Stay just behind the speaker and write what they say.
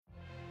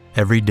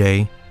Every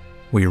day,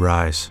 we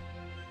rise,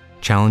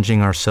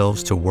 challenging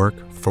ourselves to work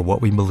for what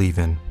we believe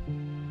in.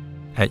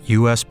 At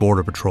U.S.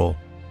 Border Patrol,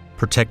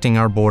 protecting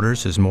our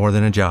borders is more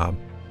than a job.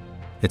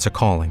 It's a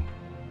calling.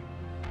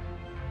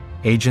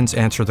 Agents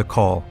answer the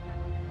call,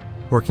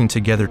 working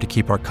together to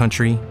keep our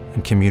country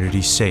and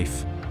communities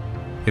safe.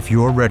 If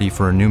you're ready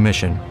for a new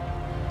mission,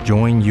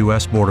 join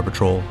U.S. Border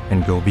Patrol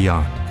and go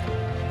beyond.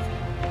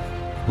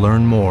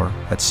 Learn more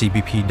at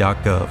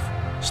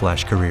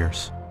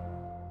cbp.gov/careers.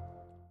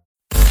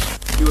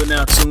 You are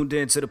now tuned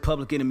in to the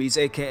Public Enemies,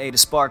 a.k.a. the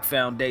Spark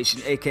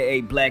Foundation,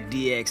 a.k.a. Black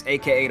DX,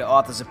 a.k.a. the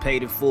Authors of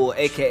Paid in Full,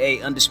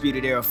 a.k.a.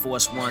 Undisputed Era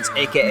Force Ones,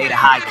 a.k.a. the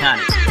High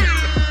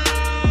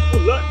Conics.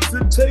 Relax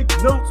and take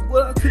notes.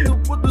 What I can do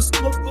with the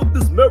smoke of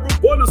this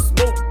marijuana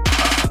smoke.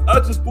 I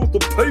just want the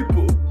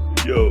paper.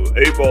 Yo,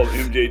 A-Ball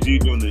MJG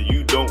doing the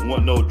You Don't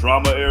Want No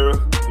Drama era.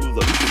 It was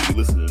like, we shouldn't be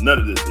listening to none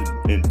of this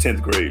in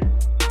 10th grade.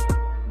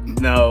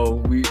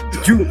 No, you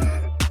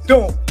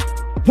don't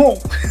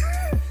want.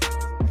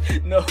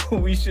 No,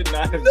 we should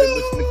not have been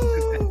listening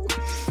to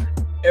that.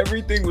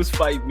 Everything was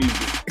fight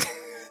music.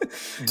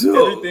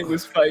 Everything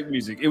was fight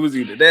music. It was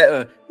either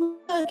that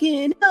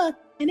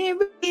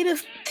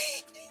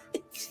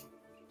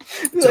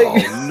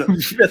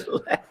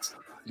relax.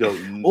 Yo,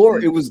 or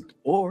it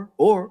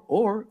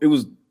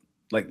was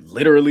like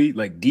literally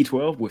like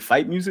D12 with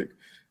fight music.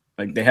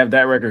 Like they have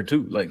that record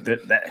too. Like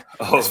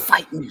that's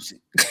fight music.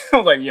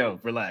 I'm like,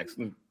 yo, relax.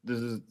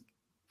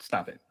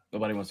 Stop it.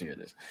 Nobody wants to hear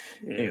this.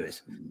 Yeah.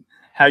 Anyways,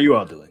 how you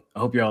all doing? I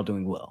hope you're all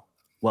doing well.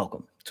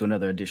 Welcome to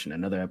another edition,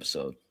 another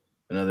episode,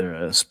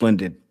 another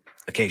splendid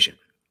occasion.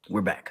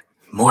 We're back.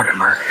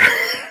 Mortimer.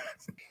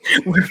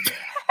 We're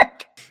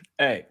back.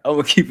 Hey, I'm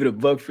going to keep it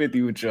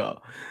 $150 with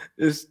y'all.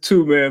 This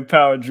 2-man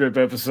power drip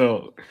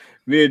episode.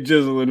 Me and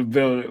Jizzle in the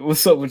building.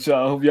 What's up with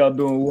y'all? I hope y'all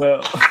doing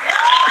well.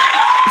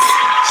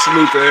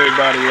 Salute to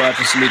everybody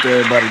watching. Salute to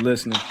everybody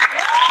listening.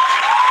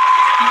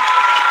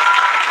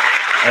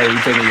 Hey, you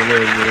taking your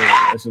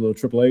that's a little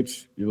Triple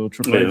H? Your little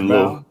Triple H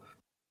now?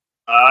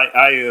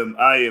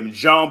 I am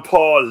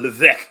Jean-Paul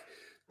Levesque.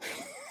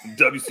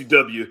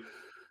 WCW.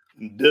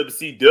 You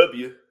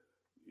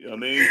know what I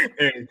mean?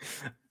 Hey,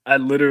 I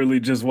literally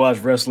just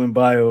watched Wrestling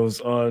Bios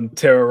on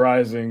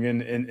Terrorizing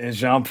and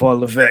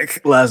Jean-Paul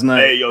Levesque last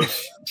night. Hey, yo,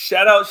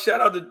 shout out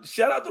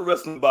to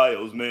Wrestling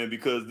Bios, man,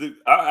 because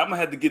I'm gonna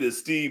have to get a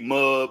Steve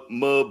Mudd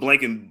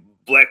Blanken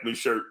Blackman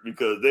shirt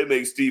because they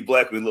make Steve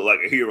Blackman look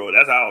like a hero.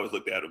 That's how I always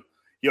looked at him.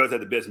 He always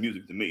had the best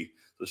music to me.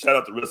 So shout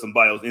out to Wrestling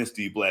Bios and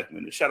Steve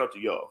Blackman. And shout out to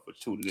y'all for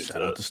tuning in.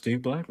 Shout out to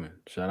Steve Blackman.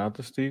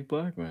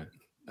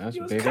 That's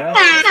a big ass.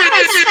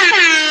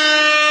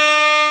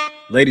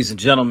 Ladies and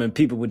gentlemen,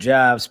 people with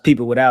jobs,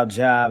 people without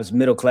jobs,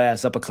 middle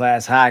class, upper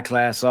class, high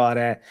class, all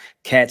that.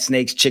 Cats,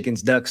 snakes,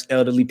 chickens, ducks,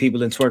 elderly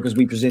people, and twerkers.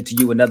 We present to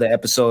you another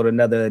episode,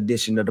 another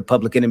edition of the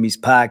Public Enemies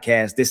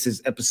podcast. This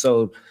is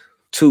episode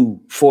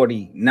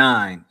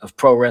 249 of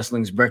Pro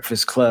Wrestling's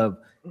Breakfast Club.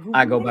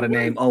 I go by the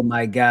name, oh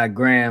my God,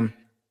 Graham.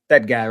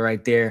 That guy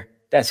right there,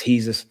 that's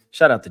Jesus.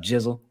 Shout out to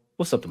Jizzle.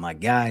 What's up to my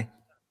guy?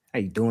 How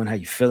you doing? How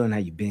you feeling? How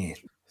you been?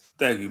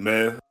 Thank you,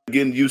 man.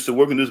 Getting used to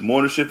working this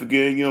morning shift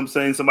again. You know what I'm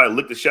saying? Somebody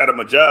licked a shot at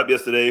my job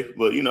yesterday,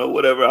 but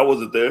whatever. I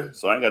wasn't there,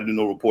 so I ain't got to do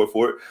no report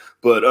for it.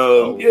 But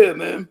yeah,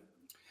 man.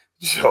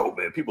 Yo,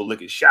 man, people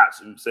licking shots.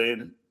 You know what I'm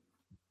saying?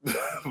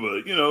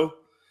 But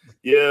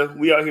yeah,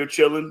 we out here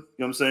chilling. You know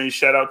what I'm saying?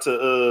 Shout out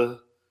to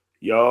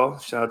y'all.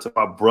 Shout out to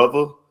my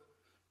brother.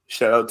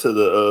 Shout out to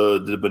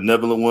the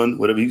benevolent one,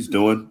 whatever he's doing.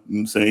 You know what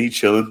I'm saying? He's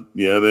chilling.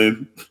 Yeah,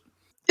 man.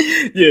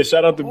 Yeah,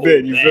 shout out to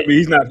Ben. You feel me?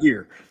 He's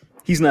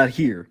not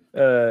here.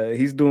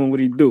 He's doing what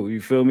he do. You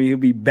feel me? He'll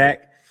be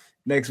back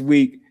next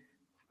week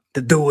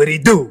to do what he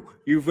do.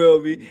 You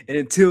feel me? And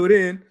until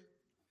then,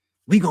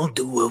 we gonna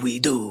do what we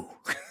do.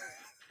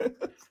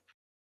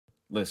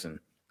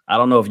 Listen, I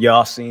don't know if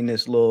y'all seen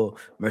this little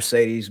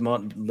Mercedes.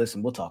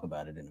 Listen, we'll talk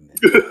about it in a minute.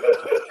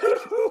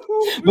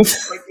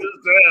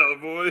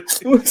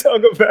 We'll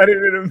talk about it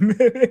in a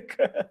minute,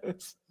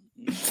 guys.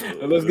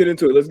 Let's get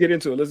into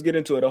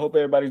it. I hope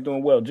everybody's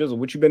doing well. Jizzle,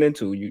 what you been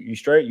into? You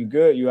straight? You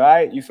good? You all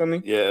right? You feel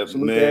me? Yeah,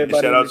 man.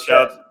 Shout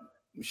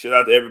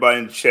out to everybody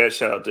in the chat.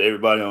 Shout out to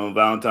everybody on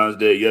Valentine's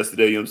Day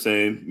yesterday. You know what I'm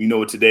saying? You know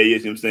what today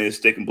is? You know what I'm saying?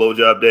 Steak and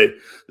blowjob day.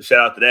 So shout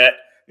out to that.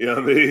 You know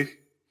what I mean?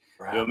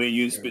 Right. You know what I mean?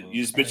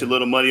 You spent your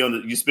little money on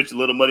the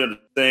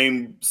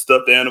same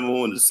stuffed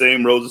animal and the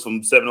same roses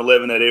from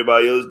 7-Eleven that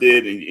everybody else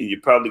did, and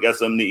you probably got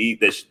something to eat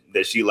that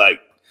she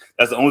liked.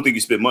 That's the only thing you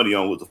spent money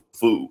on was the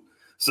food.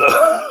 So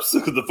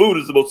because the food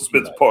is the most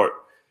expensive part,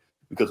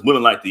 because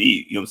women like to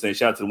eat. You know what I'm saying?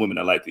 Shout out to the women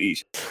that like to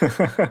eat.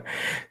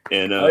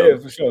 And yeah,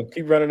 for sure.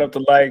 Keep running up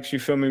the likes. You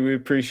feel me? We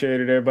appreciate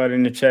it. Everybody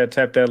in the chat,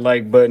 tap that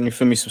like button. You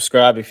feel me?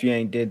 Subscribe if you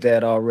ain't did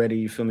that already.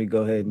 You feel me?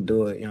 Go ahead and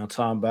do it. You know what I'm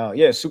talking about?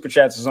 Yeah, Super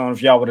Chats is on.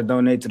 If y'all want to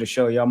donate to the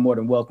show, y'all more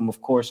than welcome,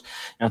 of course. You know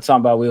what I'm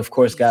talking about? We, of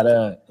course, got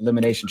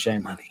Elimination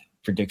Chamber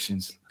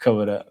predictions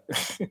covered up.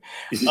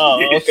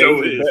 Oh, okay.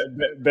 So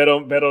bet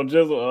on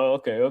Jizzle. Oh,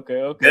 okay.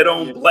 Bet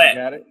on Black.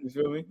 Got it. You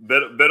feel me?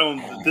 Bet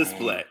on this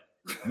Black.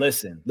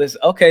 Listen.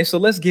 Okay, so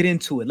let's get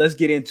into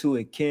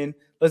it. Ken,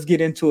 let's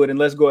get into it, and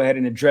let's go ahead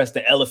and address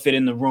the elephant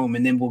in the room,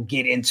 and then we'll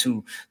get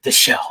into the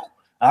show.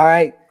 All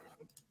right.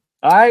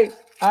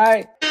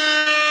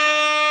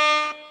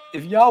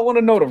 If y'all want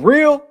to know the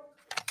real,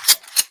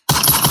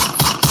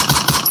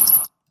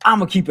 I'm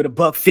gonna keep it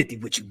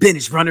 $150 with you. Ben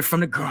is running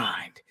from the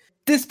grind.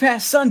 This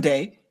past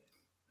Sunday,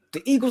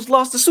 the Eagles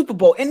lost the Super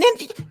Bowl, and then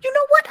you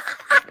know what?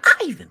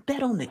 I even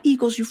bet on the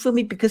Eagles. You feel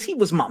me? Because he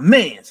was my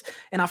man's,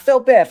 and I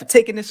felt bad for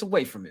taking this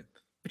away from him.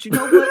 But you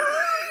know what?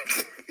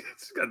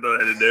 Just gotta throw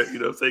that in there. You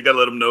know what I'm saying? Gotta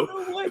let them know.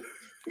 You know what?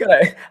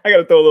 I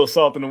gotta throw a little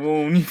salt in the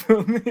wound. You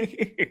feel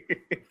me?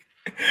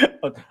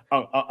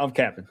 I'm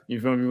capping. You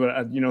feel me?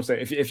 But you know what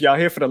I'm saying? If y'all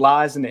here for the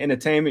lies and the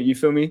entertainment, you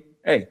feel me?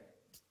 Hey,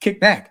 kick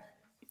back,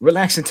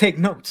 relax, and take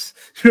notes.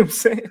 You know what I'm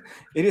saying?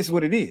 It is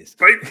what it is.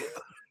 Right.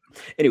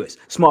 Anyways,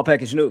 small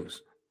package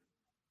news.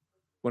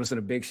 Want to send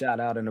a big shout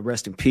out and a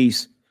rest in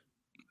peace,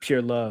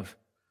 pure love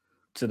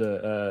to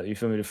the you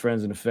feel me, the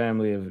friends and the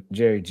family of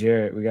Jerry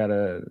Jarrett. We got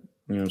a,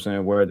 you know what I'm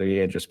saying, word that he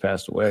had just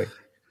passed away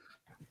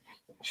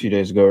a few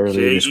days ago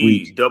earlier this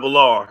week.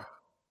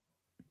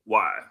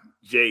 J-E-double-R-Y.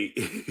 J.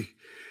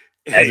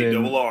 Hey,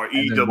 double R,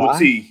 E double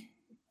T.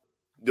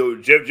 Though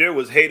Jeff Jarrett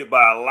was hated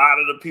by a lot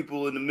of the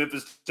people in the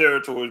Memphis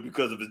territories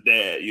because of his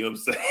dad. You know what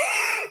I'm saying?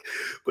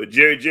 But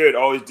Jerry Jarrett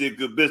always did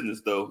good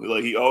business, though.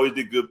 Like, he always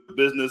did good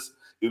business.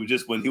 It was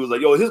just when he was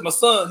like, "Yo, here's my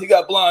son. He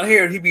got blonde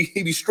hair, and he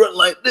be strutting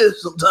like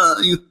this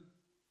sometimes. You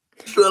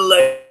strutting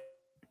like,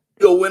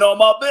 yo, win all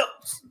my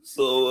belts."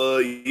 So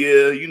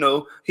yeah, you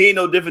know, he ain't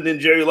no different than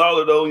Jerry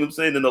Lawler, though. You know what I'm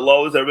saying? Than the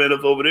Lawlers that ran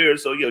up over there.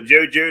 So yeah,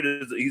 Jerry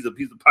Jarrett he's a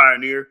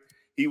pioneer.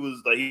 He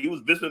was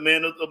Vince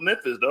McMahon of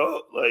Memphis,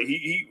 dog. Like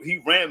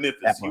he ran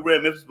Memphis. He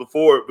ran Memphis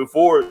before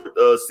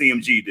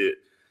CMG did.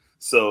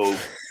 So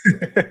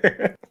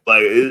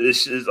like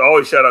it's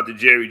always shout out to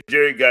Jerry.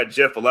 Jerry got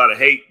Jeff a lot of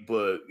hate,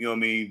 but you know what I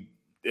mean.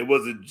 It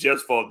wasn't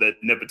Jeff's fault that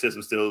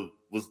nepotism still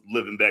was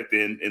living back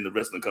then in the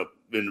wrestling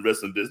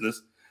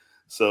business.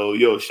 So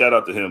yo, shout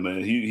out to him,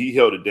 man. He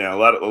held it down. A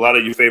lot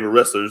of your favorite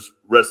wrestlers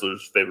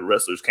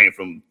came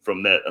from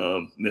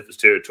that Memphis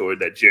territory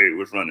that Jerry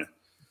was running.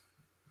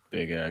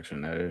 Big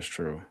action. That is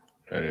true.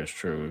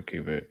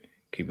 Keep it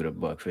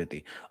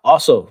 $150.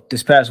 Also,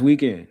 this past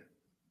weekend,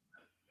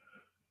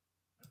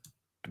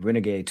 the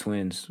Renegade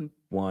Twins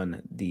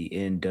won the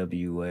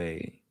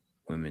NWA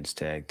Women's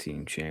Tag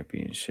Team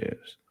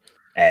Championships.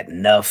 At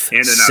enough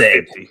and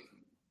said.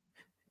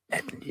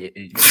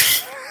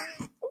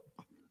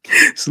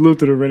 Salute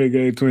to the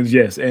Renegade Twins.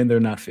 Yes, and they're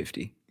not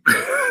 50.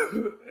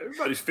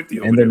 Everybody's 50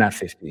 over and they're there. not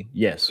 50.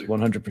 Yes,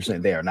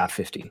 100%. They are not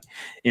 50.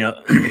 You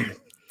know,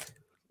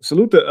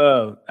 salute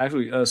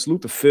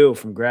to Phil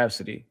from Grab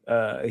City.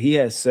 He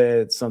has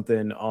said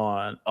something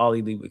on All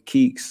Elite with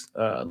Keeks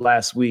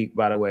last week.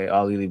 By the way,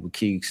 All Elite with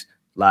Keeks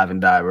live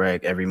and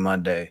direct every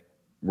Monday.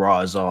 Raw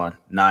is on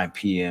 9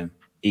 p.m.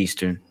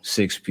 Eastern,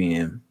 6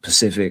 p.m.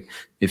 Pacific.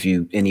 If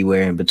you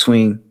anywhere in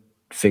between,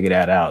 figure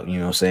that out. You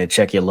know what I'm saying?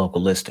 Check your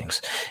local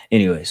listings.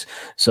 Anyways,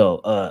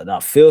 so now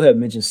Phil had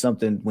mentioned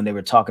something when they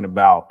were talking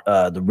about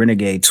the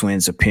Renegade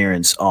Twins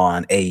appearance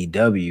on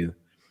AEW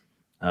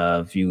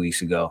a few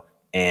weeks ago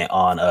and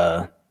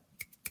on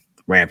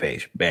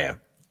Rampage. Bam.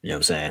 You know what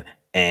I'm saying?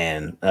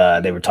 And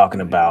they were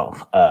talking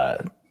about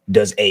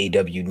does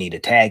AEW need a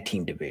tag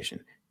team division?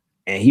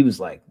 And he was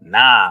like,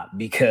 nah,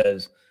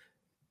 because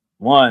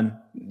one,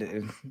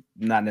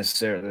 not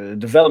necessarily the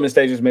development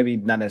stages, maybe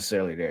not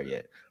necessarily there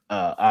yet.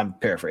 I'm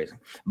paraphrasing,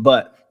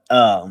 but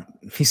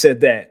he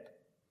said that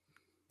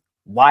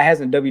why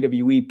hasn't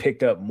WWE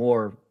picked up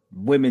more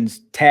women's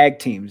tag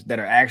teams that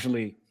are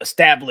actually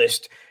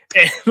established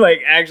and I'm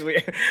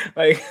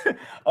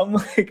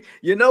like,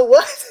 you know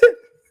what?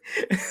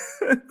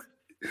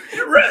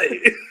 You're right.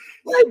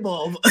 Light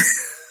bulb.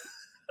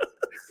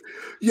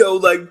 Yo,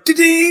 like,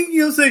 ding, you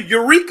know what I'm saying?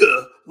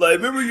 Eureka. Like,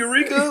 remember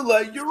Eureka?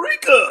 Like,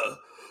 Eureka.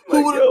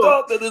 Who would have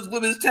thought that there's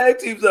women's tag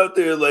teams out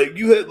there? Like,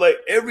 you had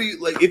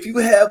if you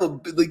have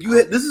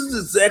this is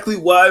exactly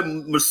why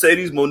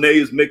Mercedes Moné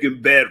is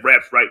making bad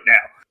raps right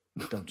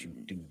now. Don't you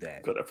do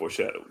that. Got that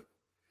foreshadowing.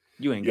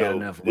 You ain't got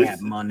enough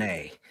rap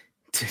money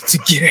to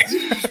get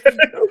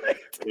it.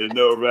 There's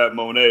no rap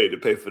Monet to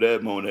pay for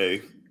that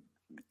Monet.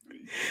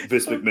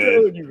 Vince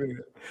McMahon.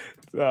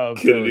 I'm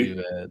telling you,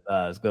 man.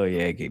 Let's go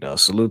Yankee, though.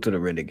 Salute to the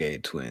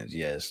Renegade Twins.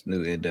 Yes,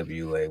 new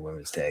NWA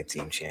Women's Tag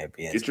Team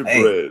Champions. Get your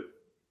bread.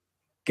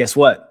 Guess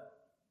what?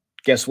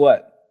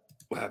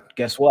 What happened?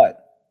 Guess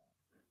what?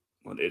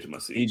 On the edge of my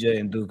seat. EJ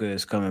and Duka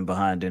is coming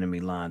behind enemy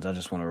lines. I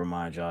just want to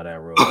remind y'all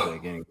that real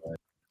quick. Anyway,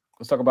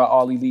 let's talk about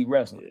All Elite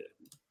Wrestling. Yeah.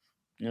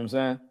 You know what I'm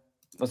saying?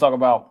 Let's talk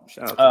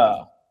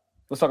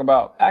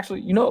about actually,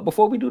 you know,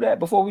 before we do that,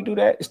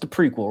 it's the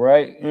prequel,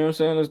 right? You know what I'm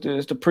saying?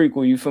 It's the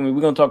prequel, you feel me?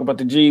 We're gonna talk about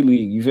the G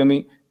League, you feel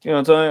me? You know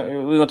what I'm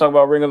saying? We're gonna talk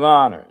about Ring of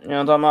Honor, you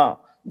know what I'm talking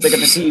about? They got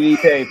the TV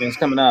tapings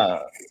coming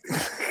up.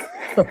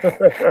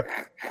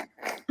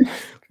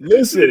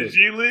 Listen, the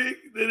G League.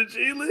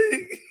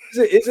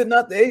 Is it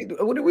not the?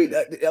 What do we?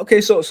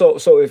 Okay, so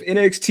if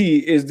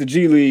NXT is the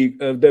G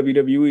League of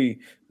WWE,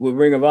 would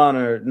Ring of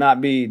Honor not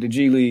be the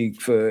G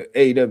League for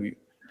AEW?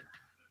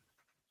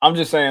 I'm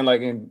just saying,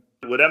 like in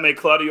Would that make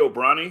Claudio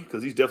Bronny?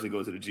 Because he's definitely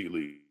going to the G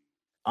League.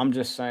 I'm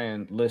just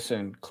saying,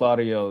 listen,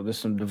 Claudio, there's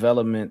some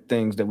development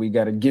things that we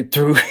got to get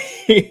through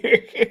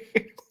here.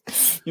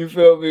 You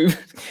feel me?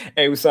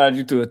 Hey, we signed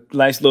you to a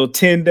nice little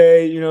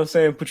 10-day, you know what I'm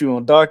saying? Put you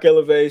on Dark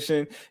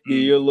Elevation, give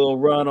you a little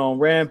run on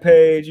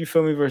Rampage, you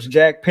feel me, versus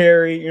Jack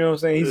Perry, you know what I'm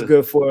saying? He's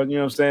good for it, you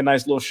know what I'm saying?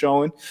 Nice little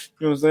showing,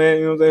 you know what I'm saying?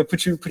 You know what I'm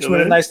saying? Put you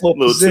in a nice little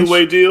position.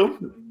 Two-way deal.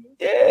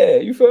 Yeah,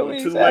 you feel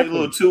me?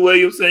 Little two-way,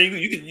 you know what I'm saying?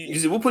 You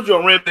see, we'll put you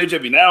on Rampage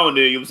every now and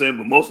then, you know what I'm saying?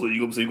 But mostly, you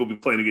know what I'm saying, you're going to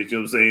be playing against, you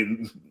know what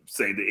I'm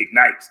saying, the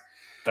Ignites.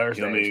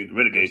 Thursday. You know what I mean?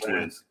 Renegade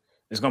Twins.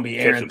 It's gonna be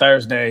airing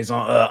Thursdays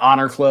on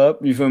Honor Club.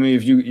 You feel me?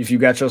 If you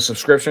got your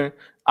subscription,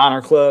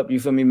 Honor Club. You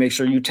feel me? Make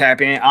sure you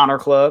tap in Honor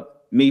Club.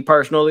 Me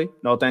personally,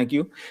 no, thank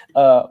you.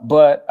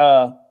 But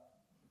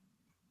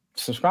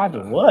subscribe to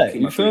what?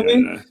 You feel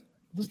me?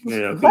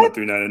 Yeah, put my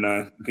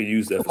 $3.99. You can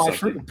use that for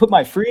something. Put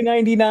my free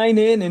 99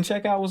 in and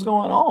check out what's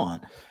going on.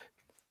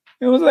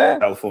 You know what I'm saying?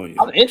 California.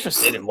 I'm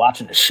interested in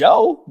watching the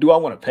show. Do I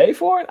want to pay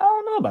for it? I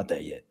don't know about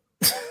that yet.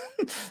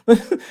 Let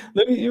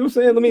me, you know what I'm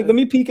saying? Let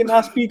me peek and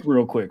not speak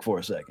real quick for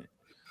a second.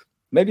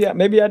 Maybe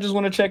I just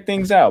want to check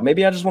things out.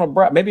 Maybe I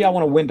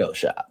want a window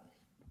shop.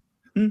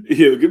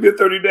 Yeah, give me a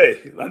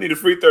 30-day. I need a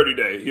free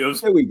 30-day. You know what I'm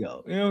saying? There we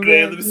go. You know what I'm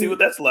saying? Let me see what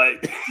that's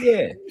like.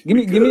 Yeah. Give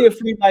me a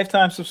free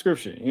lifetime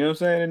subscription. You know what I'm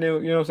saying? And then,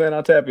 you know what I'm saying,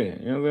 I'll tap in. You know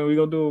what I'm saying? We're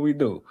gonna do what we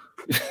do.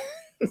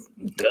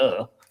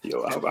 Duh.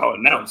 Yo, I'll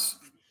announce.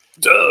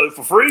 Duh,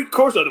 for free? Of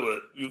course I do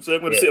it. You know what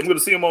I'm saying? I'm gonna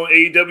see him on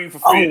AEW for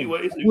free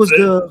anyway.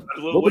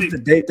 What was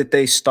the date that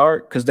they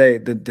start? Because the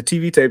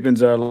TV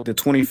tapings are like the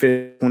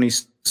 25th,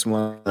 26th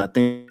one. I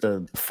think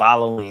the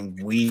following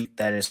week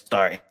that it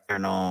start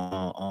airing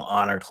on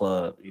Honor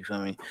Club. You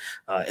feel me?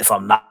 If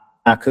I'm not,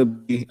 I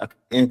could be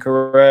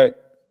incorrect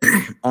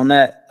on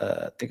that.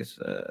 I think it's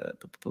or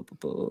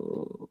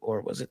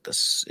was it the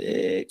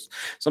 6th?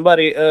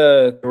 Somebody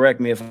correct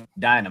me if I'm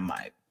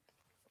Dynamite.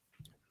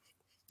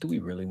 Do we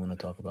really want to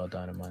talk about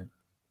Dynamite?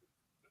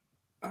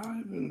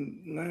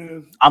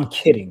 I'm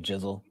kidding,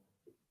 Jizzle.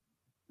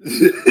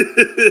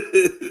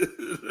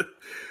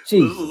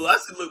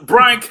 Look,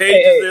 Brian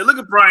Cage is there. Look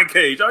at Brian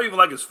Cage. I don't even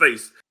like his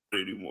face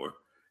anymore.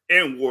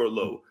 And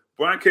Wardlow.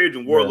 Brian Cage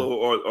and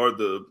Wardlow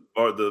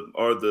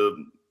are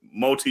the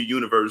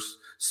multi-universe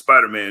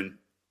Spider-Man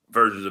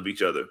versions of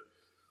each other.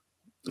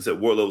 Except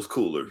Wardlow's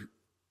cooler.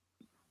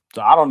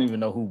 So I don't even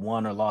know who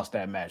won or lost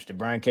that match. Did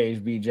Brian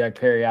Cage beat Jack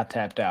Perry? I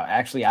tapped out.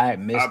 Actually, I had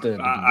missed the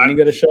beginning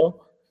of the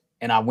show,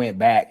 and I went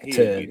back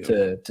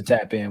to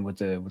tap in with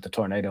the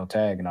tornado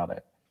tag and all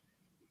that.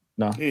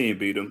 No, he didn't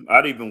beat him.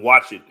 I didn't even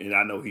watch it, and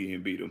I know he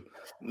didn't beat him.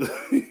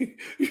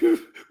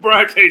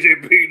 Brian Cage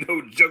ain't beat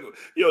no jungle.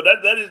 Yo, that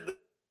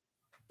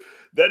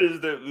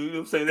is their, you know what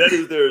I'm saying?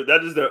 That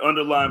is their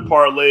underlying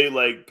parlay.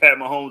 Like Pat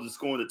Mahomes is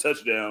scoring the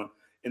touchdown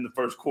in the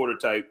first quarter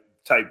type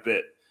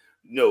bet.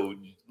 No,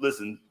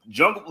 listen,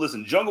 Jungle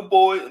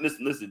Boy,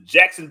 listen,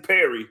 Jackson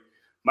Perry.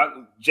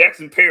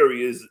 Jackson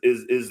Perry is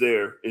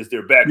their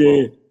backbone.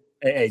 Yeah.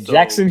 Hey, so,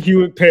 Jackson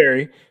Hewitt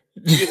Perry.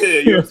 Yeah,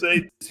 you know what I'm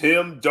saying? It's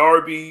him,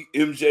 Darby,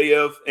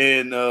 MJF,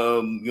 and you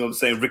know what I'm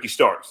saying, Ricky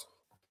Starks.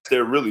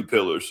 They're really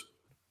pillars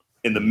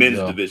in the men's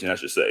division, I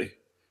should say.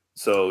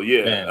 So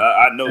yeah,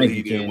 I know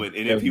he didn't win.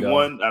 And if he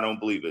won, I don't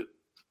believe it.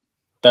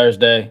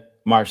 Thursday,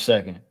 March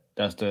 2nd.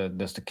 That's the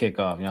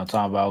kickoff. You know what I'm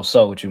talking about? What's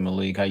up with you,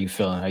 Malik? How you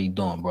feeling? How you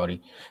doing,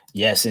 Brody?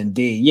 Yes,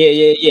 indeed.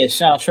 Yeah.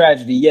 Sean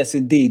Tragedy. Yes,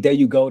 indeed. There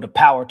you go. The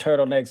Power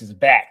Turtlenecks is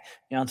back.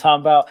 You know what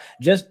I'm talking about?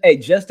 Just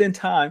in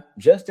time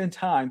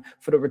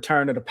for the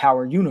return of the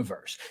Power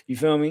Universe. You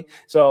feel me?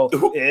 So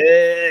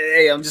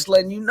hey, I'm just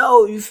letting you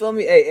know. You feel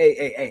me?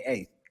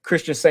 Hey.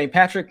 Christian St.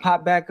 Patrick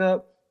popped back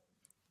up.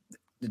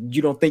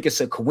 You don't think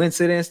it's a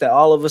coincidence that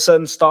all of a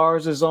sudden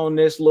Stars is on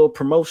this little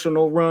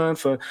promotional run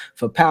for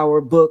Power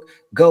Book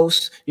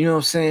Ghost, you know what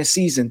I'm saying?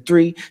 Season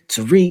 3,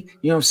 Tariq,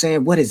 you know what I'm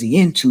saying? What is he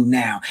into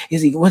now?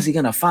 What's he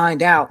gonna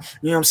find out?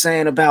 You know what I'm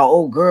saying? About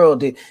old girl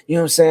you know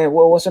what I'm saying?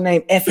 Well, what's her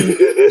name? Effie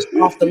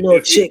off the little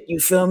chick, you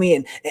feel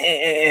me?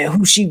 And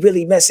who she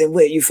really messing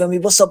with, you feel me?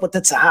 What's up with the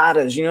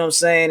Tejadas? You know what I'm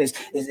saying?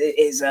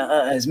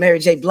 Is Mary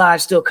J.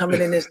 Blige still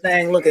coming in this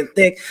thing looking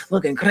thick,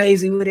 looking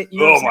crazy with it?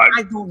 You know what I'm saying?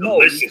 I don't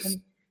know.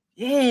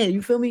 Yeah,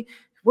 you feel me?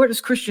 Where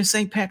does Christian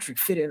St. Patrick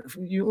fit in?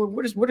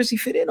 Where does he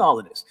fit in all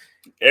of this?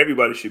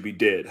 Everybody should be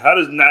dead. How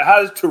does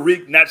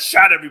Tariq not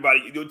shot everybody?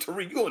 You know,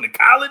 Tariq, you going to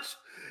college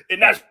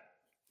and that's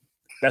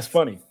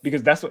funny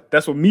because that's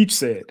what Meech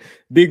said.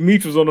 Big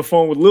Meech was on the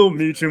phone with Lil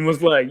Meech and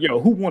was like, "Yo,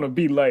 who want to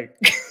be like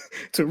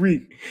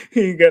Tariq?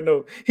 He ain't got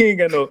no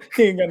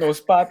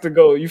spot to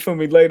go. You feel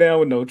me? Lay down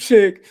with no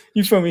chick.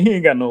 You feel me? He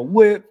ain't got no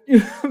whip. You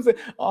know what I'm saying?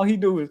 All he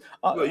do is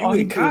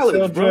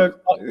sell drugs.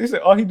 He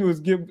said all he do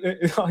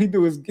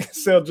is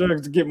sell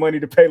drugs to get money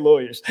to pay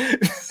lawyers.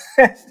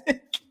 I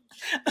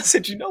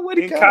said, you know what?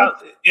 He kind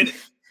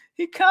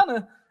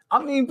of.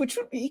 I mean, but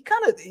he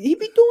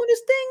be doing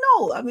his thing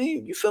though. I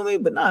mean, you feel me?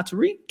 But nah,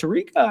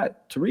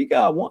 Tariq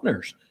got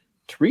wonders.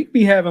 Tariq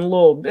be having a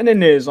little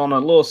business on a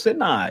little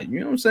sitting eye. You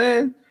know what I'm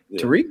saying?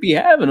 Yeah. Tariq be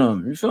having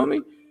them. You feel me?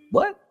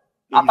 What?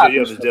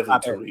 MJF is definitely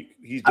Tariq.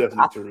 He's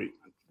definitely Tariq.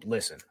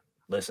 Listen,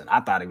 listen,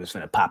 I thought he was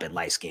finna pop it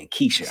light skinned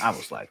Keisha. I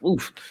was like,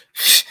 oof.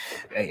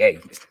 Hey,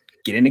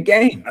 get in the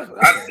game. That's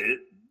what I did.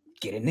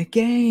 Get in the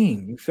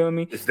game. You feel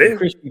me? It's there.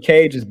 Christian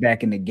Cage is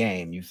back in the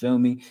game. You feel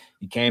me?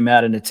 He came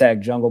out and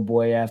attacked Jungle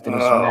Boy after this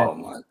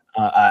match.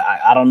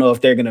 I don't know if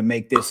they're gonna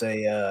make this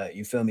a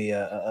you feel me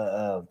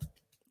a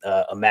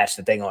match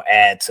that they're gonna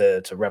add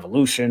to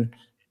Revolution.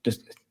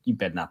 Just you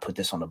better not put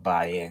this on the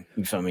buy-in.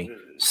 You feel me?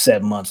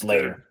 7 months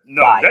later.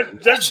 No,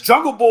 that's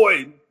Jungle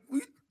Boy.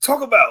 We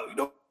talk about, you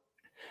know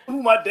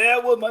who my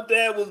dad was? My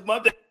dad was my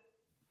dad.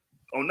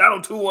 Oh, not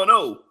on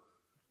 210.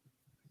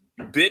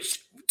 Bitch,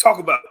 talk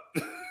about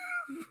it.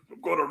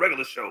 Go to a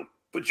regular show.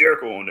 Put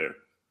Jericho on there.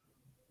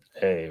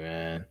 Hey,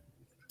 man.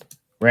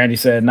 Randy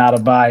said not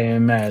a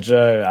buy-in match.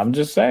 I'm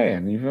just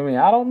saying. You feel me?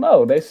 I don't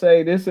know. They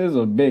say this is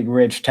a big,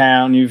 rich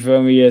town. You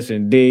feel me? Yes,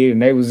 indeed.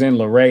 And they was in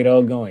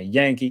Laredo going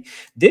Yankee.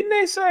 Didn't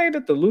they say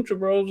that the Lucha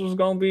Bros was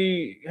going to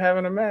be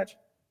having a match?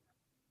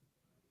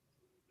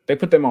 They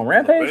put them on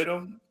Rampage?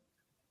 Laredo?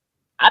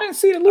 I didn't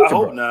see the Lucha Bros. I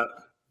hope not.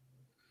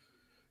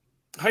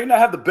 How you not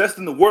have the best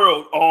in the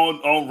world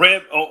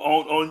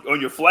on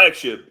your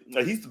flagship?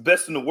 Like, he's the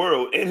best in the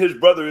world, and his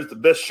brother is the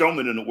best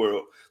showman in the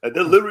world. Like,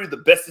 they're literally the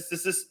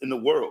bestest in the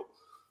world.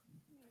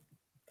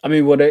 I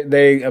mean, well,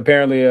 they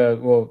apparently,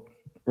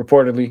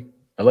 reportedly,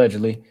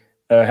 allegedly,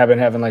 have been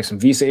having like some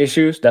visa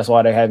issues. That's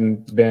why they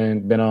hadn't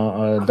been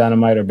on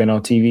Dynamite or been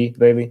on TV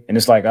lately. And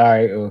it's like, all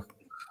right, here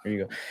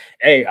you go.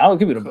 Hey, I'll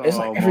give you the.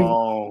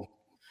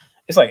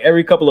 It's like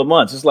every couple of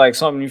months. It's like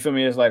something, you feel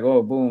me? It's like,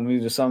 oh, boom,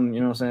 these are something, you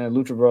know what I'm saying?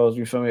 Lucha Bros,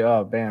 you feel me?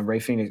 Oh, bam, Ray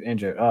Phoenix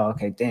injured. Oh,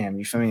 okay, damn,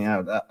 you feel me?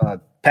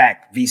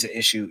 Pac visa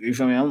issue. You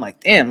feel me? I'm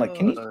like, damn, like,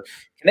 can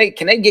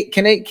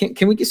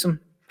we get some?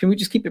 Can we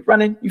just keep it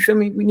running? You feel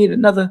me? We need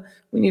another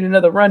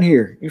run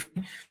here.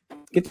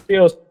 Get the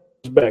feels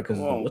back.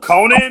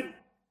 Conan.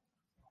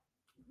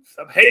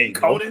 Stop hating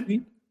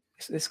Conan.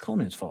 It's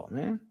Conan's fault,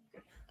 man.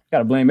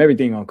 Gotta blame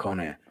everything on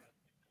Conan.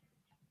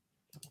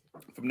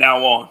 From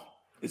now on,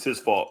 it's his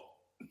fault.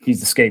 He's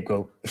the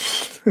scapegoat.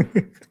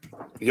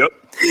 Yep.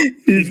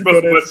 He's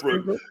Russell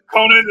Westbrook.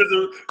 Conan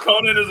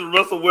is a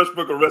Russell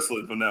Westbrook of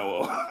wrestling from now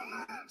on.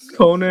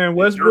 Conan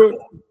Westbrook.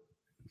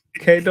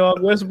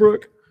 K-Dog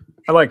Westbrook.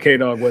 I like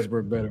K-Dog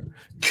Westbrook better.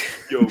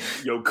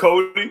 Yo,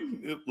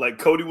 Cody, like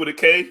Cody with a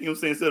K, you know what I'm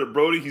saying? Instead of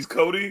Brody, he's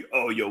Cody.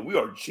 Oh, yo, we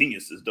are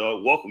geniuses,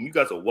 dog. Welcome. You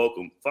guys are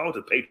welcome. Follow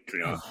the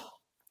Patreon.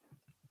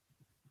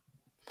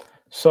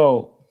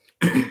 So,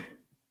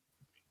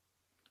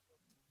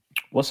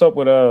 what's up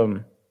with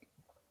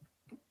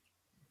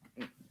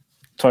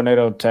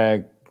Tornado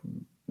Tag,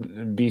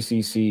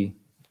 BCC,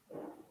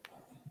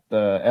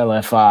 the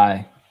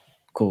LFI?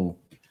 Cool.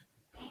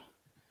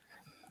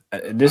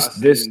 This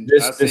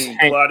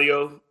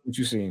Claudio. What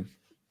you seen?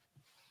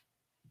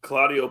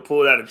 Claudio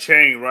pulled out a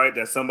chain, right,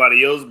 that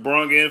somebody else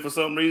brung in for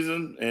some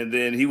reason, and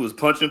then he was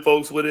punching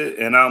folks with it.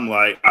 And I'm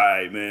like, all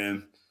right,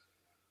 man,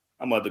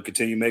 I'm about to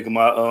continue making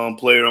my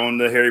player on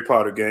the Harry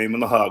Potter game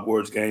and the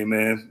Hogwarts game,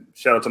 man.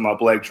 Shout out to my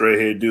black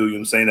dreadhead dude, you know what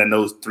I'm saying, that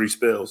knows 3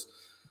 spells.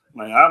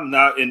 Like, I'm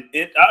not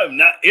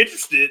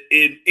interested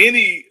in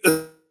any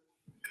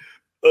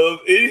of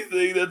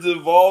anything that's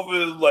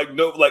involving like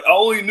I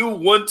only knew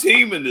one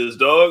team in this,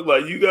 dog.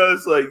 Like, you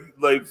guys like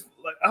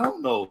I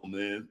don't know,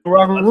 man.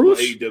 Rock with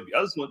Roosh? AEW.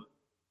 I just want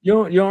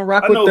you don't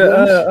rock with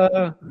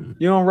the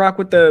you don't rock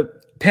with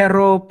the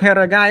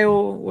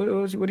Peragayo.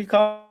 What do you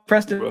call it?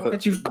 Preston?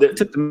 That you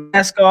took the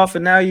mask off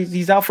and now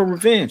he's out for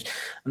revenge.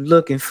 I'm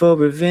looking for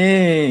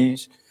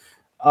revenge.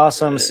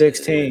 Awesome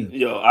 16.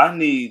 Yo, I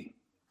need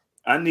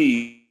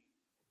you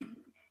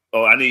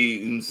know what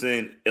I'm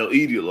saying, El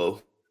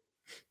Idolo.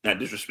 Not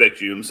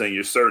disrespect you, you know what I'm saying,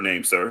 your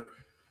surname, sir.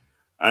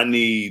 I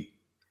need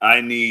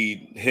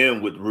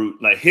him with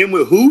Root, like him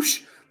with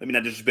Hoosh. Let me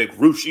not disrespect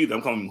Roosh either.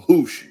 I'm calling him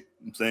Hoosh. You know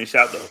what I'm saying,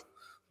 shout out to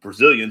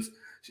Brazilians.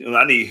 You know,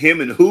 I need him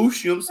and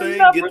Hoosh, you know what I'm saying?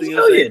 Get the, you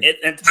know what I'm saying?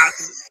 And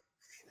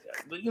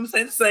you know what I'm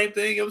saying? The same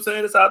thing, you know what I'm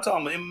saying? That's how I talk.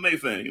 I'm an MMA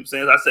fan, you know what I'm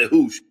saying? I say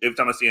Hoosh every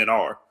time I see an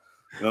R.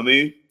 You know what I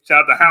mean?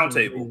 Shout out to Hound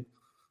Table.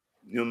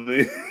 You know what I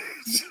mean?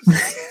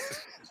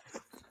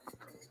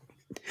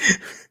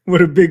 What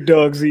do big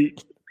dogs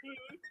eat?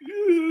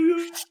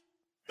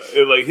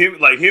 Like him,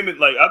 and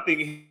like I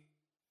think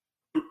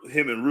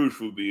him and Roosh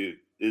would be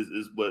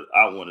is what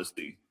I want to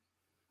see.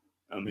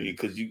 I mean,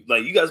 because you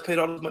guys paid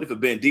all this money for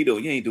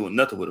Bandito, you ain't doing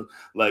nothing with him.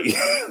 Like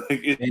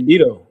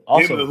Bandito,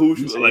 also him and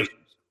Hoosh, like,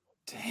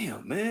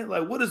 damn, man,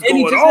 like what is and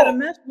going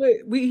on?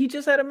 He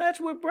just had a match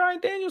with Bryan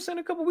Danielson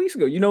a couple weeks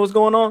ago. You know what's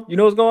going on?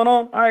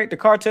 All right, the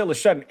cartel is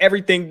shutting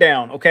everything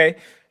down. Okay.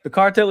 The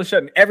cartel is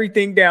shutting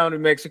everything down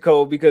in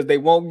Mexico because they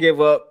won't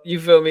give up, you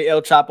feel me,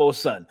 El Chapo's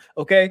son.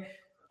 Okay?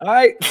 All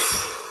right?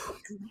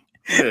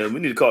 Yeah, we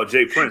need to call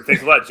Jay Prince.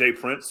 Thanks a lot, Jay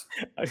Prince.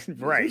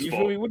 Right. You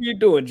feel me? What are you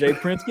doing, Jay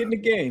Prince? Get in the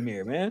game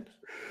here, man.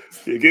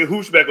 Yeah, get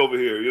Hoosh back over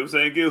here. You know what I'm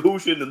saying? Get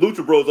Hoosh and the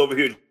Lucha Bros over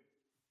here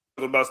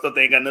talking about stuff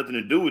that ain't got nothing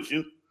to do with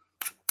you.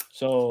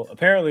 So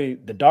apparently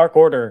the Dark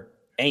Order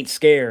ain't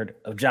scared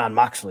of Jon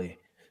Moxley.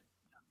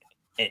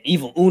 And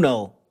Evil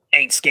Uno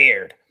ain't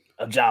scared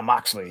of Jon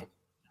Moxley.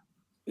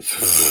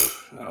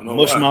 I don't know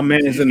Mush my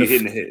man is in the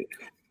head.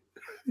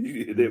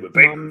 You hit it with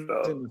papers,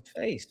 dog. In the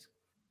face.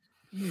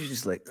 You was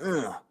just like,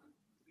 ugh.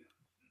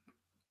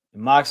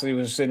 And Moxley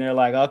was sitting there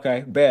like,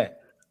 okay,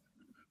 bet.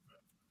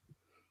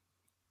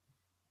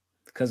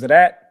 Because of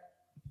that,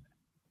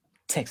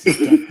 Texas.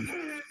 He's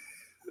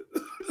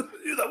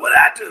like, what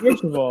I do?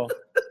 First of all,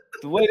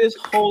 the way this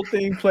whole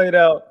thing played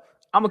out,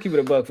 I'm gonna keep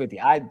it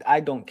 $150. I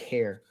don't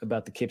care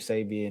about the Kip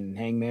Sabian and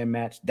Hangman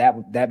match.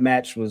 That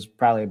match was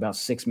probably about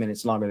 6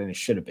 minutes longer than it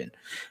should have been.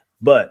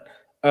 But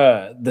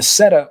the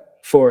setup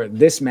for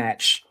this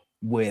match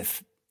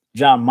with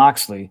Jon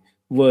Moxley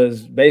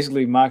was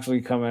basically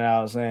Moxley coming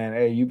out saying,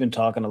 "Hey, you've been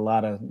talking a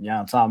lot of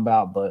talking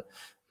about, but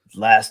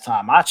last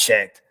time I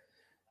checked,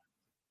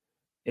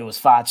 it was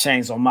 5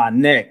 chains on my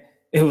neck.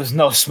 It was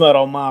no smut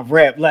on my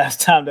rep.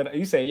 Last time that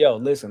you say, yo,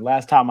 listen,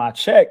 last time I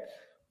checked,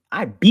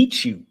 I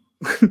beat you.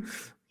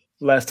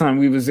 Last time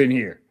we was in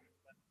here,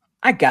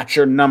 I got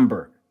your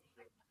number."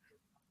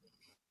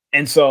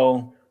 And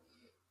so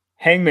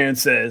Hangman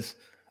says,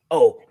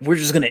 "Oh, we're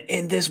just going to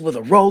end this with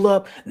a roll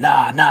up?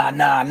 Nah.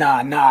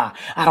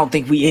 I don't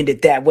think we end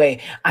it that way.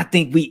 I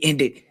think we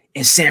end it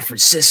in San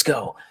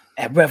Francisco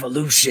at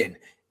Revolution."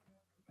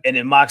 And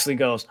then Moxley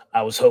goes,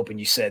 "I was hoping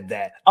you said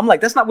that." I'm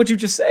like, that's not what you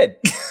just said.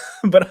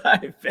 But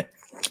you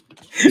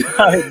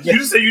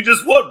just said you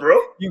just what, bro?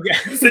 You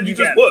said you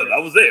just what? I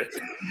was there.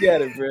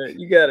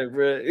 You got it,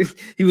 bro.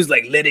 He was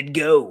like, let it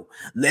go.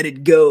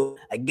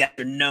 I got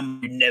your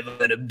number. You're never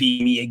going to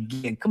beat me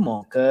again. Come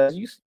on,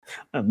 cuz.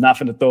 I'm not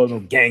going to throw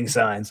no gang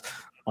signs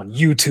on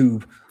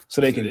YouTube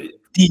so they can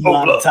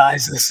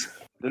demonetize us.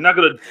 They're not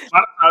going to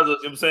monetize us. You know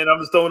what I'm saying? I'm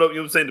just throwing up, you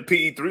know what I'm saying,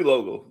 the PE3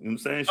 logo. You know what I'm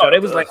saying? They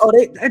was like,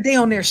 they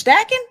on there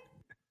stacking?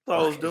 That's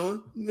all I was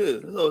doing. Yeah,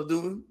 that's all I was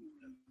doing.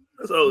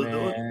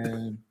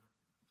 Doing.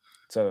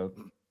 So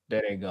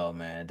there they go,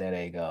 man. There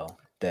they go.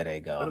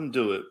 Let them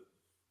do it.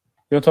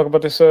 You want to talk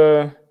about this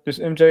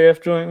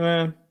MJF joint,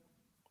 man?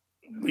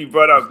 We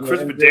brought out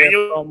Christopher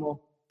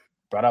Daniel.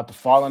 Brought out the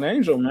Fallen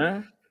Angel,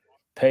 man.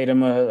 Paid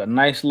him a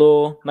nice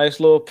little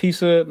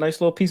piece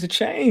of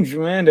change,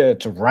 man,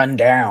 to run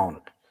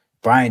down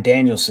Bryan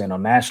Danielson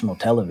on national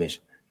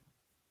television.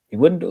 He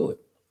wouldn't do it.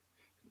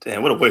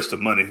 Damn, what a waste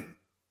of money.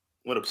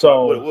 What a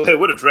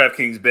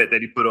DraftKings bet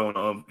that he put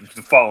on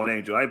the Fallen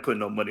Angel. I ain't putting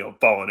no money on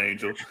Fallen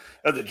Angel.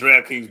 That's a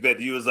DraftKings bet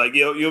that he was like,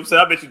 yo, you know what I'm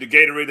saying? I bet you the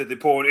Gatorade that they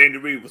poured on Andy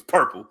Reid was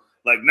purple.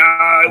 Like,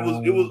 nah, it was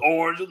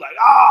orange. It was like,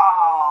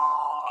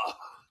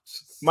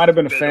 might have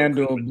been a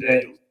FanDuel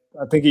bet.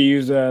 I think he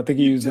used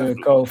the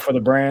code for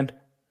the brand.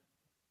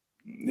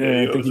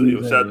 Yeah, I think he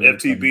used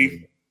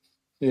FTB.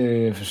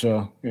 Yeah, for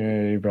sure.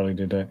 Yeah, he probably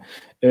did that.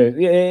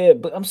 Yeah,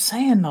 but I'm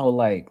saying though,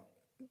 like,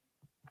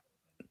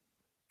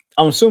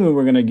 I'm assuming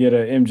we're gonna get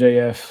a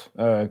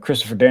MJF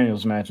Christopher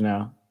Daniels match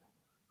now.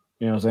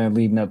 You know what I'm saying?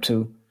 Leading up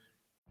to.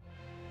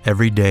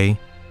 Every day,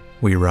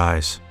 we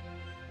rise,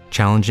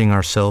 challenging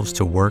ourselves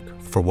to work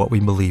for what we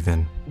believe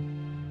in.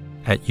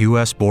 At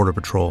U.S. Border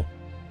Patrol,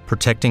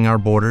 protecting our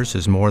borders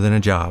is more than a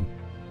job.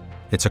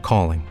 It's a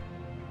calling.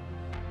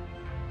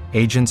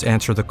 Agents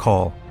answer the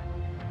call,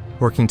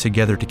 working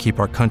together to keep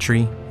our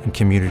country and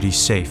communities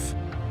safe.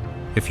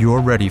 If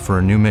you're ready for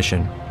a new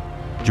mission,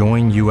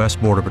 join U.S.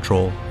 Border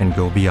Patrol and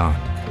go beyond.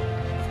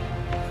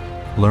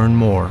 Learn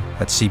more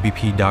at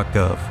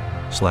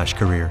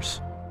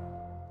cbp.gov/careers.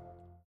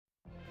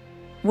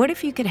 What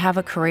if you could have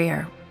a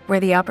career where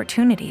the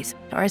opportunities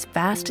are as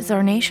vast as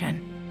our nation,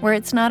 where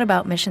it's not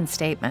about mission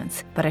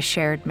statements, but a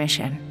shared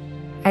mission?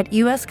 At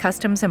U.S.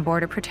 Customs and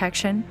Border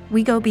Protection,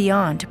 we go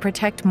beyond to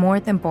protect more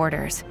than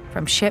borders.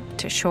 From ship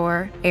to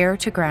shore, air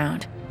to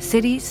ground,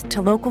 cities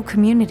to local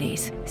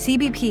communities,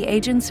 CBP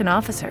agents and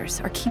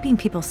officers are keeping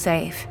people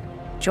safe.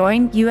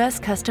 Join U.S.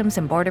 Customs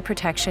and Border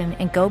Protection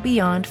and go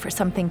beyond for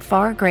something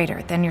far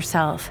greater than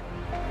yourself.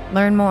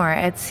 Learn more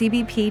at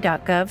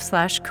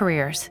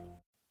cbp.gov/careers.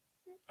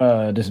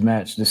 This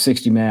match, the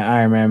 60-man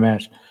Iron Man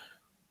match.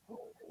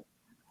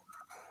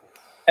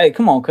 Hey,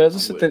 come on,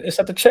 cuz it's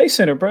at the Chase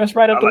Center, bro. It's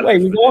right up the way.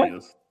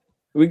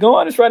 We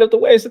going? It's right up the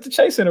way. It's at the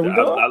Chase Center. We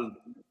going?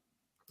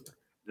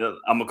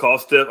 I'm gonna call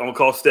Steph. I'm gonna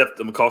call Steph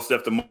the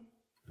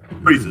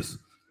Threeses.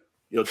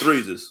 Yo,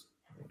 Threeses.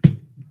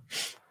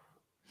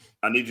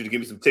 I need you to give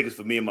me some tickets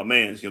for me and my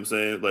mans. You know what I'm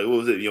saying? Like, what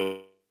was it? You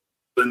know,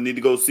 I need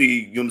to go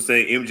see, you know what I'm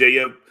saying,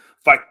 MJF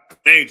fight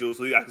Angel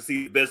so I can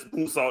see the best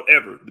moonsault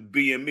ever, the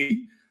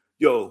BME.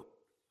 Yo,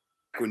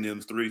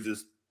 acronyms,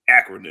 Threeses,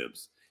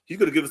 acronyms. He's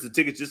going to give us the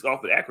tickets just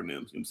off of acronyms. You know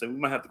what I'm saying? We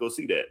might have to go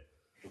see that.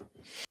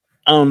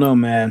 I don't know,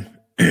 man.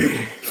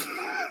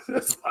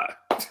 That's fine.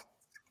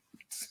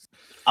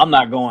 I'm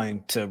not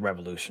going to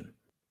Revolution.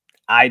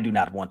 I do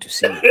not want to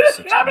see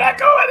it. I'm not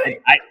going.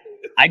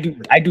 I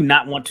do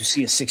not want to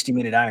see a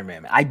 60-minute Iron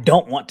Man match. I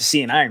don't want to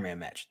see an Iron Man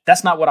match.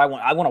 That's not what I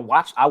want. I want to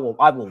watch. I will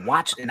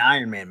watch an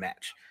Iron Man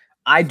match.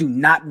 I do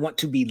not want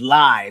to be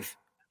live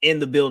in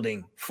the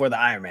building for the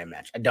Iron Man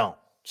match. I don't.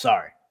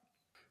 Sorry.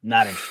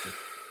 Not interested.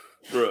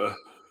 Bruh.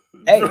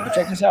 Hey, but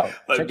check this out.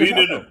 Like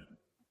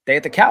They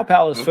at the Cow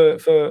Palace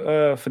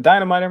for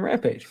Dynamite and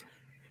Rampage.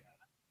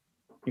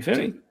 You feel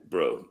me?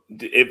 Bro,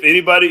 if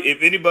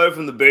anybody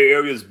from the Bay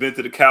Area has been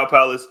to the Cow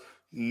Palace,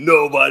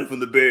 Nobody from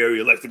the Bay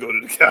Area likes to go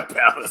to the Cow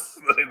Palace.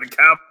 The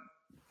cow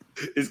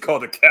is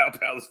called the Cow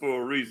Palace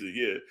for a reason.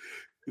 Yeah,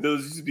 there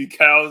used to be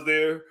cows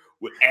there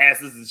with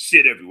asses and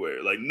shit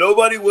everywhere. Like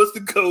nobody wants to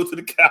go to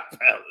the Cow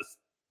Palace.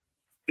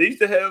 They used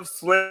to have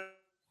slam,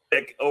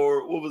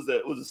 or what was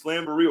that? Was it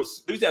Slamboree?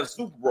 They used to have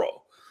Super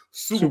Brawl.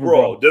 Super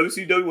Brawl.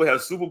 WCW would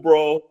have Super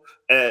Brawl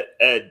at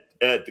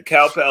the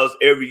Cow Palace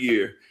every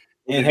year,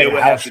 and they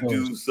would have to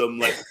do some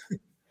like.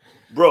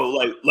 Bro,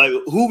 like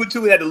Hoover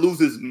too had to lose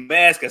his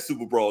mask at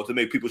Super Brawl to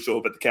make people show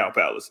up at the Cow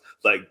Palace.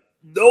 Like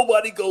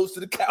nobody goes to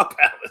the Cow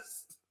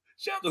Palace.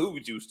 Shout out to Hoover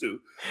Juice too.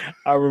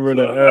 I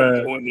remember that.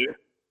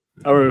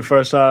 I remember the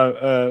first time.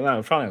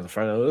 No, probably not the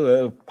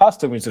first. Pops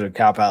took me to the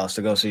Cow Palace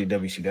to go see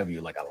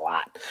WCW like a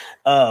lot.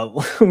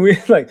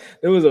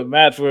 There was a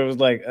match where it was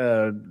like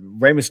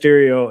Rey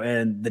Mysterio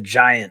and the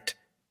Giant.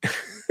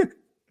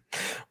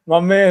 my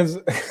man's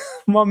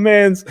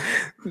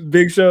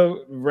Big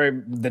Show, Ray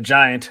the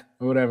Giant,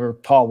 or whatever,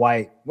 Paul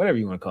White, whatever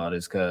you want to call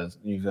this, because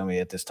you feel me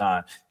at this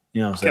time.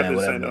 You know what I'm saying?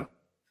 Whatever.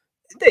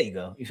 There you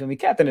go. You feel me?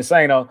 Captain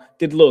Insano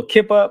did a little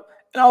kip up,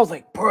 and I was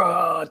like,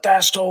 bro,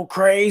 that's so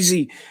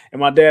crazy. And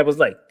my dad was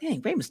like,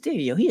 dang, Rey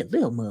Mysterio, he a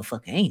little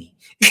motherfucker, ain't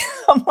he?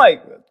 I'm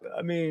like,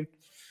 I mean,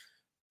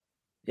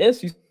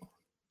 yes, you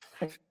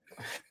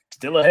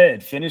still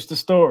ahead. Finish the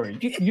story.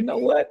 You know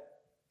what?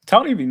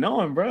 Tony be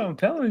knowing, bro. I'm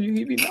telling you,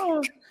 he be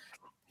knowing.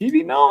 He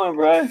be knowing,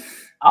 bro.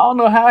 I don't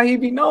know how he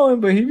be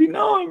knowing, but he be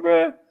knowing,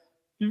 bro.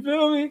 You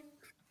feel me?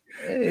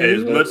 Hey,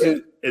 as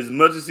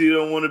much as he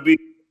don't want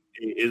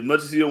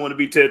to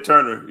be Ted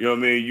Turner, you know what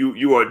I mean?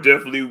 You are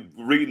definitely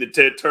reading the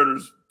Ted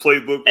Turner's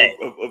playbook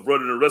of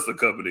running a wrestling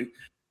company.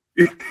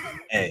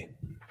 Hey,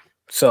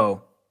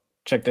 so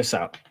check this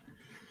out.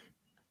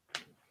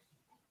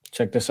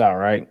 Check this out,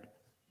 right?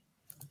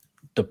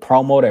 The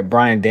promo that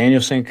Bryan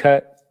Danielson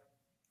cut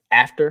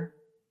after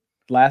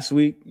last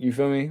week, you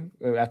feel me?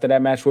 After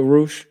that match with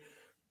Roosh,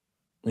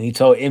 when he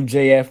told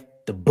MJF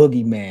the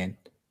boogeyman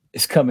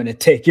is coming to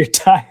take your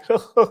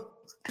title.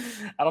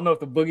 I don't know if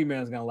the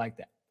boogeyman is gonna like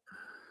that.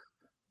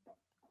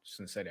 Just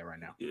gonna say that right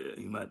now. Yeah,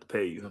 he might have to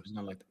pay you. He's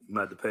gonna like that. You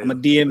might have to pay I'm gonna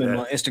DM him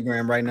on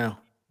Instagram right now.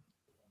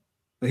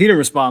 But he didn't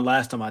respond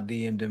last time I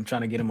DM'd him,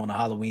 trying to get him on the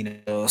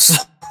Halloween. You're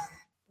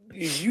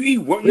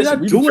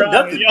not doing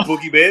nothing,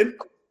 boogeyman.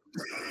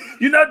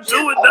 You're not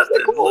doing nothing.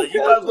 Like,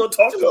 you might as well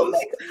talk to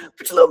us.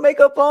 Put your little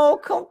makeup on.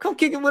 Come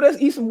kick it with us.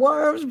 Eat some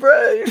worms,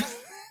 bro.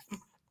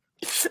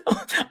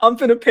 I'm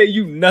finna pay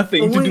you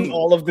nothing to do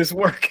all of this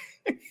work.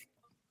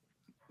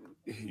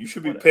 You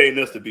should be paying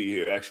us to be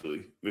here,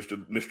 actually,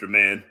 Mr.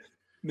 Man,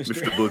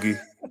 Mr. Boogie.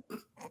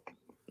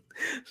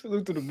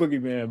 Salute to the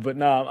boogeyman, but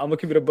nah, I'm gonna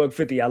keep it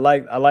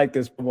 $150. I like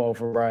this promo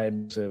for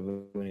Bryan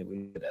when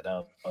we get that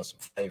out some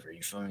flavor.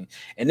 You feel me?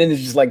 And then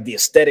it's just like the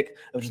aesthetic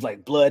of just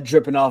like blood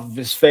dripping off of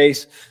his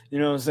face. You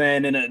know what I'm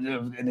saying?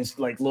 And it's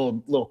like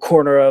little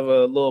corner of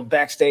a little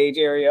backstage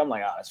area. I'm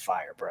like, oh, that's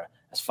fire, bro.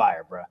 That's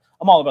fire, bro.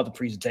 I'm all about the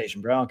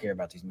presentation, bro. I don't care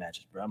about these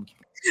matches, bro.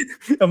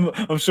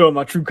 I'm showing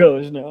my true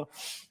colors now.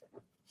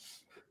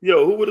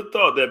 Yo, who would have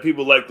thought that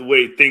people like the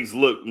way things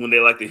look when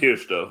they like to hear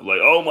stuff? Like,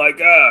 oh my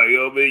god,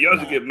 yo, man, y'all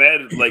should get mad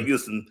at like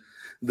listen.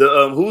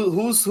 The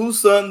whose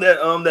son that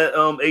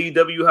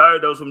AEW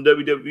hired that was from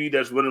WWE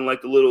that's running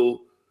like the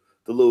little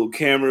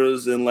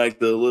cameras and like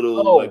the little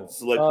little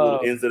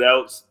ins and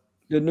outs.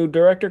 The new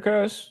director,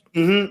 cuz?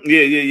 Mm-hmm.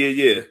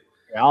 Yeah.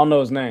 I don't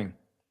know his name.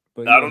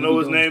 But I don't know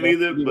his name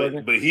either,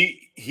 but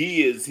he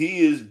is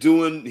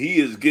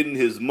getting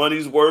his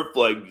money's worth,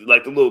 like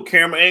the little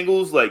camera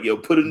angles, like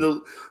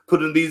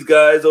putting these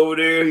guys over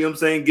there, you know what I'm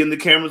saying, getting the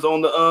cameras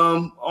on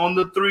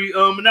the three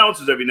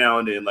announcers every now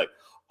and then. Like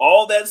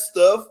all that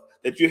stuff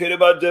that you hear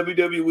about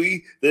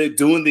WWE, they're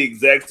doing the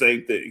exact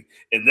same thing.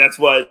 And that's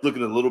why it's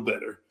looking a little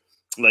better.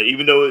 Like,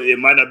 even though it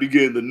might not be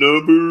getting the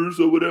numbers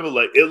or whatever,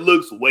 like it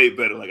looks way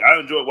better. Like I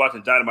enjoy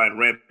watching Dynamite and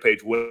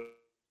Rampage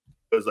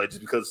like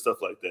just because of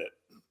stuff like that.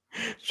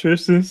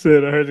 Tristan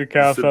said, I heard the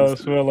Cow Palace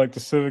smell like the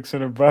Civic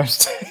Center bar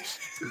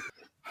station.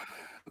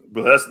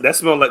 Bro, that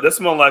smelled like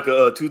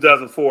a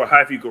 2004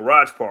 hyphy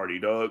garage party,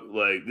 dog.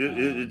 Like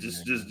it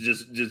just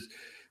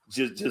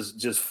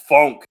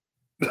funk.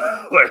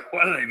 Like,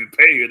 why did they even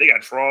pay here? They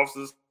got troughs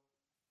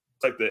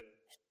like that.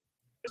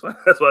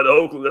 That's why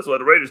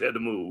the Raiders had to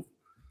move.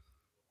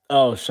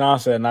 Oh, Sean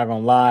said, not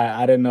gonna lie,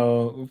 I didn't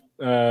know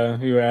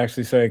he would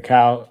actually say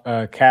cow.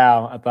 I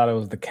thought it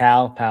was the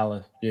Cow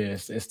Palace. Yeah,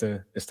 it's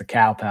the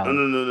Cow Palace.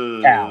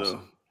 No. Cows.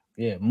 No.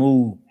 Yeah,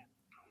 moo.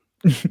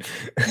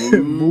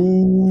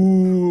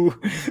 Moo.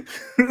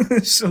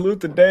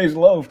 Salute to Dej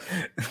Loaf.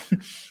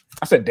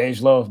 I said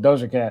Dej Loaf,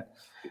 Doja Cat.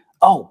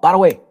 Oh, by the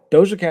way,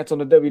 Doja Cat's on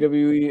the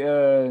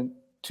WWE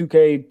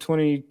 2K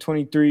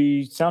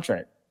 2023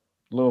 soundtrack.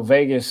 Little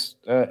Vegas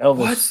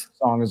Elvis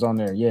song is on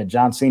there. Yeah,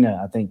 John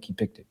Cena, I think he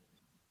picked it.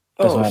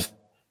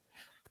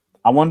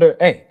 I wonder.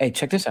 Hey,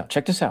 check this out.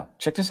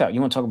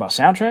 You want to talk about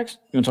soundtracks?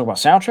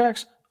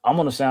 I'm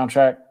on the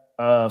soundtrack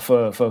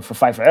for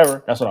Fight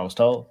Forever. That's what I was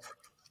told.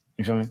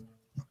 You feel me?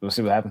 We'll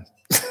see what happens.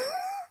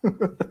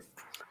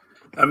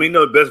 I mean,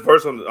 the best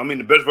verse on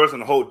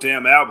the whole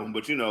damn album,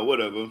 but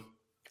whatever.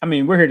 I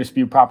mean, we're here to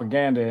spew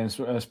propaganda and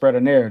spread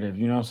a narrative.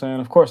 You know what I'm saying?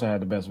 Of course, I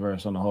had the best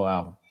verse on the whole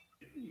album.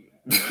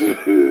 All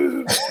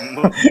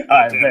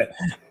right, man.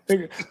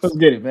 Let's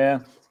get it,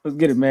 man. Let's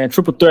get it, man.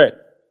 Triple threat,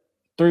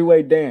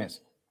 3-way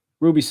dance,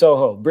 Ruby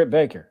Soho, Britt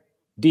Baker,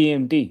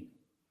 DMD,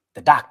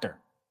 The Doctor.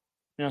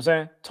 You know what I'm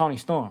saying? Tony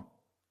Storm,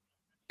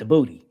 The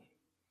Booty.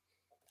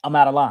 I'm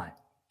out of line.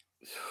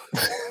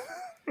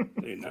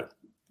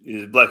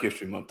 It's Black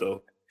History Month,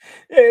 though.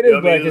 Yeah, it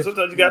is Black History.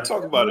 Sometimes you gotta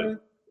talk about it.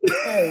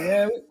 Hey,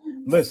 man.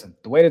 Listen,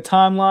 the way the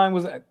timeline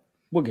was,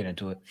 we'll get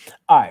into it.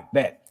 All right,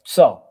 bet.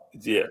 So,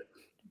 yeah.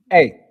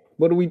 Hey,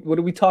 what are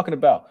we talking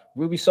about?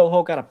 Ruby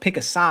Soho got to pick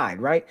a side,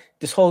 right?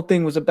 This whole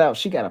thing was about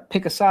she got to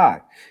pick a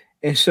side,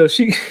 and so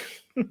she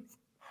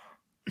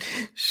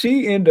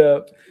end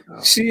up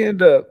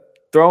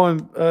throwing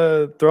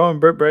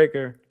Britt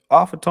Baker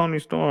off of Tony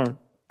Storm,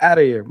 out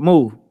of here,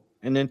 move,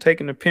 and then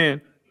taking the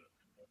pin.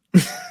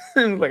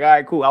 Like, all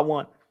right, cool, I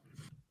won.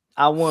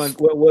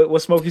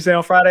 What Smokey say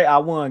on Friday? I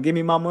won. Give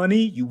me my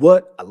money. You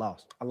what? I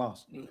lost.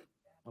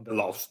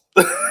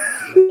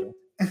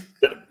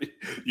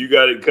 You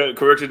got it.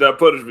 Correction, not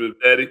punishment,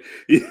 Daddy.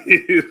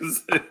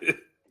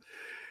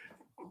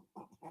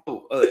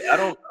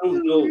 I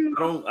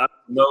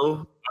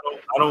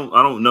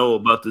don't know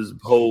about this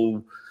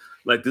whole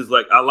like this.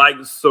 Like, I like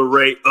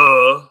Saray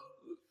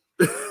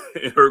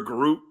and her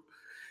group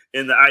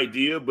and the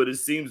idea, but it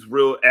seems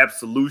real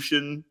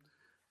absolution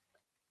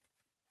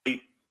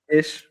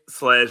ish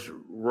 /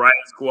 Riot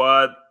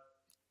Squad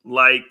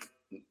like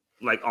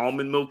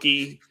almond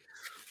milky.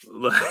 You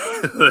know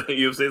what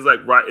I'm saying?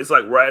 It's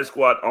like Riot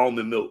Squad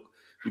almond milk,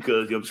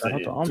 because you know what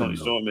I'm saying, Tony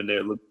Storm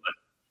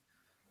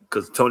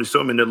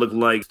in there looking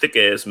like thick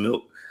ass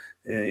milk.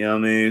 And, you know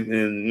what I mean?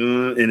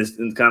 And it's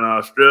kind of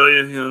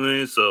Australia, you know what I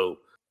mean? So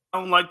I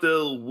don't like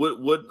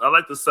what I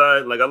like the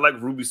side, like I like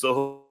Ruby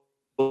Soho,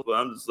 but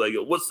I'm just like,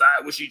 what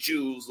side would she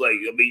choose? Like,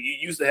 I mean, you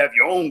used to have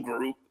your own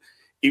group,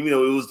 even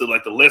though it was the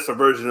lesser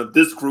version of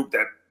this group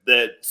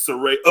that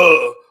Saray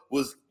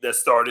that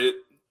started.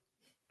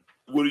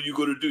 What are you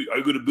going to do? Are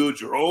you going to build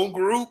your own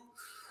group?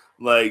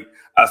 Like,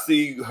 I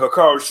see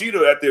Hikaru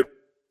Shida out there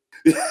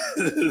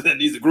that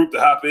needs a group to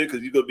hop in,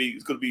 because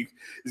it's going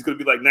to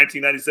be like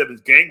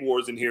 1997's Gang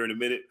Wars in here in a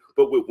minute,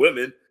 but with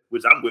women,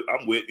 which I'm with. You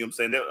know what I'm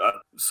saying?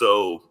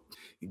 So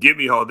give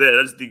me all that.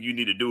 I just think you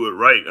need to do it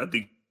right. I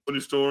think Tony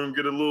Storm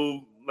get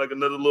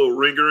another little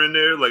ringer in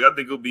there. Like, I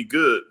think it'll be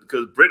good,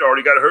 because Britt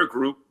already got her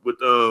group with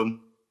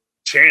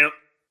Champ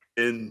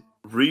and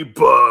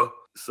Reba.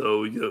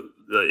 So, you know,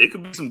 it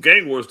could be some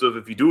Gang War stuff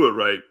if you do it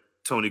right,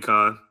 Tony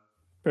Khan.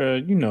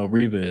 You know,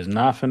 Reba is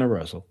not finna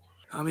wrestle.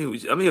 I mean,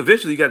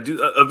 eventually you got to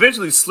do.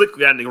 Eventually, Slick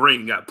got in the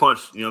ring and got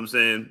punched. You know what I'm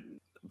saying?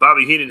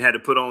 Bobby Heenan had to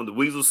put on the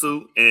weasel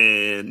suit,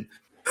 and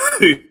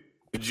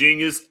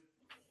Genius,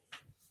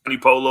 Johnny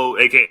Polo,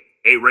 aka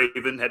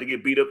Raven, had to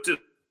get beat up too.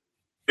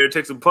 Here,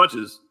 take some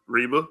punches,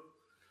 Reba.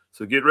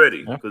 So get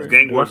ready, because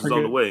Gang Wars is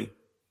on the way.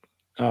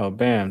 Oh,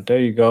 bam! There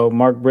you go.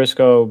 Mark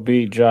Briscoe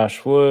beat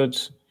Josh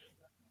Woods.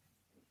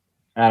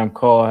 Adam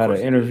Cole had an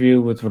interview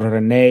with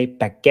Renee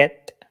Paquette.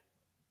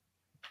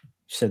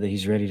 Said that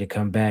he's ready to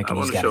come back, and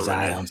he's got his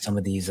eye on some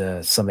of these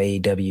some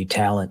AEW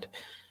talent,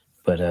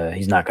 but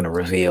he's not going to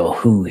reveal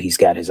who he's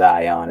got his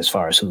eye on as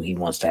far as who he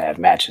wants to have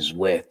matches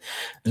with.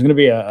 There's going to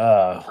be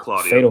a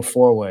fatal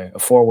four-way.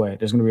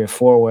 There's going to be a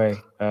four-way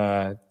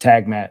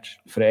tag match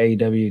for the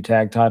AEW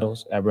tag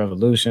titles at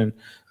Revolution.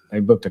 They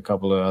booked a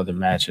couple of other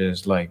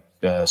matches like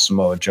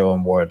Samoa Joe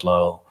and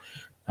Wardlow.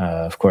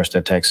 Of course,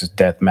 the Texas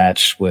Death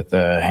Match with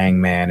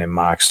Hangman and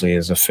Moxley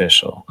is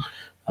official.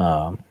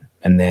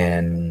 And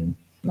then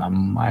I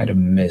might have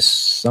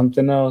missed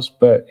something else.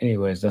 But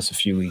anyways, that's a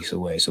few weeks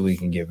away, so we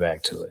can get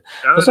back to it.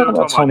 Let's talk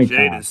about Tony Khan.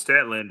 Jade and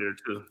Statlander,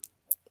 too.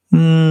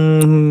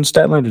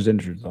 Statlander's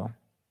injured, though.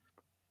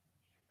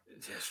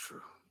 That's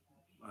true.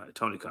 All right,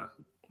 Tony Khan.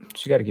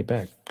 She got to get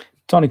back.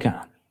 Tony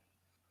Khan.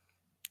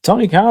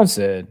 Tony Khan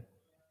said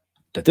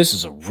that this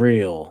is a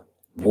real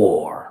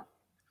war.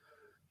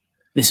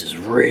 This is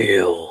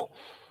real.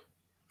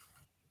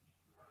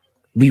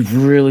 We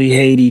really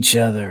hate each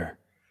other.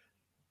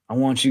 I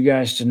want you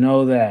guys to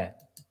know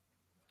that.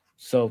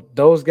 So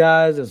those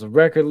guys as a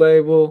record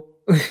label,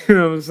 you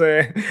know what I'm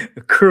saying?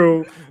 The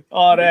crew,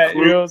 all that,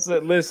 you know what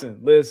I'm saying?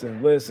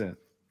 Listen.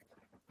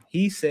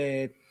 He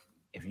said,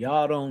 if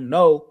y'all don't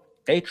know,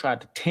 they tried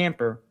to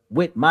tamper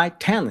with my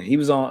talent. He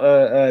was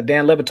on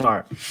Dan Le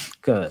Batard,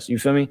 cuz, you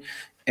feel me?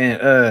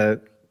 And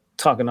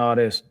talking all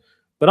this.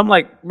 But I'm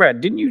like, Brad,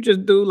 didn't you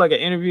just do like an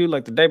interview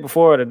like the day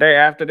before or the day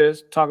after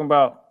this talking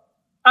about,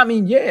 I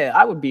mean, yeah,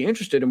 I would be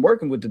interested in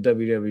working with the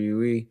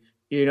WWE,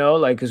 you know,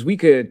 like, because we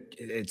could,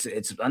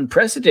 it's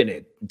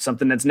unprecedented. It's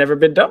something that's never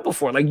been done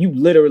before. Like, you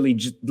literally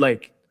just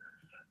like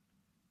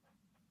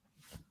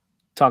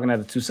talking out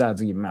of two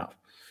sides of your mouth.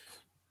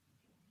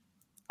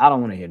 I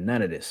don't want to hear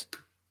none of this.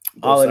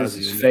 All of this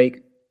is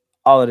fake.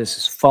 All of this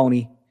is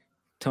phony.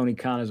 Tony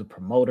Khan is a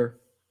promoter.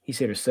 He's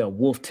here to sell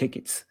wolf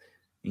tickets.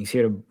 He's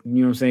here to, you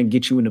know what I'm saying,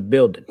 get you in the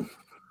building.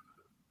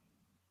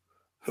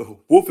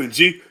 Wolfing,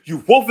 G.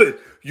 You wolfing,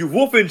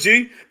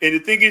 G. And the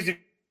thing is,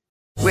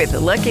 With the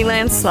Lucky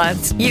Land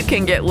Slots, you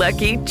can get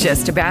lucky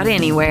just about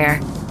anywhere.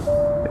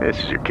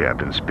 This is your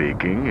captain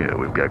speaking.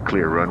 We've got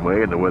clear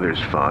runway and the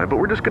weather's fine, but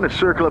we're just going to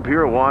circle up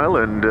here a while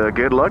and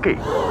get lucky.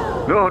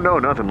 No,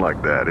 nothing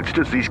like that. It's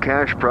just these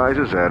cash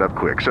prizes add up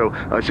quick. So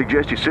I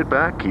suggest you sit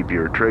back, keep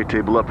your tray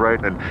table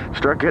upright, and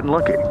start getting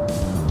lucky.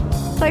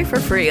 Play for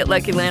free at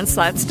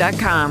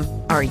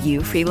LuckyLandSlots.com. Are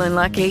you feeling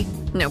lucky?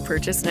 No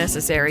purchase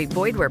necessary.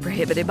 Void where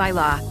prohibited by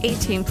law.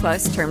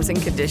 18+ terms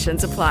and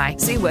conditions apply.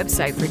 See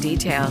website for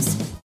details.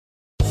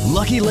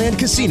 Lucky Land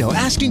Casino,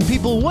 asking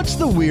people, what's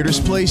the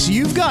weirdest place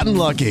you've gotten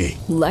lucky?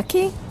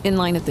 Lucky? In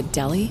line at the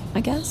deli, I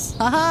guess?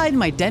 Aha, in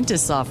my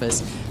dentist's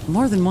office.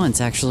 More than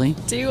once, actually.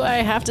 Do I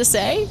have to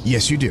say?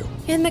 Yes, you do.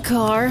 In the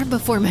car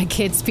before my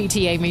kids'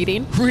 PTA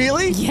meeting.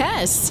 Really?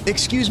 Yes.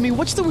 Excuse me,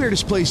 what's the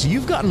weirdest place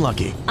you've gotten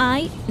lucky?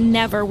 I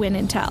never win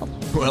and tell.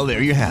 Well,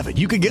 there you have it.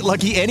 You can get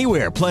lucky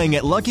anywhere, playing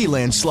at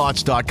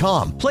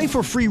LuckyLandSlots.com. Play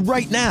for free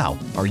right now.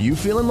 Are you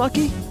feeling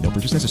lucky? No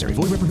purchase necessary.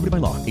 Void where prohibited by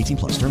law. 18+.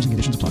 Terms and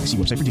conditions apply. See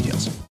website for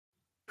details.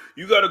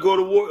 You got to go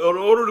to war. In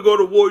order to go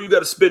to war, you got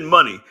to spend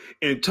money.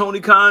 And Tony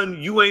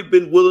Khan, you ain't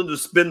been willing to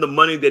spend the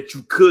money that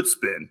you could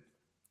spend.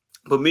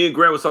 But me and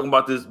Grant was talking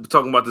about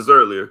this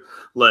earlier.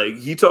 Like,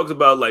 he talks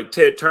about like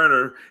Ted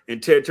Turner,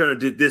 and Ted Turner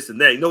did this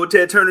and that. You know what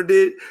Ted Turner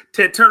did?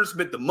 Ted Turner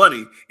spent the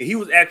money, and he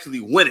was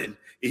actually winning.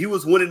 And he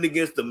was winning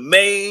against the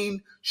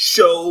main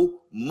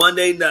show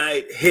Monday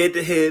night, head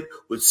to head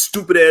with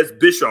stupid ass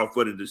Bischoff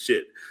running the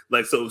shit.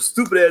 Like, so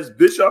stupid ass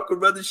Bischoff can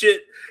run the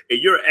shit,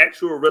 and you're an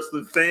actual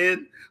wrestling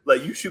fan.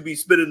 Like, you should be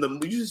spending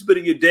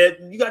your dad.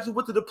 You guys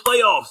went to the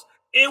playoffs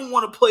and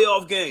won a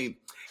playoff game.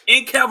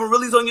 And Calvin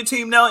Ridley's on your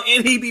team now,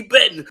 and he be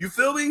betting. You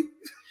feel me?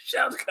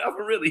 Shout out to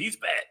Calvin Ridley. He's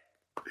back.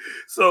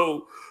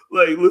 So,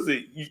 like,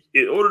 listen,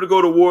 in order to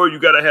go to war, you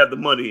got to have the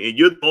money, and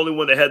you're the only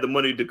one that had the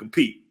money to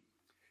compete.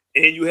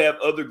 And you have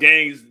other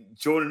gangs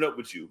joining up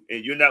with you,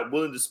 and you're not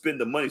willing to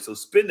spend the money. So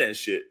spend that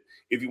shit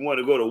if you want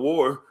to go to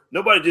war.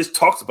 Nobody just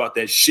talks about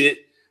that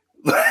shit.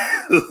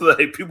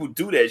 Like, people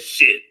do that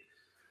shit.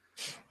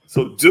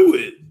 So do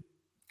it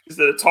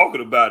instead of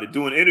talking about it,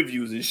 doing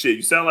interviews and shit.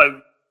 You sound like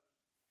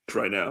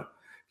right now.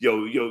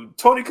 Yo,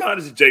 Tony Khan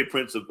is a Jay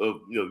Prince of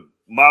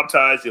mob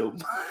ties.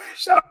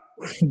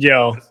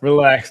 Yo,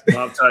 relax.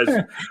 Mob ties.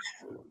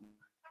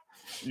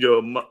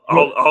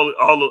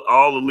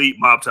 All elite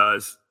mob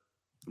ties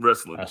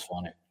wrestling. That's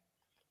funny.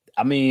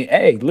 I mean,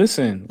 hey,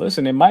 listen.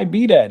 It might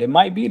be that.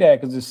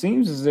 Because it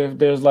seems as if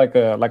there's like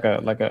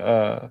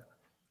a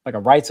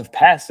rites of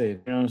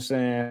passage. You know what I'm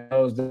saying?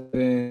 Those that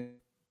been,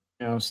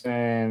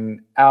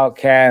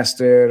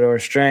 outcasted or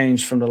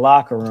estranged from the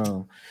locker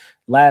room.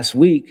 Last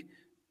week,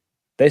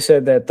 they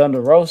said that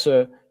Thunder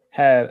Rosa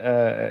had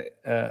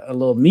a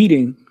little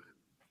meeting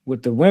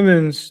with the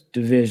women's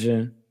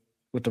division,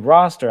 with the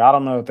roster. I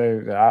don't know if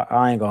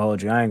I ain't gonna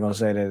hold you. I ain't gonna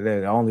say that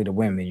they're only the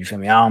women. You feel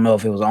me? I don't know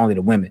if it was only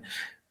the women,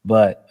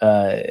 but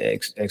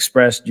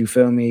expressed, you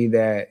feel me,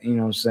 that,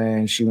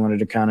 she wanted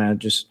to kind of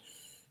just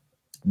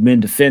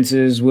mend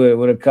defenses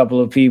with a couple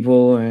of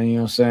people, and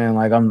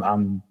like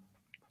I'm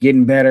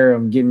getting better.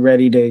 I'm getting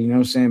ready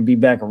to, be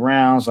back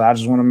around. So I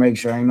just want to make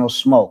sure ain't no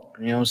smoke.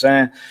 You know what I'm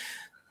saying?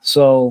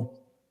 So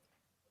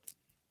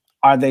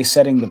are they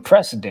setting the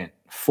precedent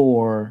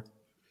for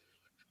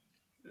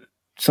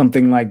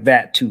something like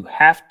that to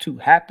have to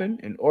happen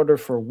in order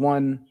for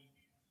one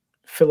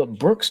Phillip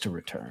Brooks to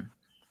return?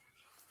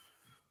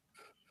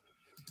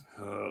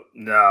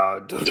 Nah,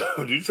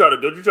 don't you try to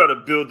build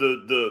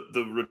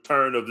the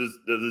return of this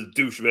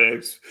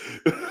douchebags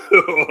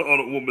on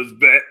a woman's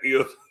back,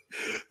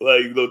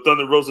 Like the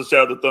Thunder Rosa,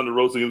 shout out to Thunder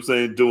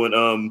Rosa,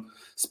 doing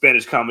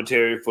Spanish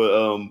commentary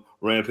for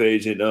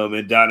Rampage and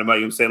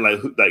Dynamite,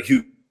 like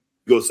Hugo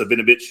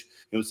Sabinovich,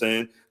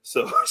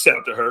 So shout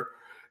out to her.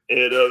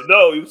 And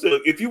no, you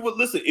said if you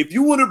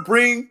want to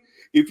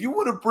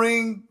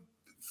bring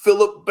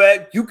Phillip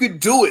back, you could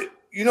do it.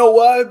 You know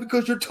why?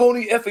 Because you're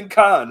Tony effing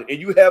Khan and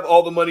you have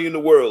all the money in the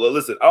world.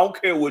 Listen, I don't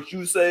care what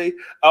you say.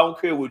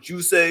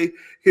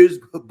 Here's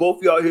both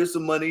of y'all. Here's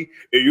some money,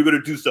 and you're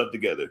gonna do something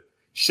together.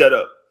 Shut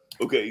up.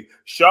 Okay,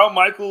 Shawn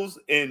Michaels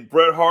and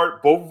Bret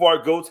Hart, both of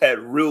our goats had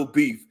real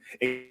beef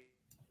and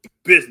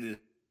business.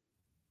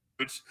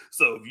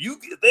 So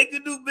if they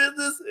could do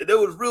business and there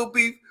was real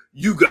beef,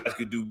 you guys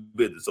could do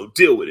business. So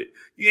deal with it.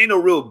 You ain't no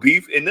real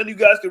beef, and none of you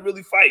guys can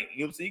really fight.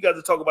 You know what I'm saying? You guys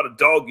are talking about a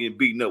dog getting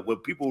beaten up when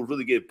people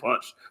really get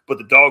punched, but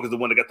the dog is the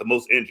one that got the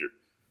most injured.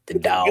 The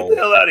dog. Get the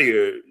hell out of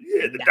here.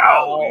 Yeah, the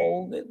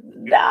dog.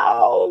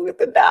 Get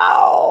the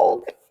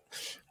dog.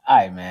 All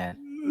right, man.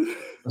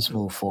 Let's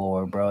move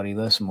forward, Brody.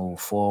 Let's move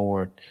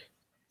forward.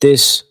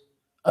 This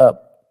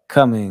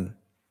upcoming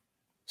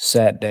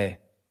Saturday,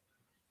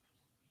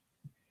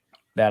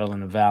 Battle in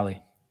the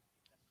Valley.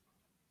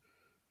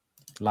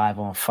 Live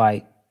on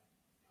Fight.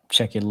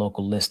 Check your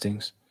local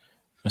listings.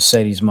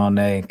 Mercedes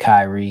Moné,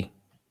 Kyrie.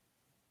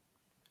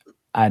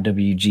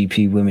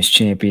 IWGP Women's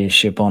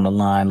Championship on the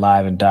line,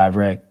 live and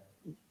direct.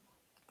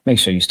 Make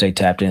sure you stay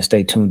tapped in,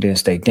 stay tuned in,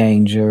 stay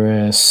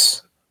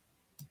dangerous.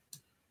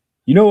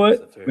 You know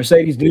what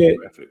Mercedes did?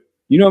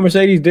 You know what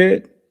Mercedes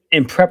did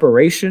in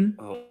preparation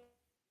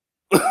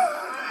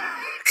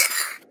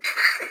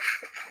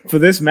for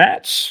this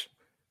match.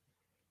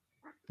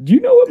 Do you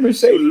know what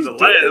Mercedes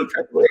did in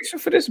preparation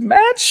for this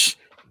match?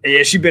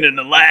 Yeah, she been in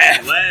the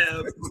lab.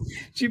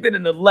 She been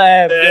in the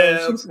lab.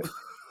 Yo.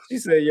 She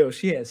said, yo,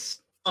 she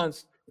has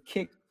months to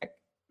kick back,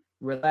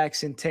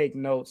 relax and take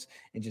notes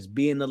and just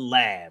be in the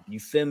lab. You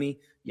feel me?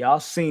 Y'all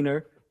seen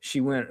her. She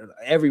went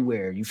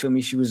everywhere. You feel me?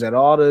 She was at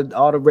all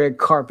the red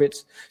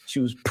carpets. She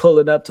was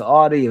pulling up to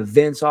all the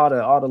events, all the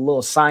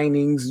little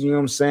signings. You know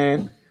what I'm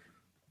saying?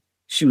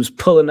 She was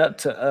pulling up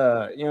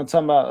to you know,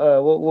 talking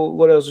about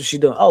what else was she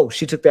doing? Oh,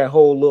 she took that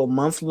whole little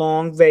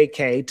month-long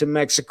vacay to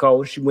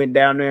Mexico. She went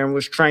down there and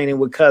was training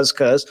with Cuz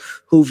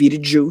Hoovy the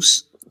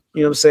Juice.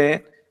 You know what I'm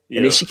saying? Yeah.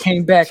 And then she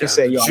came back and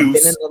said, yo, I've been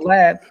in the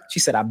lab. She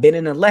said, I've been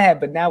in the lab,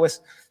 but now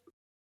it's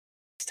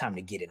time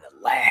to get in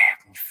the lab.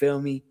 You feel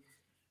me?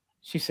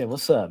 She said,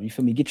 what's up? You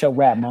feel me? Get your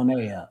rap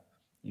Monet up.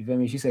 You feel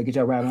me? She said, get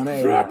your rap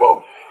Monet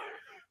up.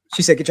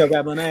 She said, get your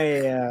rap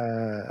Monet.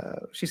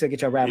 She said,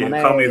 get your rap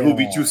Monet. Call me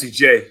Hoovy Juicy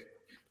J.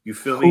 You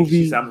feel me?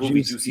 I'm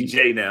Hoovy Juicy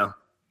J now.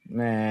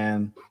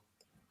 Man.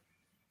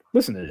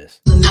 Listen to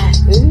this.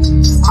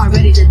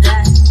 Already did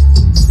that.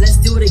 Let's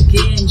do it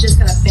again. Just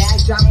got a bag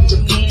drop from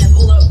Japan.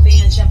 Pull up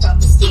fan, jump out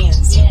the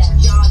stands. Yeah,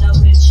 y'all know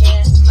the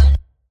chance.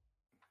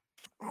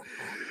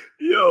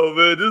 Yo,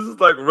 man, this is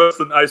like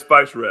wrestling Ice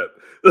Spice rap.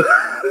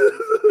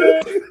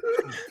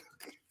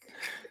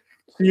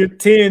 You're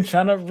 10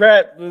 trying to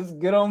rap. Let's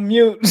get on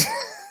mute.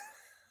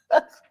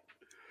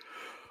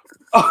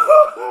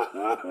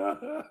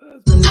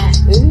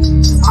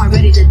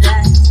 Already did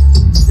that.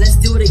 Let's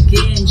do it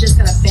again. Just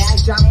got a bag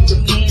drop from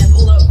Japan.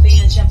 Pull up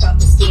fan, jump out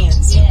the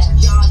stands. Yeah,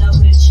 y'all know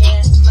the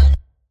chance.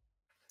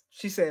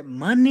 She said,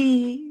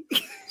 money.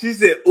 She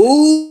said,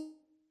 ooh.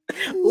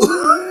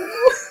 Ooh.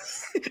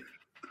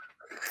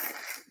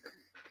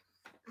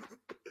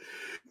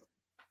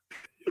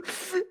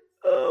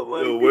 Oh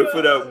my God.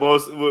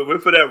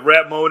 Wait for that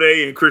Rap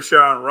Monet and Christian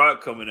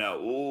Rock coming out.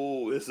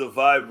 Ooh, it's a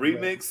vibe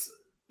remix.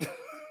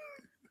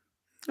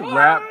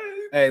 Rap.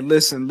 Hey,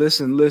 listen.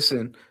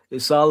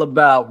 It's all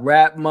about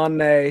Rap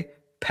Monet,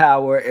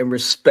 power, and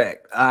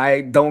respect.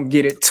 I don't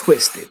get it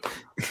twisted.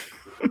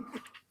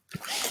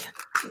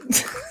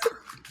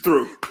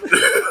 Through.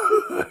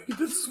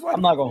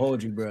 I'm not gonna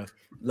hold you, bro.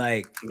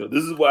 Like,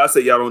 this is why I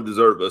say y'all don't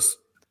deserve us.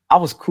 I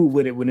was cool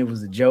with it when it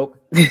was a joke.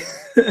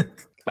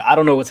 But I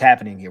don't know what's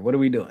happening here. What are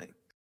we doing?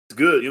 It's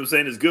good. You know what I'm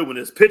saying? It's good when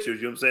there's pictures.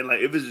 You know what I'm saying?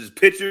 Like, if it's just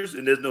pictures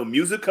and there's no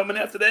music coming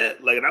after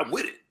that, like, and I'm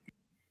with it.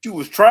 She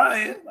was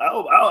trying.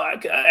 I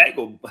ain't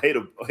gonna hate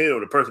on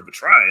the person for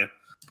trying.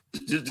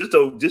 Just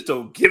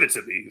don't give it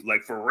to me,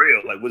 like, for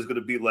real. Like, what's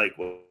gonna be like,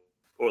 well,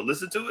 or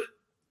listen to it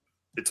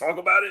and talk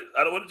about it.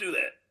 I don't want to do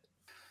that.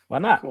 Why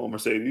not? Come on,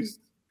 Mercedes.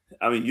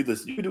 I mean, you can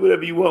do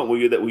whatever you want when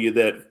you're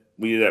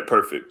that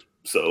perfect.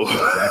 So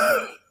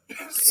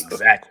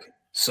exactly.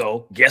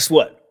 So guess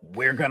what?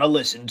 We're gonna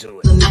listen to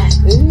it.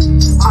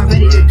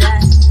 Already did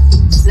that.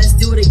 Let's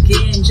do it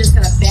again. Just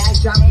got a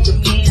bag drop from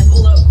Japan.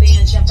 Pull up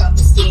fan, jump out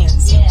the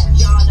stands. Yeah,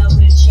 y'all know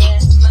the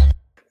chance.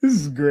 This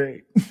is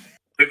great.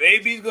 If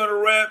AB's gonna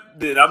rap,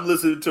 then I'm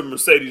listening to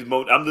Mercedes.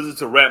 I'm listening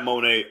to Rap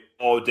Monet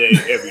all day,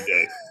 every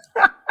day.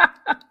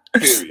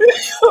 Period.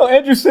 Oh,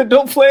 Andrew said,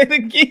 "Don't play it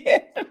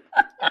again."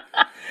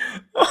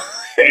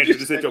 Andrew,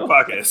 just hit your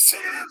podcast.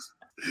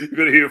 You're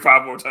gonna hear it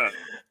 5 more times.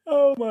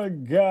 Oh my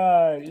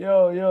God.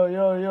 Yo.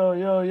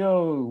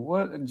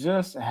 What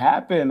just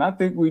happened? I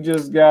think we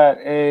just got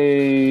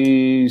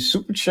a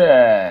super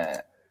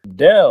chat.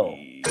 Dell.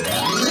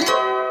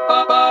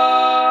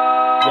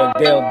 Yo,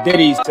 Dell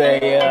Diddy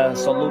say,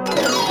 salute to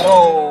the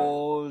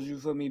pros. You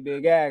feel me?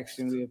 Big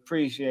action. We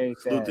appreciate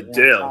that. Salute to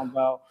Dell.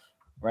 About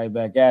right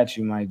back at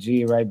you, my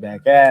G. Right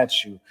back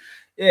at you.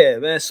 Yeah,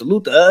 man.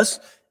 Salute to us.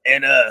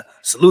 And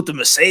salute to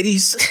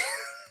Mercedes.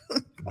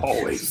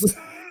 Always.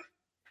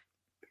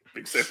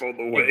 Except on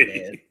the way.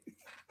 Hey,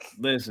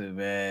 listen,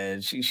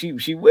 man. She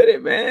with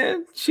it,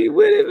 man. She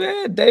with it,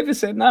 man. David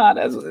said, nah,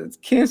 that's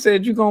Ken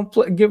said you're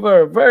gonna give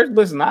her a verse.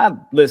 Listen.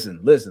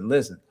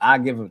 I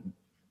give her.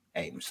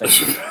 Hey,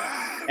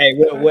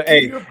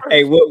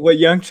 hey, what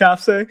Young Chop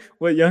say?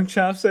 What Young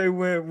Chop say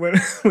when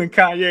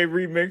Kanye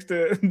remixed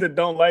the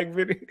Don't Like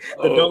video,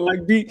 the Don't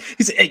Like beat?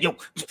 He said, hey, yo,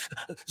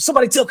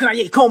 somebody tell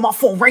Kanye call my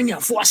phone right now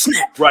before I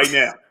snap. Right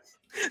now.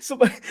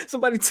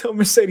 Somebody tell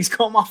Mercedes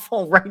call my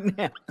phone right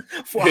now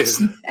before I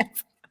snap.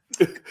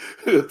 3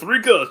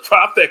 guns,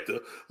 trifecta.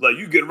 Like,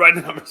 you get right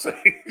now,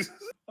 Mercedes.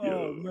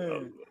 Oh,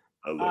 man.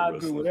 I'll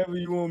do whatever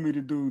you want me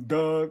to do,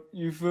 dog.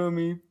 You feel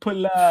me?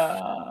 Pull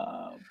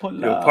up.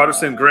 Yo,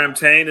 Partisan Graham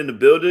Tane in the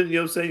building. You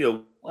know what I'm saying?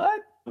 Yo,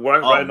 what?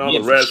 Writing all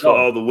the raps for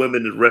all the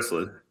women in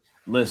wrestling.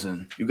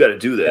 Listen. You got to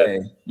do that. Hey,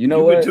 you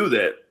know what? You would do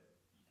that.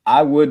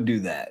 I would do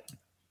that.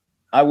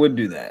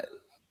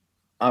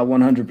 I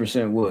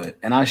 100% would.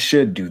 And I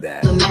should do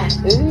that.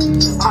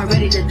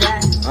 Already did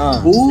that.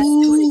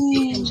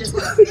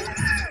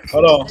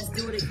 Hold on. Let's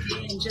do it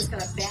again. Just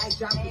got a bag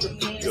drop from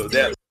Japan. Yo,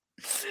 that.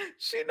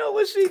 She know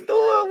what she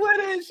doing with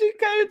it. She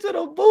came to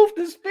the booth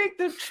to speak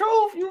the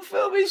truth. You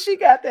feel me? She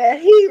got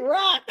that heat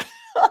rock.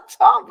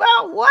 Talk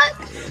about what?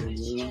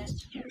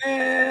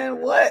 Man,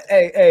 what?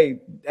 Hey,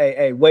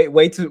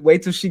 wait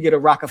till she get a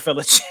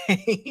Rockefeller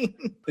chain.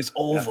 It's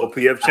over.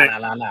 OPF chain.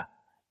 Nah.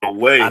 No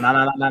way.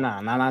 Nah.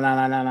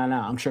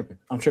 I'm tripping.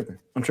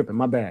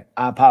 My bad.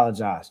 I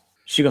apologize.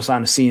 She gonna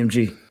sign the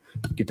CMG.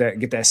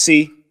 Get that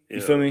C.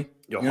 You feel me?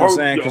 Yo, you know what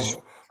I'm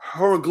saying?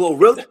 Her and Glow,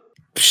 really?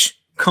 Psh,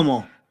 come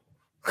on,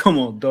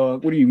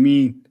 dog. What do you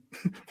mean?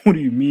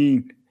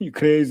 You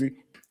crazy?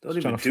 Don't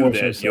even do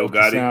that, Yo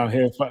Gotti. Sound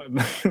here,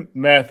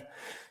 math,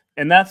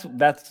 and that's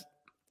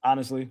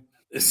honestly.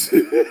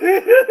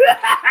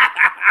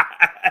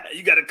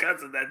 You got a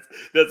cousin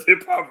that's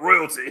hip hop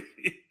royalty.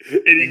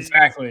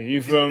 Exactly.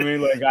 You feel me?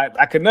 Like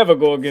I could never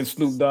go against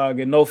Snoop Dogg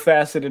in no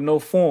facet and no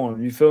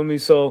form. You feel me?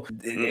 So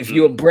if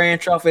you're a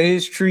branch off of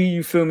his tree,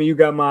 you feel me? You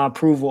got my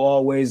approval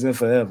always and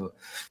forever.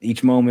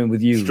 Each moment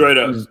with you, straight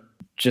up, was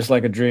just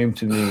like a dream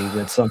to me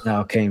that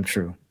somehow came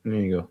true. There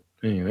you go.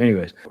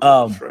 Anyways,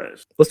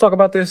 let's talk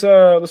about this. You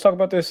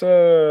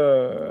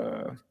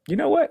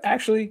know what?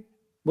 Actually,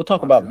 we'll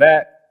talk about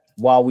that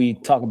while we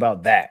talk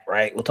about that,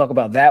 right? We'll talk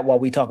about that while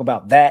we talk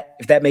about that.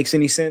 If that makes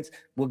any sense,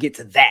 we'll get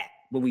to that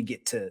when we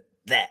get to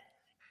that.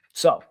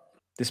 So,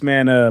 this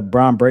man,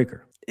 Bron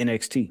Breakker,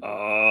 NXT.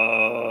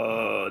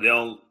 They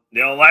don't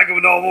like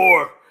him no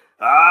more.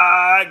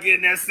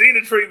 Getting that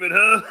Cena treatment,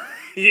 huh?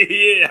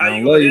 Yeah. I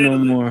don't love you no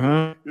more,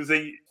 huh? You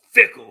say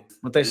fickle.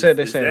 What they said,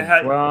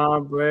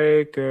 Bron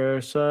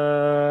Breakker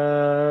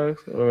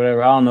sucks or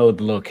whatever. I don't know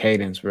the little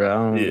cadence,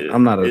 bro.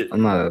 I'm not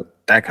a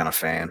that kind of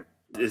fan.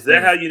 Is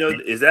that how you know?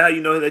 Is that how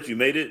you know that you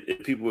made it?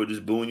 If people were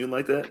just booing you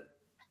like that?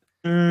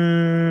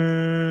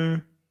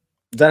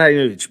 Is that how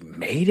you know that you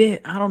made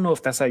it? I don't know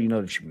if that's how you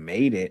know that you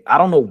made it. I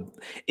don't know.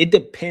 It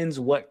depends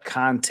what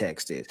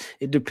context is.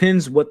 It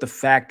depends what the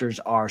factors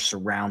are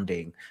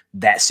surrounding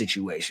that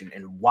situation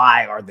and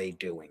why are they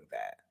doing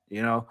that.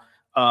 You know,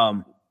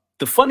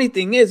 the funny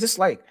thing is, it's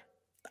like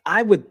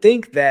I would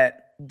think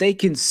that they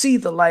can see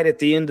the light at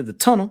the end of the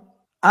tunnel.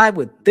 I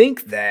would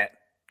think that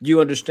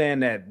you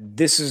understand that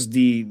this is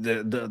the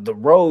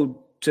road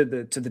to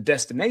the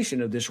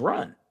destination of this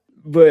run.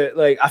 But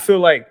like, I feel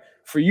like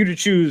for you to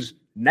choose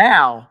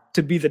now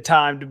to be the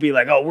time to be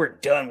like, oh, we're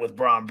done with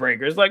Bron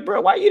Breakker. It's like,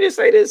 bro, why you didn't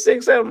say this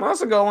 6-7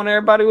 months ago when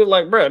everybody was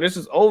like, bro, this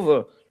is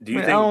over. Do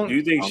you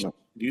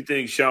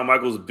think Shawn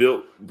Michaels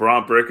built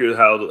Bron Breakker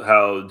how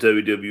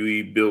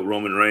WWE built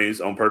Roman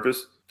Reigns on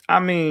purpose? I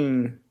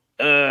mean,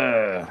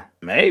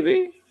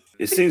 maybe.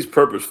 It seems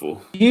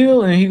purposeful.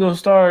 Heel and he gonna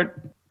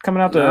start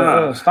coming out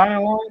the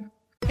Steiner line.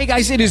 Hey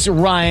guys, it is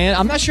Ryan.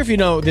 I'm not sure if you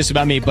know this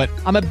about me, but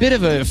I'm a bit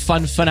of a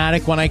fun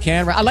fanatic when I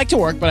can. I like to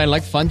work, but I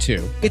like fun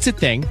too. It's a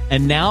thing.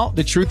 And now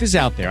the truth is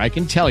out there. I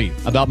can tell you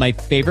about my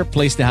favorite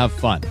place to have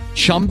fun.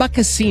 Chumba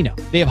Casino.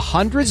 They have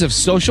hundreds of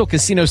social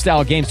casino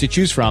style games to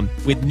choose from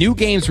with new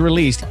games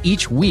released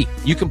each week.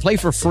 You can play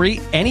for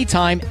free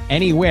anytime,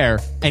 anywhere.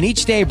 And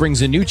each day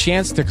brings a new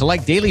chance to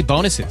collect daily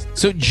bonuses.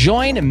 So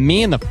join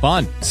me in the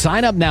fun.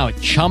 Sign up now at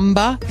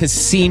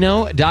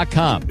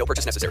ChumbaCasino.com. No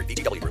purchase necessary.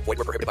 VGW. Void where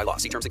prohibited by law.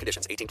 See terms and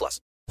conditions.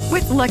 18+.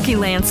 With Lucky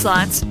Land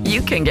Slots,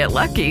 you can get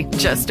lucky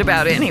just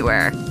about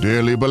anywhere.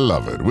 Dearly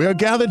beloved, we are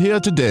gathered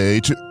here today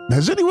to...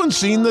 Has anyone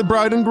seen the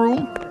bride and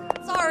groom?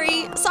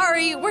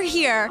 Sorry, we're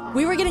here.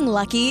 We were getting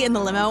lucky in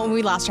the limo and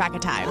we lost track of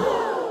time.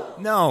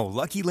 No,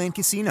 Lucky Land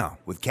Casino.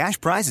 With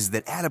cash prizes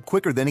that add up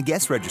quicker than a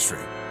guest registry.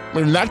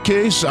 In that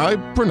case, I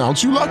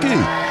pronounce you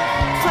lucky.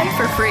 Play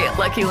for free at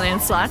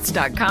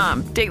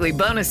LuckyLandSlots.com. Daily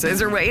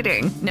bonuses are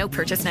waiting. No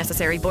purchase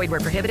necessary. Void where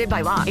prohibited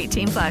by law.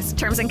 18+.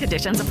 Terms and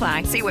conditions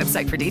apply. See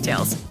website for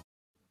details.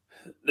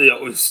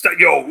 Yo, my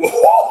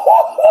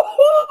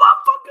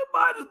fucking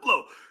mind is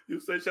blown.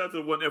 You say shout out to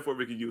the one F word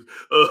we can use.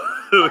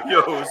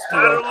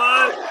 Steiner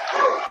line.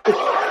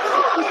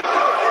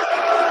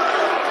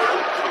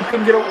 You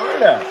couldn't get a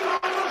word out.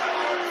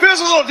 Feels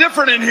a little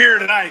different in here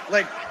tonight.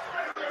 Like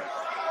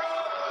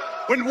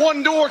when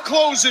one door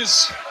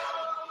closes,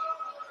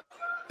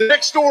 the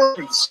next door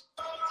opens.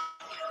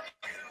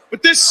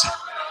 But this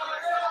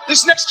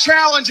next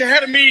challenge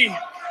ahead of me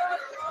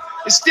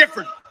is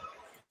different.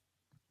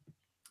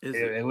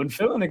 It wasn't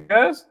feeling it,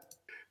 guys.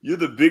 You're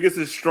the biggest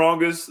and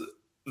strongest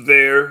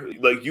there.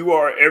 Like, you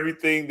are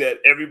everything that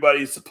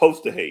everybody is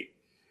supposed to hate.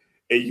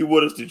 And you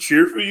want us to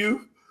cheer for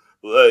you?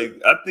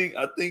 Like, I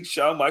think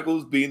Shawn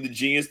Michaels, being the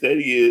genius that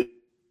he is,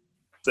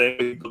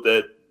 saying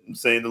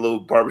the little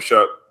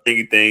barbershop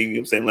thingy thing, you know what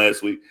I'm saying,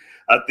 last week.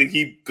 I think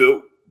he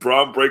built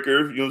Bron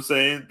Breakker, you know what I'm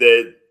saying,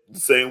 that the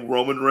same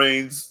Roman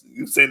Reigns,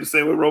 you know, saying the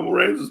same way Roman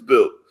Reigns was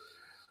built.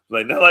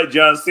 Like, not like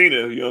John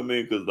Cena, you know what I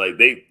mean? Because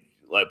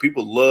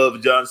people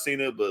love John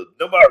Cena, but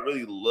nobody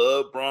really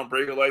loved Bron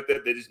Breakker like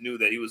that. They just knew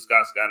that he was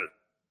Scott Steiner.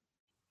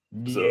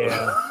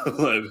 Yeah.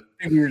 So, I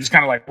think we were just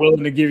kind of like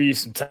willing to give you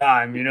some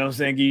time, you know what I'm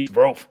saying? Give you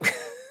rope.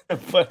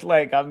 But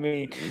I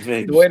mean,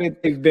 the way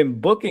that they've been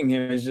booking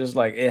him is just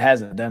like, it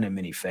hasn't done him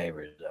any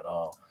favors at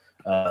all.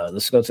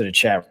 Let's go to the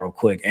chat real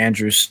quick.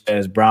 Andrew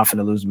says Bron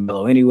finna lose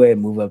Melo anyway,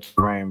 move up to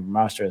the main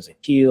roster as a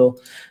heel.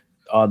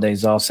 All Day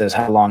Zal says,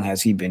 how long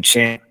has he been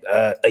champ?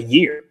 A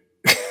year.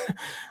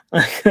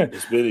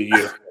 It's been a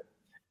year.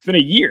 It's been a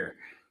year.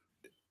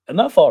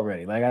 Enough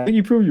already. Like, I think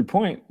you proved your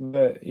point,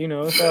 but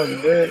it's all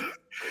good.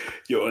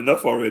 Yo,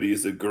 enough already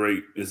is a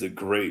great is a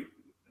great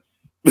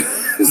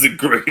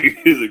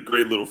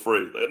little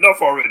phrase. Like,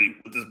 enough already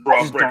with this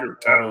broad breaker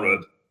title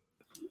run.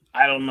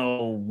 I don't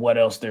know what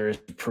else there is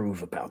to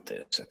prove about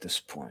this at this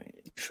point.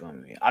 You feel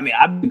me? I mean,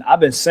 I've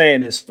been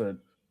saying this for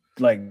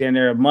like been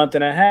there a month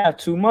and a half,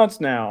 2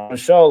 months now on the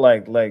show.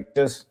 Like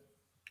this,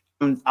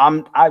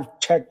 I've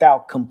checked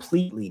out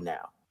completely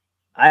now.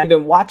 I've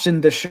been watching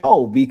the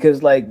show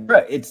because, like,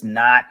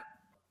 bruh,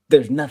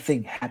 there's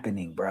nothing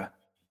happening, bruh.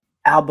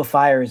 Alba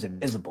Fire is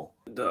invisible.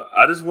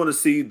 I just want to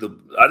see the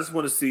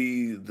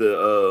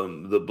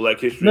Black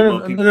History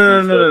Month.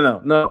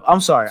 No. I'm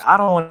sorry. I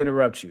don't want to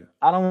interrupt you.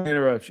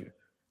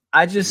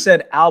 I just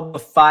said Alba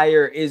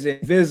Fire is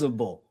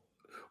invisible.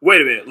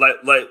 Wait a minute. Like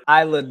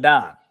Isla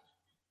Dawn.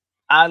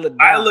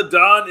 Isla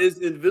Dawn is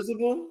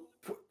invisible?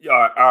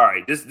 All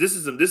right. This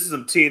is some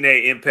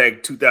TNA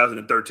Impact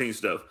 2013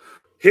 stuff.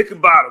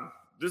 Hickenbottom,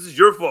 this is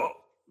your fault.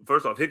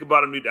 First off,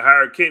 Hickenbottom need to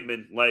hire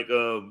Kidman like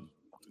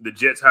the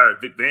Jets hired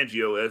Vic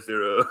Fangio as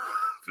their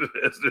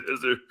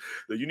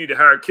you need to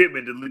hire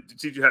Kidman to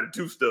teach you how to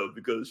do stuff,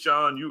 because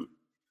Sean,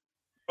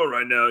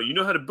 right now, you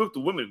know how to book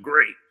the women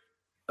great.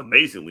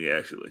 Amazingly,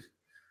 actually.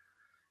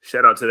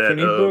 Shout out to that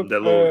little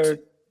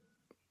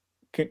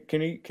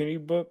Can he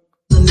book?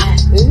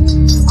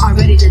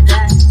 Already did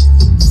that.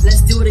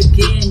 Let's do it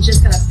again.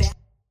 Just gotta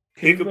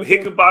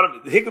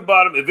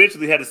Hickenbottom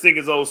eventually had to sing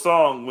his old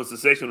song when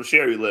Sensational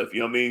Sherry left. You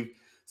know what I mean?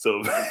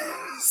 So,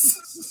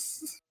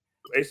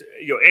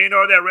 ain't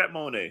all that rap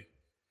Monet.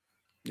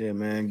 Yeah,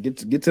 man. Get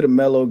to the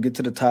Mellow, get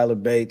to the Tyler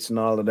Bates and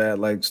all of that.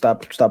 Like,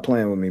 stop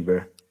playing with me,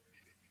 bro.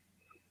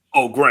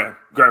 Oh, Graham.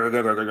 Let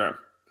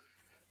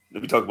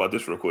me talk about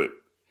this real quick.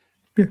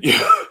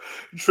 Yeah,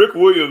 Trick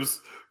Williams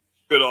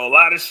did a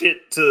lot of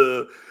shit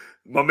to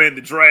my man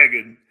the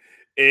Dragon,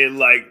 and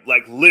like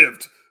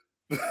lived.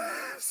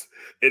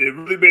 And it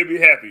really made me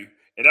happy.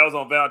 And that was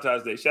on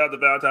Valentine's Day. Shout out to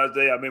Valentine's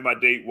Day. I made my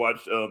date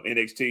watch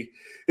NXT.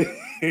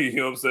 You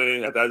know what I'm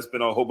saying? After I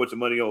spent a whole bunch of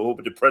money on a whole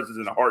bunch of presents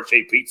and a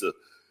heart-shaped pizza.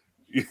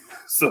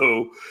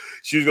 So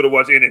she was going to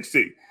watch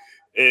NXT.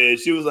 And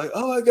she was like,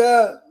 oh, my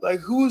God. Like,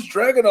 who is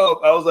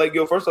Dragunov? I was like,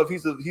 yo, first off,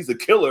 he's a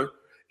killer.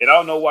 And I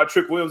don't know why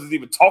Trick Williams is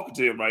even talking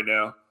to him right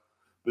now.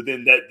 But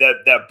then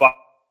that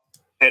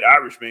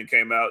Irishman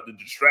came out to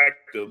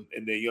distract him.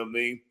 And then, you know what I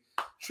mean?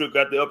 Trick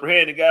got the upper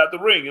hand and got out the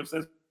ring. You know what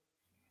I'm saying?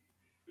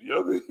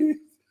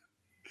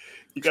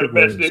 You got a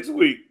match next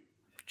week.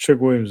 Trick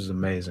Williams is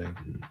amazing.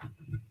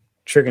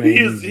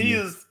 He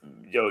is.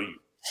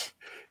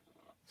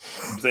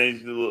 I'm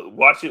saying,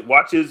 watch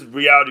his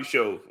reality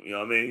show. You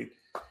know what I mean?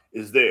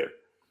 Is there?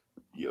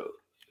 Yo,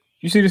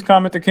 you see this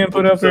comment that Ken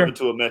put up there?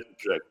 To a message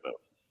track, though.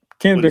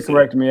 Ken been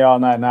correcting me all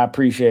night, and I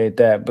appreciate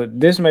that. But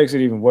this makes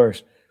it even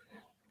worse.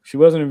 She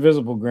wasn't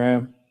invisible,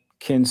 Graham.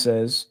 Ken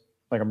says,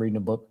 like I'm reading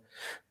a book.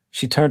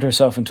 She turned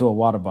herself into a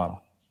water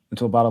bottle,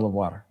 into a bottle of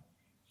water.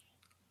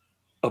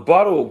 A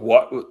bottle of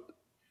what?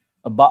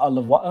 A bottle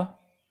of water.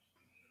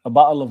 A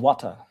bottle of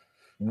water.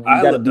 You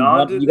got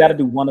to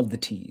do one of the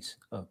T's.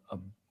 A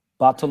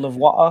bottle of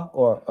water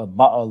or a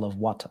bottle of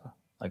water.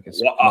 Like it's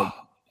there's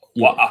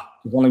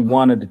only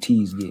one of the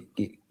T's get.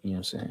 You know what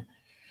I'm saying?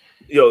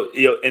 Yo,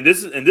 and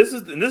this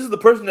is the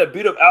person that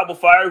beat up Alba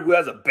Fire, who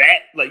has a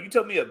bat. Like, you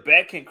tell me a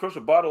bat can't crush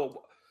a bottle of,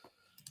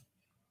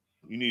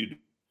 you need.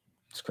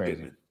 It's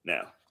crazy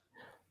now.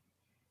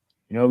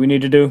 You know what we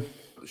need to do?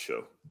 The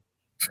show.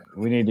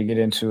 We need to get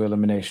into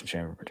Elimination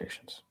Chamber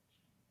predictions.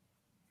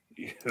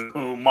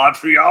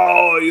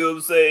 Montreal, you know what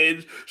I'm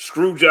saying?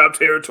 Screw job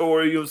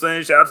territory, you know what I'm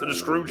saying? Shout out to the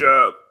screw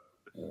job.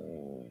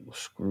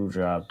 Screw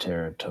job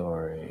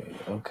territory.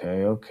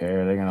 Okay.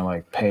 Are they gonna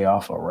like pay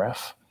off a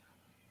ref?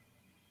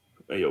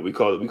 Hey, we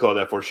call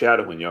that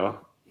foreshadowing, y'all.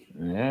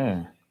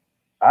 Yeah.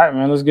 All right,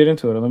 man. Let's get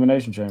into it.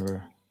 Elimination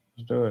Chamber.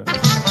 Let's do it.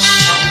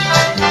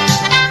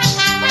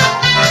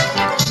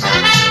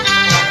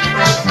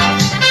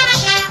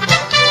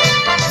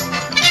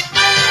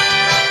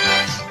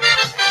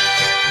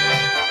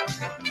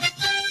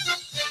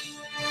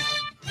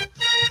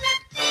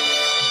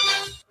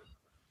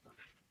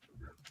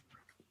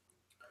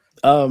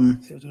 I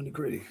was doing the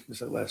gritty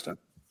just like last time.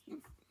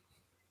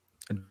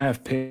 I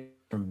have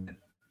picked from Ben.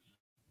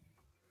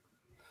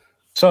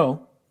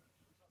 So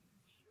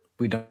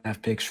we don't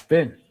have picks for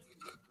Ben.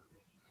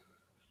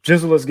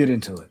 Just let's get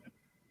into it.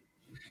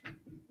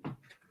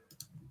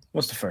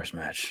 What's the first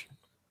match?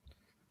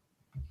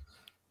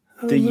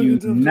 The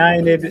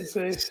United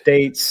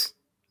States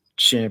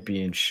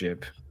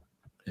Championship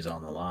is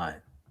on the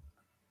line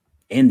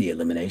in the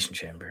Elimination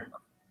Chamber.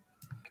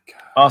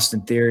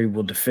 Austin Theory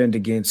will defend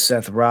against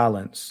Seth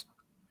Rollins,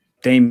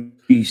 Damian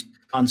Priest,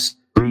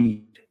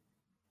 Reed,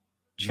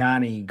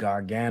 Johnny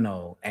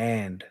Gargano,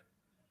 and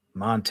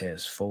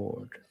Montez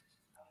Ford.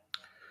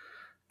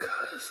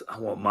 Because I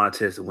want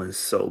Montez to win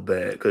so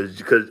bad.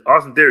 Because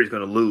Austin Theory is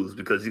going to lose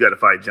because you got to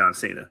fight John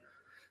Cena.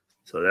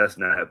 So that's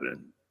not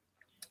happening.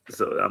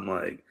 So I'm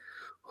like,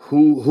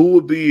 who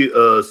would be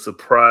a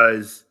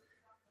surprise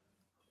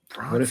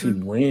Bronson? What if he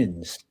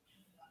wins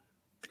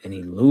and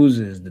he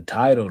loses the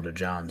title to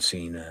John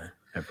Cena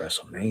at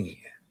WrestleMania?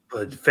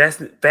 But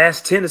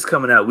Fast 10 is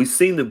coming out. We've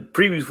seen the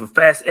previews for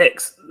Fast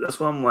X. That's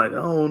why I'm like,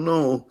 oh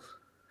no.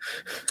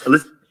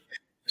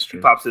 He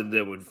pops in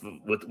there with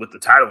the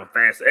title of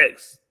Fast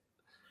X.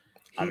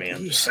 I'm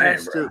just saying,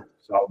 bro.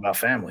 It's all about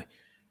family.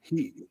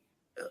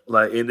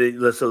 And then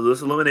let's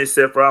eliminate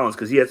Seth Rollins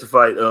because he has to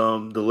fight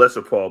the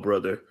Lesser Paul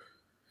brother.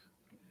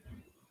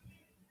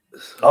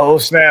 Oh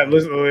snap!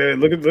 Listen,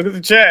 look at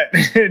the chat.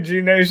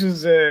 G Nation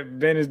said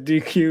Ben is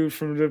DQ'd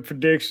from the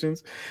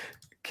predictions.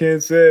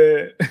 Ken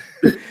said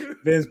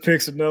Ben's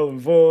picks are null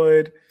and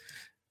void.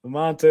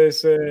 Lamonte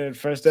said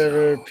first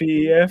ever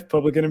PEF,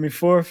 Public Enemy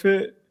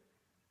forfeit.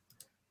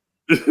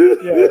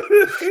 Yeah.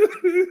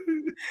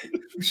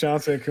 Sean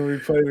said, "Can we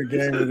play the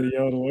game with a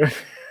yodeler?"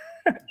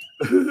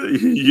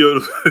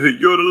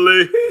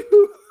 Yodeling.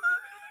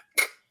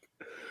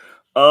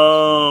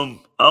 I'm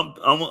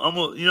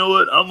you know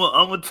what? I'm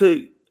gonna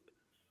take.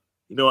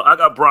 You know, I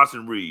got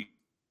Bronson Reed.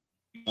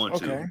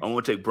 I'm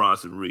gonna take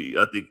Bronson Reed.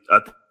 I think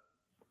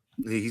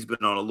he's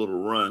been on a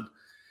little run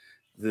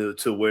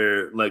to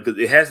where like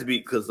it has to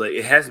be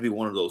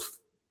one of those,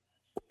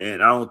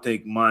 and I don't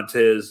think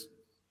Montez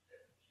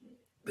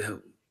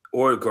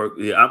or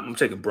I'm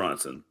taking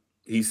Bronson.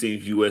 He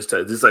seems U.S.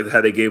 title. Just like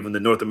how they gave him the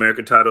North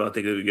American title, I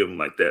think they would give him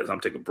like that. So I'm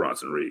taking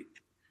Bronson Reed.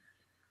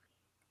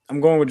 I'm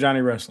going with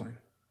Johnny Wrestling.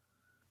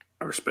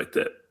 I respect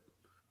that.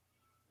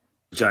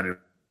 Johnny.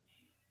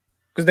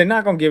 Because they're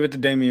not going to give it to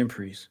Damian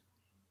Priest.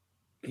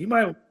 He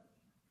might.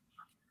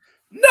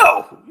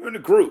 No, you're in the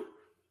group.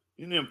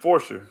 You're the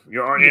enforcer.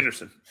 You're Arn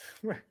Anderson.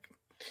 You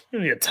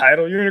don't need a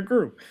title. You're in a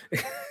group.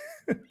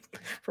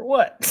 For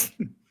what?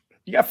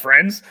 You got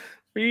friends.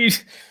 We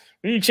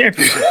need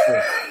championships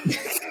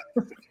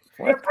for.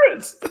 What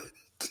friends?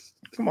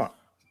 Come on.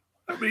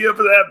 I'll be up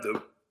for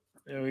that,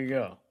 There we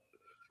go.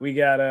 We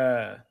got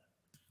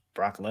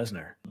Brock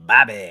Lesnar,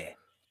 Bobby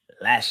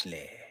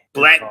Lashley,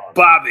 Black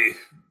Bobby.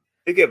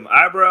 They give him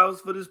eyebrows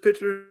for this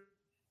picture.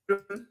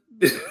 Whatever.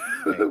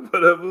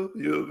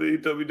 You know what I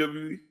mean?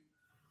 WWE.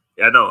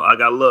 Yeah, I know. I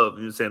got love.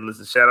 You know what I'm saying?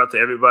 Listen, shout out to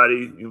everybody,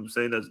 you know what I'm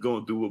saying, that's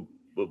going through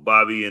with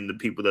Bobby and the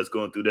people that's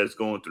going through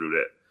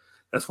that.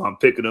 That's why I'm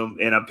picking him.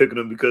 And I'm picking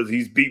him because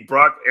he's beat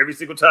Brock every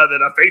single time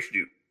that I faced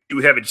you. You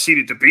haven't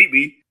cheated to beat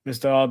me.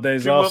 Mr. All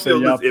Days Off said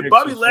y'all picks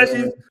Bobby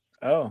Lashley.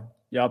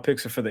 Y'all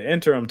picks are for the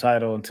interim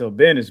title until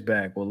Ben is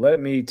back. Well, let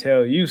me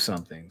tell you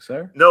something,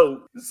 sir.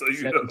 No. So you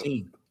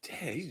 17. know.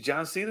 Damn, he's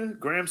John Cena?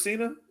 Graham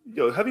Cena?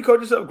 Yo, have you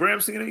called yourself Graham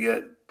Cena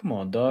yet? Come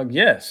on, dog.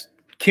 Yes.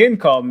 Ken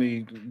called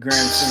me Graham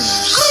Cena.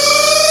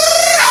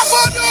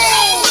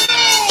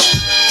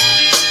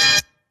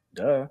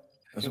 Duh.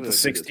 That's what the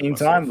 16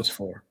 time was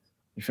for.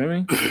 You feel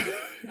me?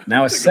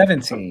 Now it's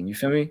 17. You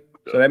feel me?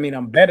 So that means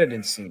I'm better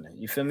than Cena.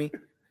 You feel me?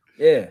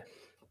 Yeah.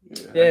 I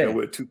gotta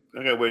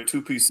wear a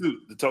two-piece suit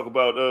to talk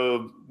about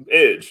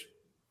Edge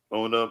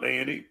on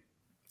A&E.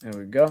 There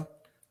we go.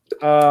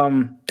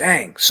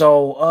 Dang.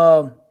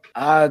 So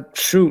I'm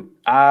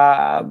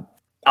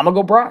gonna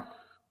go Brock.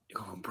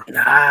 You're going Brock?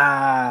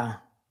 Nah.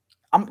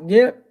 I'm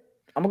gonna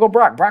go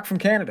Brock. Brock from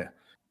Canada.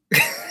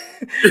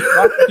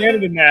 Brock from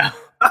Canada now.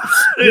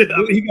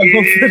 He got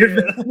home field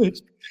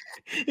advantage.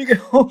 He got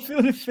home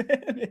field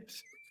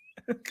advantage.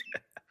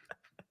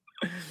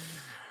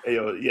 Hey,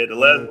 yo, yeah, the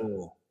last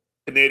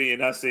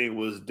Canadian I seen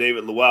was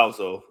David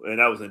Loiseau, and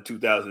that was in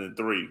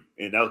 2003,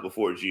 and that was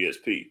before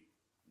GSP.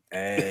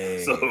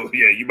 Hey. So,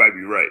 yeah, you might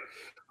be right.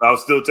 I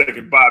was still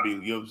taking Bobby,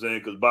 you know what I'm saying,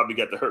 because Bobby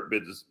got the Hurt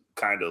Business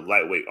kind of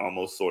lightweight,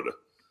 almost, sort of.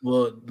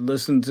 Well,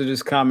 listen to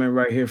this comment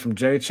right here from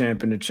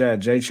J-Champ in the chat.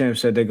 J-Champ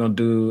said they're going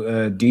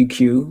to do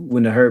DQ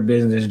when the Hurt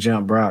Business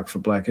jump Brock for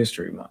Black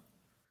History Month.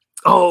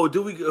 Oh,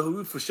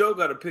 we for sure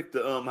got to pick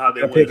the how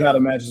they win. Pick how the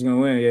match is going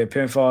to win. Yeah,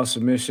 pinfall,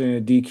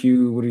 submission,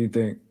 DQ. What do you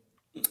think?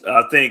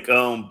 I think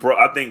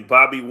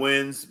Bobby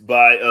wins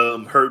by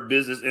Hurt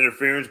Business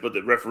interference, but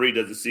the referee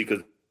doesn't see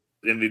because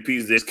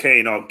MVP's this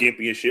Kane all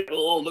gimpy and shit.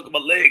 Oh, look at my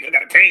leg. I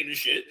got a cane and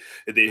shit.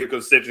 And then here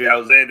comes Cedric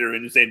Alexander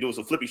and you're saying doing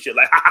some flippy shit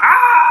like, ha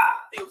ha!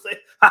 You know what I'm saying?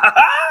 Ha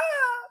ha!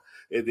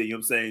 And then, you know what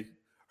I'm saying?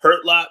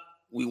 Hurt Lock,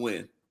 we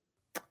win.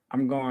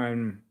 I'm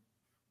going,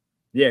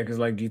 yeah, because,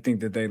 like, do you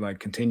think that they, like,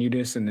 continue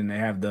this and then they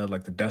have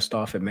the dust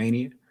off at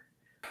Mania?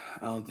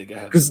 I don't think I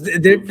have. Because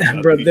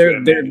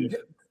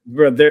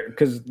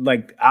because,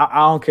 like, I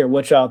don't care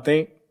what y'all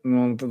think. You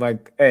know,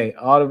 like, hey,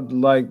 all the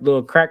like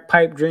little crack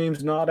pipe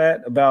dreams and all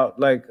that about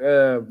like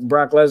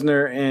Brock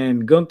Lesnar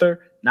and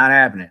Gunther, not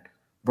happening.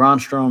 Braun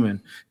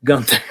Strowman,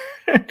 Gunther.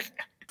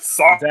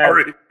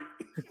 Sorry,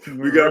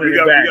 we got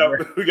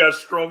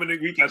Strowman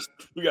and we got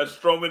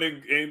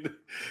Strowman and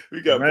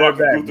we got Brock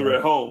and Gunther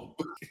at home.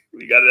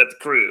 We got it at the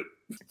crib.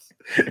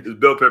 There's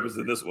bell peppers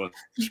in this one.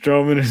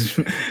 Strowman is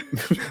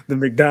the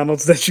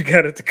McDonald's that you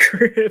got at the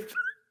crib.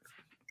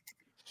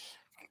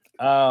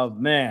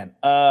 Man.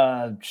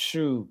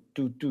 Shoot.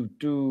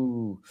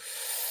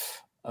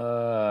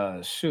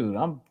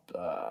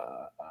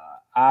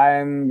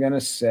 I'm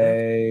gonna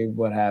say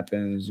what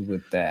happens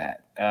with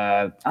that.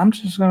 I'm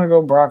just gonna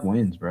go Brock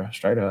wins, bro.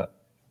 Straight up.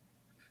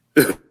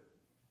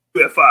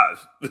 We have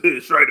 5.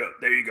 Straight up.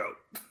 There you go.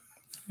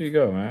 There you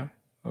go, man.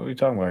 What are we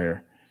talking about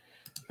here?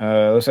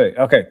 Let's say,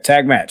 okay,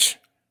 tag match.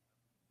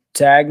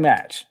 Tag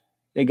match.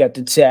 They got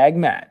the tag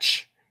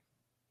match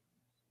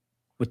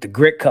with the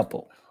Grit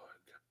couple.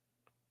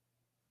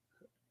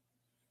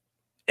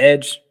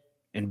 Edge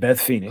and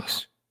Beth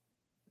Phoenix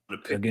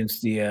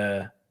against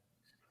the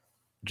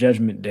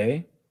Judgment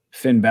Day.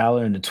 Finn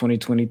Balor and the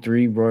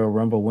 2023 Royal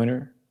Rumble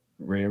winner,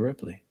 Rhea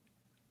Ripley.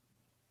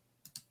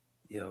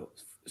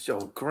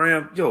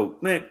 Graham,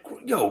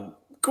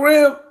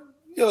 Graham,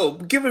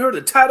 giving her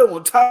the title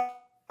on top.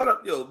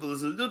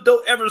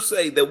 Don't ever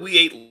say that we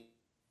ain't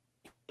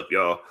up,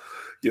 y'all.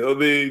 You know what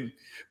I mean?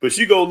 But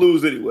she gonna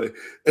lose anyway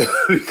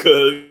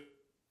because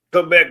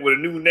come back with a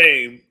new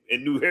name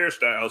and new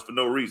hairstyles for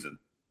no reason.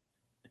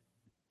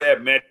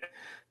 That man,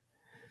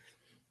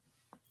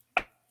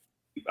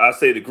 I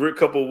say the Grit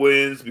couple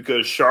wins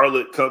because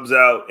Charlotte comes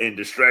out and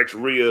distracts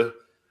Rhea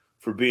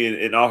for being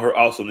in all her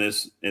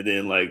awesomeness, and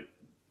then like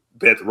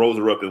Beth rolls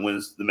her up and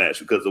wins the match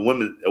because a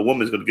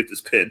woman's going to get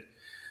this pin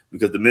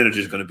because the men are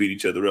just going to beat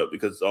each other up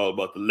because it's all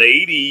about the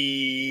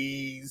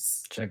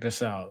ladies. Check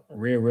this out.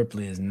 Rhea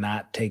Ripley is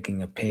not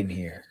taking a pin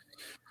here.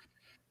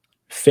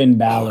 Finn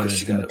Balor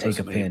is going to take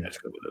a pin.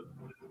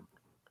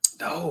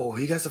 No,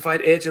 he has to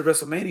fight Edge at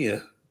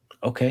WrestleMania.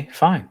 Okay,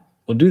 fine.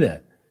 We'll do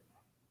that.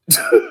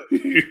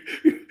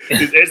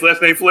 Is Edge's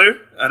last name Flair?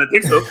 I don't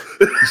think so.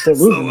 You're still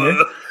losing, man.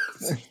 What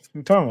are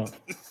you talking about?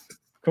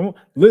 Come on,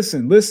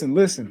 listen.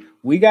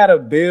 We gotta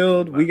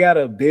build the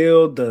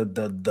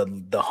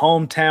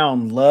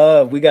hometown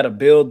love. We gotta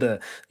build the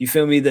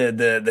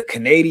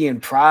Canadian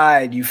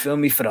pride. You feel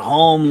me, for the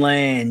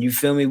homeland. You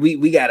feel me?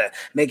 We gotta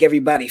make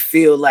everybody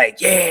feel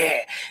like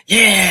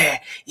yeah.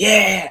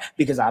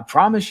 Because I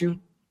promise you,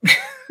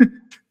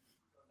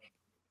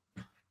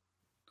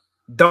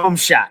 dome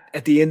shot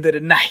at the end of the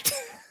night.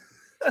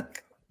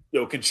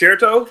 Yo,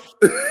 concerto,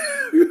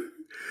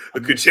 a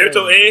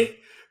concerto,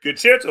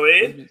 Concerto,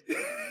 eh?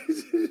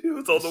 It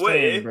was on the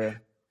way, bro.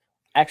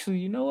 Actually,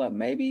 you know what?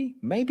 Maybe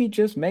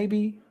just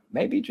maybe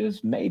Edge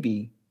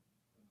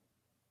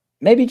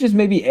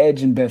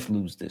and Beth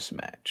lose this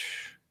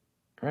match,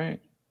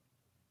 right?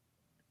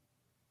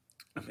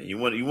 I mean, you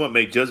want to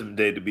make Judgment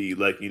Day to be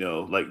like,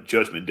 like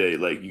Judgment Day,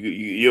 like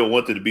you don't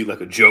want it to be like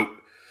a joke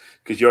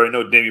because you already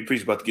know Damian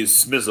Priest about to get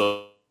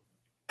smizzled.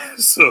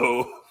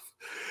 So,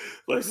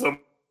 like some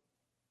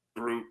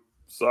group,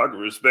 so I can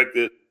respect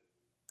it.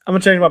 I'm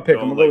gonna change my pick.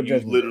 I'm gonna go with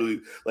Judgment. Literally,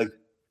 like,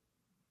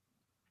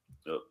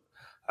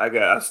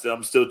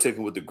 I'm still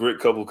taking with the Grit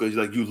couple because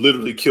like you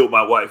literally killed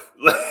my wife.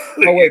 Oh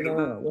wait,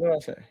 no. What did I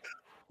say?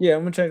 Yeah,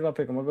 I'm gonna change my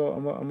pick. I'm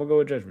gonna go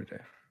with Judgment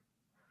Day.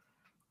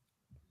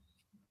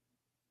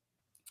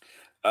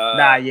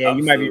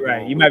 You might be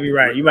right. You might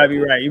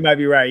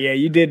be right. Yeah,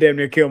 you did damn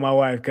near kill my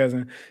wife,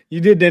 cousin. You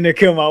did damn near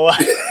kill my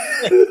wife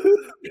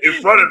in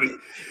front of me.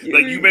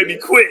 Like you made me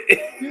quit.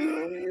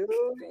 You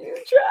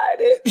tried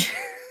it.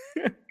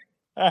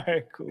 All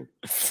right, cool.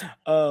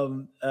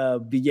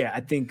 But yeah, I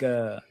think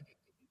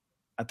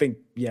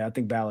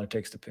Balor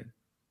takes the pin.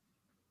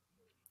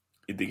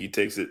 You think he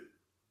takes it?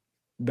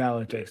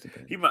 Balor takes the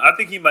pin. I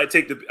think he might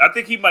take the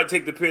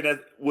pin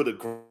with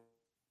a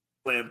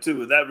slam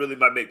too, and that really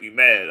might make me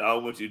mad. I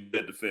don't want you to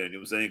defend. You know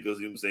what I'm saying? Because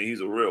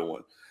he's a real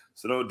one.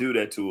 So don't do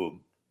that to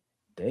him.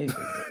 David,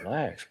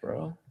 relax,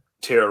 bro.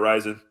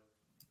 Terrorizing.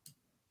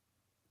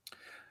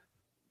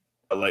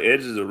 Like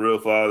Edge is a real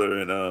father,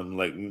 and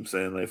like I'm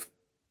saying, like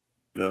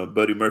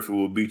Buddy Murphy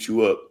will beat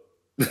you up.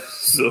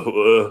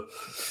 So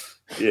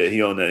yeah,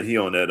 he on that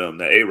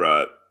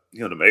A-Rod.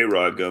 He on them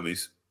A-Rod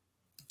gummies.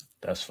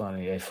 That's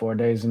funny. Hey, 4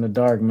 days in the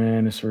dark,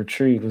 man. It's a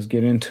retreat. Let's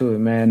get into it,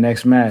 man.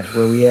 Next match.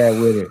 Where we at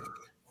with it?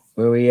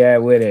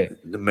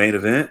 The main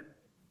event?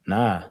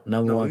 Nah,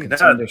 number one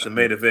contender. The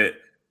main event.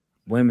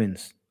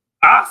 Women's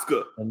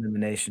Asuka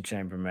Elimination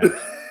Chamber match.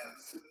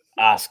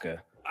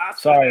 Asuka.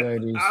 Sorry,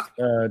 ladies.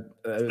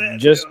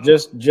 Just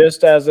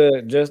as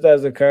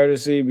a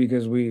courtesy,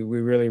 because we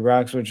really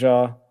rocks with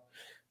y'all.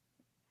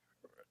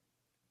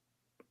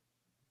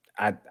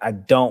 I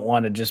don't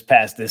want to just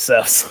pass this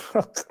up.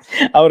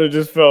 I would have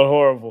just felt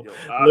horrible.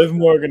 Liv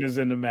Morgan is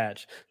in the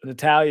match.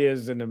 Natalya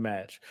is in the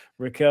match.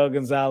 Raquel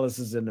Gonzalez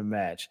is in the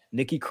match.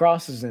 Nikki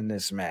Cross is in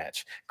this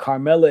match.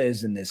 Carmella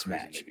is in this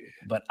match.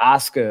 But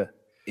Asuka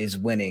is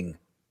winning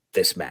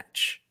this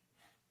match.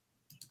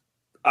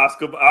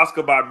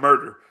 Asuka by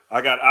murder.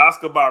 I got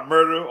Asuka by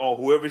murder on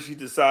whoever she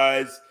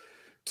decides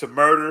to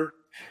murder.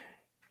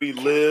 Be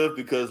Liv,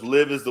 because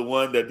Liv is the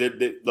one that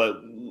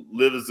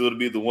Liv is going to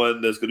be the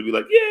one that's going to be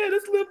like, yeah,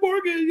 that's Liv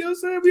Morgan. You know what I'm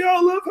saying? We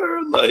all love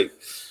her. Like,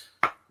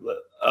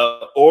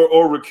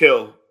 or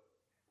Raquel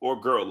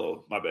or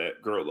Girlo. My bad,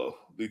 Girlo,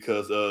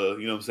 because you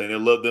know what I'm saying? They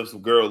love them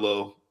some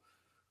Girlo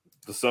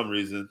for some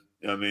reason.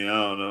 I mean,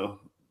 I don't know,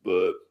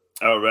 but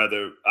I would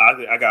rather.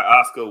 I got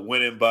Asuka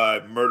winning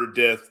by murder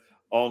death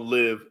on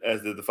Liv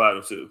as the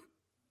final two.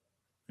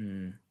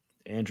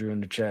 Andrew in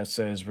the chat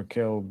says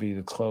Raquel will be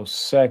the close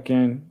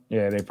second.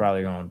 Yeah, they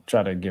probably gonna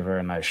try to give her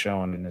a nice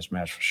showing in this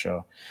match for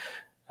sure.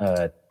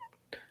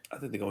 I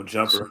think they're gonna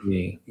jump her.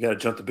 You gotta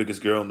jump the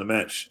biggest girl in the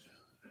match.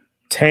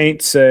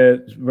 Taint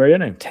said, "Bro, your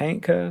name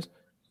Taint, cuz."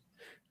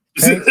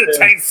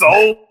 Taint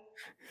Soul.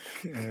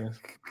 Yeah.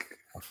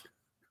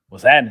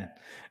 What's happening?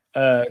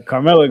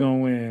 Carmella gonna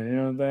win. You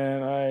know what I'm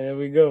saying? All right, here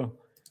we go.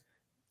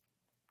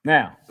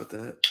 Now, What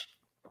the?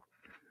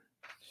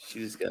 She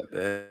just got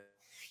bad.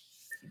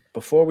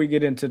 before we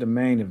get into the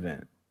main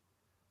event,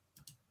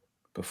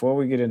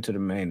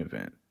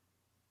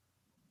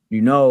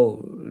 you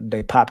know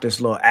they popped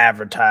this little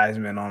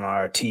advertisement on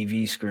our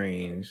TV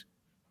screens.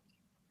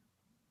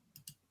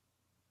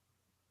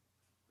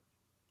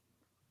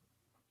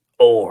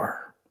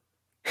 Or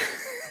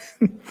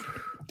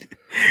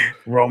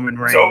Roman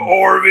Reigns. So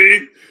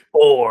Orby.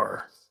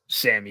 Or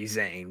Sami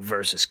Zayn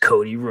versus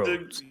Cody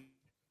Rhodes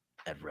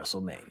at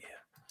WrestleMania.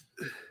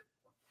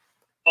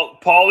 Oh,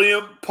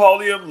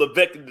 Paulium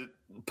Levesque.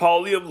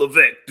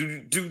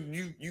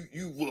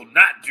 You will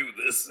not do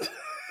this.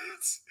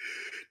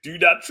 Do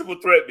not triple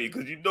threat me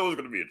because you know it's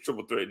gonna be a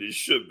triple threat. It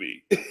should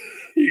be.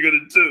 You're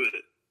gonna do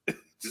it.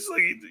 Just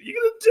like you're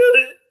gonna do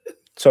it.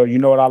 So you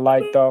know what I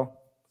like though?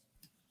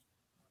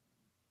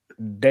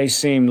 They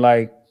seem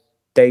like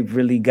they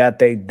really got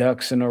their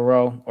ducks in a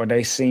row, or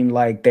they seem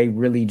like they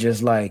really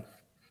just like,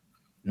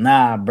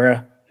 nah,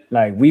 bruh.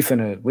 Like we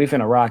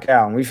finna rock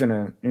out and we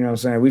finna, you know what I'm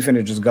saying? We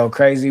finna just go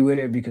crazy with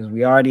it because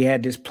we already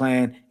had this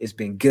plan. It's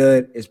been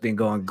good. It's been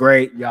going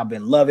great. Y'all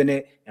been loving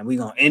it, and we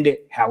gonna end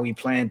it how we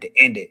plan to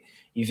end it.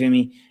 You feel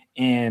me?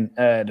 And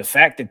the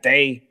fact that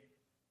they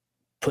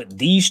put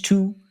these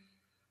two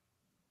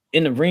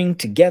in the ring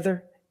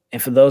together, and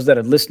for those that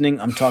are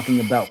listening, I'm talking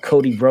about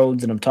Cody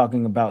Rhodes and I'm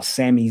talking about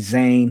Sami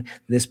Zayn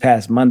this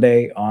past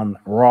Monday on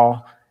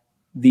Raw.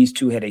 These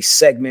two had a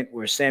segment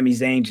where Sami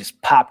Zayn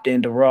just popped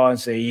into Raw and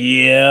said,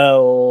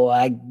 yo,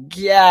 I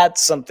got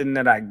something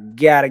that I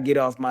got to get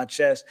off my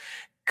chest.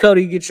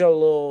 Cody, get your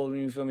little,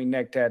 you feel me,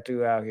 neck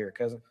tattoo out here,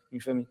 cousin.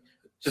 You feel me?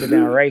 Sit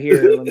down right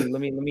here.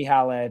 Let me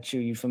holler at you.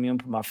 You feel me? I'm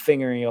gonna put my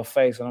finger in your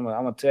face and I'm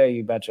gonna tell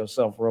you about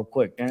yourself real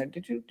quick.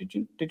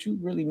 Did you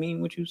really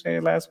mean what you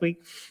said last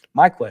week?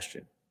 My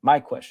question.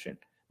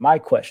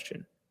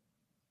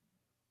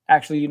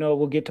 Actually, you know,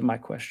 we'll get to my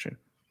question.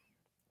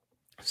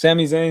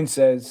 Sami Zayn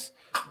says,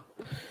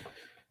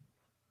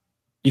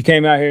 you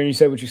came out here and you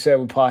said what you said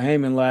with Paul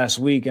Heyman last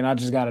week, and I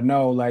just got to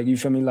know, like, you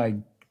feel me? Like,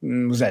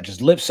 was that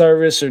just lip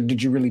service, or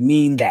did you really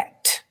mean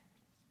that?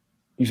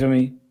 You feel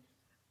me?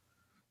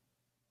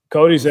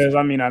 Cody says,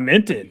 I mean, I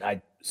meant it.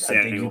 I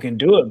think you can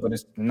do it, but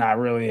it's not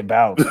really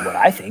about what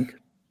I think.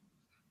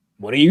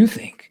 What do you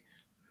think?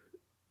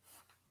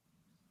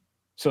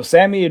 So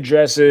Sami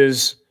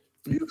addresses,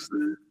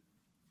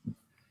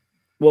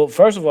 well,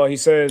 first of all, he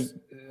says,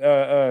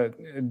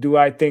 do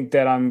I think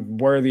that I'm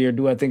worthy, or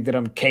do I think that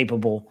I'm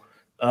capable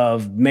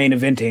of main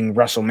eventing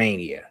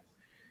WrestleMania?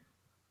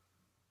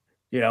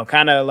 You know,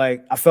 kind of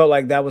like, I felt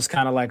like that was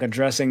kind of like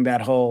addressing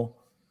that whole,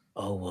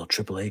 oh, well,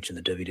 Triple H and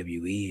the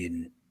WWE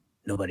and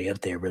nobody up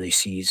there really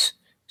sees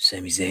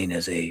Sami Zayn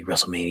as a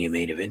WrestleMania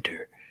main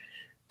eventer.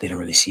 They don't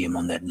really see him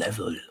on that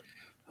level.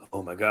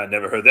 Oh my God,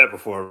 never heard that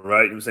before,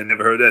 right? You know, saying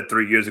never heard that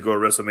 3 years ago at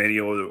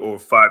WrestleMania, or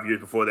 5 years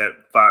before that,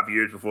 5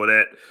 years before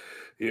that.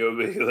 You know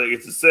what I mean? Like,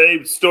 it's the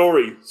same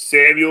story.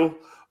 Samuel,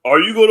 are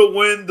you going to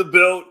win the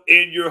belt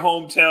in your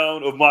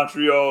hometown of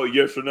Montreal,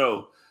 yes or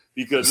no?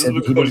 Because this is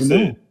what Cody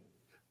said.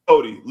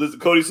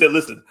 Cody said,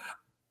 listen,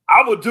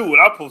 I will do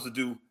what I'm supposed to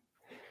do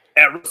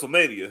at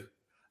WrestleMania.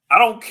 I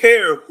don't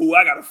care who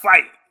I got to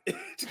fight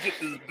to get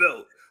this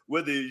belt,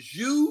 whether it's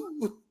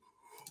you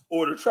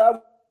or the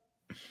tribal.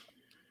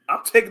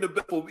 I'm taking the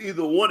belt from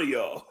either one of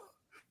y'all.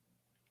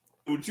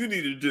 What you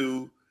need to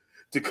do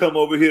to come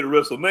over here to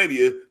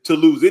WrestleMania to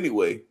lose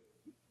anyway.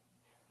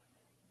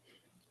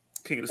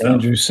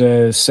 Andrew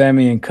says,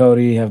 Sami and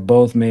Cody have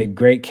both made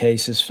great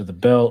cases for the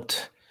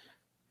belt.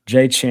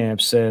 J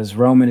Champ says,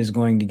 Roman is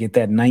going to get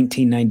that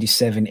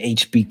 1997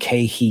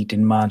 HBK heat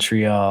in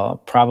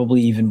Montreal,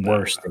 probably even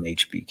worse than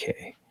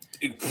HBK.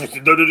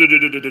 No.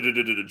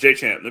 J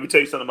Champ, let me tell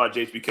you something about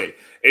HBK.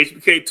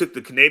 HBK took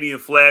the Canadian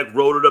flag,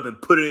 rolled it up,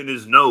 and put it in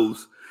his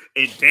nose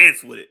and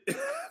danced with it.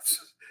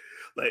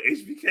 Like,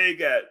 HBK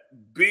got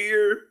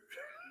beer,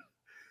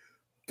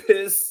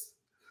 piss,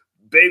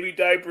 baby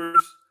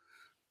diapers,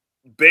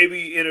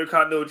 baby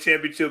Intercontinental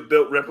Championship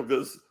belt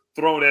replicas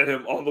thrown at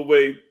him on the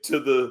way to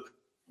the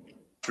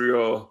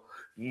Montreal,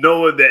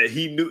 knowing that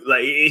he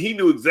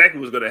knew exactly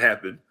what was going to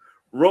happen.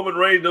 Roman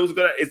Reigns knows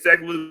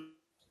exactly what's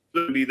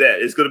going to be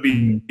that. It's going to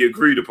be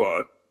agreed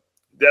upon.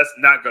 That's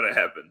not going to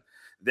happen.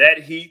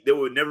 That heat, there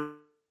would never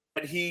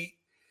that heat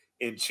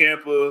in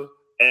Ciampa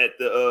at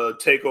the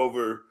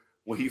TakeOver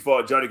when he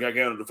fought Johnny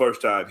Gargano the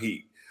first time.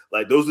 Heat,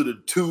 like, those are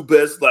the two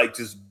best, like,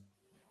 just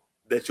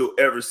that you'll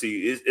ever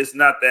see. It's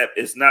not that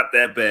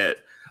bad.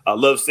 I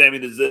love Sami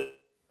Zayn.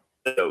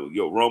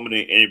 Yo, Roman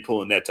ain't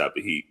pulling that type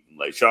of heat.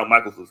 Like, Shawn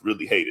Michaels was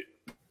really hated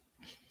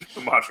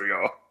in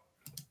Montreal.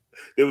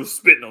 They was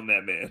spitting on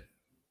that man.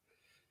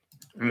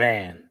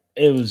 Man,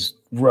 it was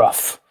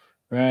rough,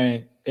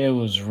 right? It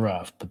was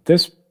rough. But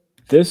this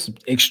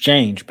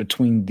exchange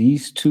between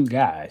these two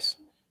guys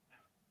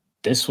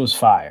this was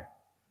fire.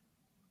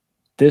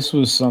 This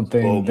was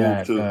something Bold move,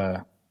 that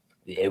too.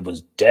 it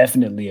was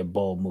definitely a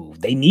bold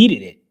move. They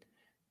needed it.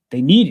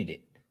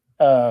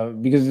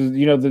 Because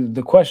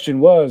the question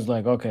was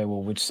like, okay,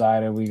 well, which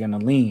side are we gonna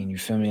lean? You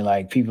feel me?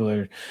 Like people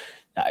are,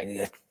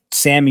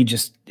 Sammy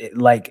just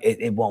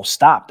it won't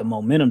stop. The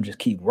momentum just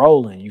keep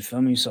rolling. You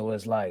feel me? So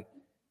it's like,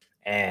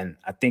 and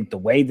I think the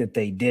way that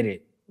they did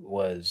it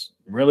was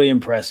really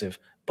impressive.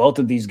 Both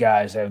of these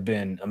guys have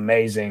been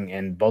amazing,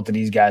 and both of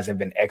these guys have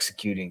been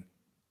executing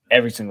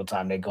every single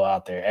time they go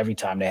out there, every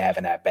time they have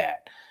an at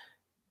bat.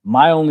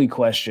 My only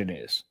question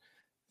is,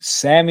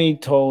 Sammy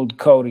told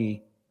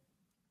Cody,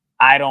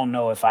 I don't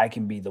know if I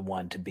can be the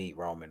one to beat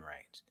Roman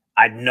Reigns.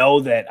 I know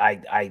that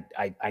I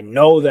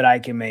know that I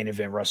can main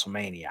event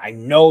WrestleMania. I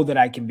know that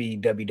I can be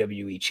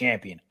WWE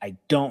champion. I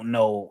don't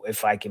know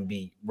if I can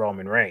beat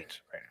Roman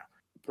Reigns right now.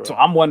 Bro. So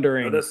I'm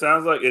wondering. That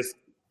sounds like it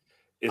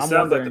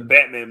sounds like the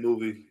Batman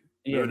movie.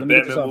 Yeah, the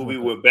Batman movie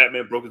where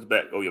Batman broke his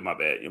back. Oh yeah, my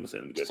bad. You know what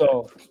I'm saying?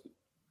 So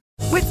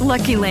With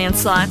Lucky Land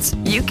Slots,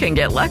 you can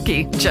get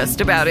lucky just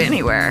about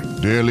anywhere.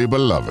 Dearly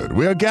beloved,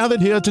 we are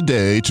gathered here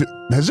today to...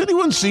 Has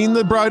anyone seen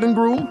the bride and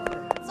groom?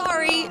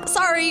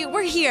 Sorry,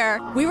 we're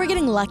here. We were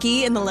getting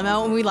lucky in the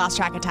limo and we lost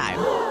track of time.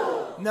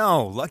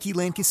 No, Lucky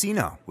Land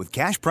Casino, with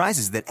cash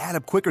prizes that add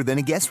up quicker than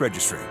a guest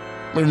registry.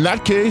 In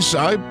that case,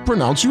 I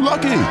pronounce you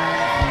lucky.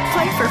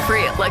 Play for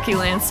free at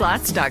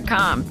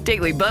LuckyLandSlots.com.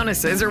 Daily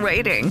bonuses are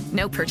waiting.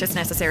 No purchase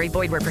necessary.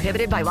 Void where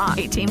prohibited by law.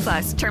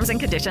 18+. Terms and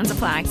conditions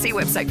apply. See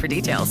website for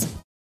details.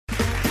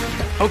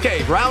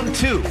 Okay, round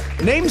two.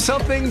 Name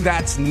something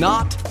that's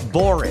not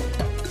boring.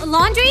 A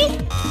laundry?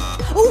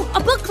 Ooh, a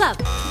book club.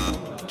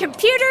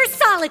 Computer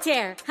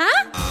solitaire,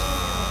 huh?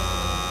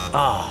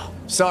 Ah,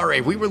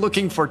 sorry, we were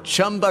looking for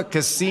Chumba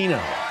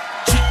Casino.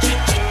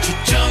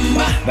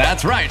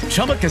 That's right,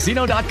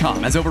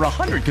 ChumbaCasino.com has over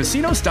 100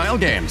 casino-style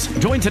games.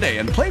 Join today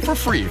and play for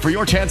free for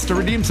your chance to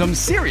redeem some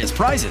serious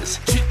prizes.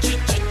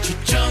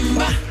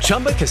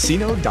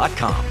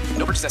 ChumbaCasino.com.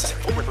 No purchase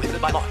necessary. Void where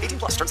prohibited by law. 18+.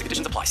 Terms and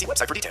conditions apply. See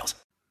website for details.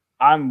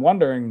 I'm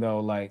wondering though,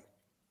 like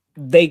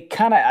they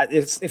kind of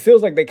it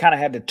feels like they kind of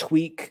had to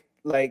tweak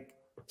like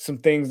some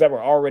things that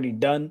were already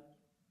done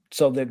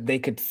so that they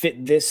could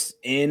fit this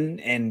in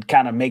and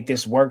kind of make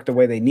this work the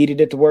way they needed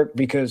it to work.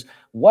 Because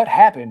what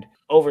happened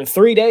over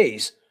 3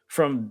 days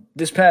from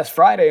this past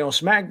Friday on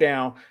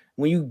SmackDown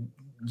when you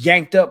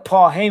yanked up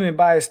Paul Heyman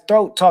by his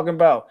throat talking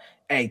about,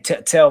 hey,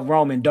 tell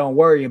Roman, don't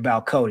worry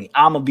about Cody.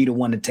 I'm going to be the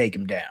one to take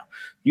him down.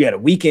 You had a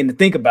weekend to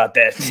think about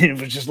that. It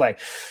was just like,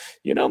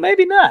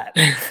 maybe not.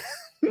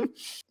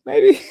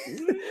 maybe.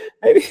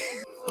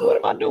 What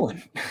am I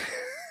doing?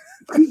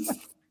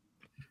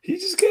 He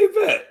just came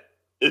back.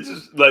 It's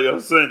just like I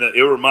was saying that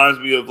it reminds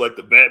me of like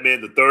the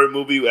Batman, the third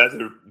movie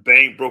after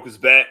Bane broke his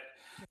back.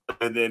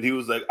 And then he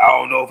was like, I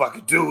don't know if I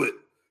could do it.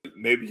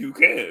 Maybe you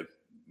can.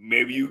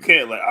 Maybe you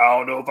can. Like, I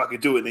don't know if I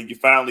could do it. And then you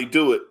finally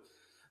do it.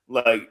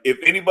 Like, if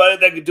anybody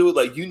that could do it,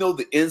 like,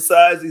 the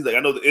insides. He's like, I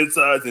know the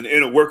insides and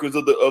inner workings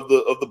of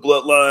the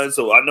bloodline,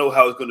 so I know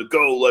how it's gonna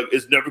go. Like,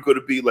 it's never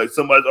gonna be like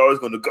somebody's always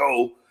gonna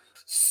go.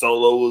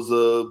 Solo was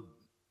a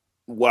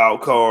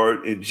wild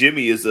card, and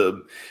Jimmy is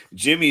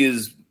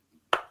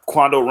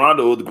Quando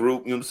Rondo of the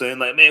group. You know what I'm saying?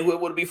 Like, man, who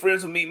would be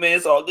friends with me, man?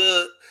 It's all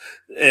good.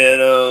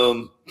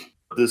 And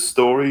this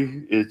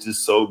story is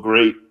just so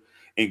great.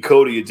 And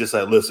Cody is just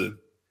like, listen,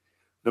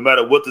 no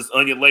matter what this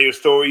onion layer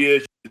story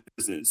is,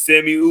 listen,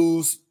 Sammy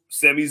Uso,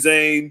 Sami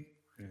Zayn,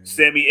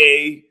 Sammy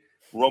A,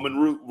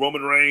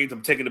 Roman Reigns,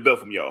 I'm taking the belt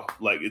from y'all.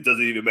 Like, it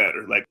doesn't even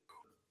matter. Like,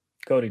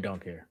 Cody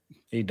don't care.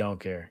 He don't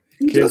care.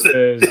 Kim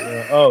says,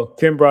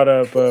 Kim brought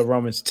up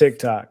Roman's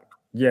TikTok.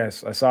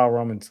 Yes, I saw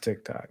Roman's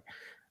TikTok.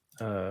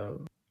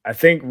 I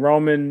think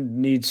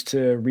Roman needs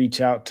to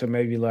reach out to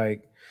maybe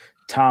like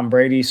Tom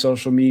Brady's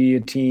social media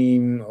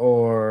team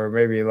or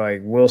maybe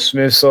like Will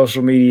Smith's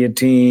social media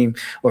team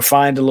or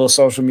find a little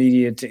social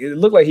media team. It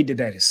looked like he did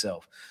that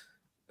himself.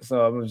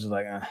 So I was just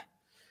like,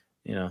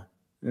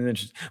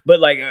 but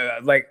like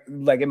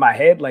in my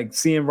head, like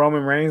seeing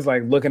Roman Reigns,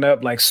 like looking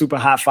up like super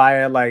hot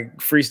fire, like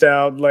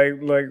freestyle,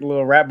 like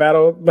little rap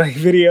battle, like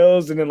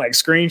videos and then like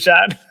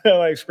screenshot,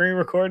 like screen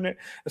recording it.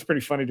 That's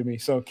pretty funny to me.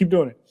 So keep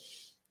doing it.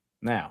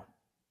 Now,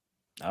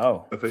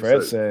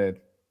 Fred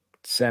said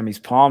Sammy's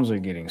palms are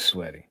getting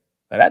sweaty.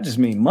 Like, that just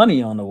means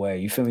money on the way.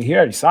 You feel me? He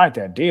already signed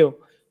that deal.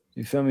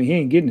 You feel me? He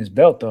ain't getting his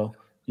belt though.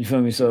 You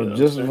feel me? So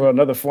just for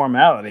another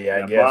formality,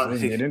 I guess,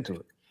 let's get into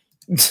it.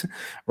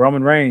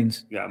 Roman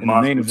Reigns, in the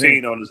main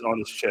event on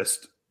his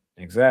chest.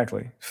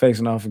 Exactly,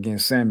 facing off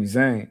against Sami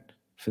Zayn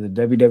for the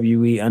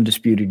WWE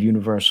Undisputed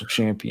Universal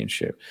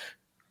Championship.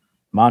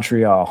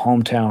 Montreal,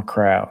 hometown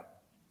crowd.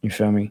 You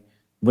feel me?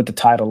 With the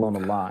title on the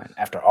line.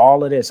 After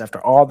all of this,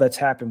 after all that's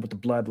happened with the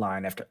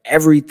bloodline, after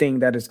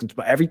everything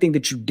everything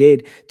that you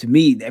did to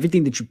me,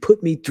 everything that you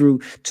put me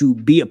through to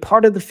be a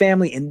part of the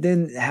family, and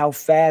then how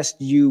fast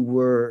you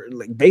were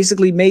like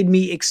basically made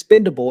me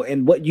expendable,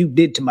 and what you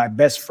did to my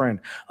best friend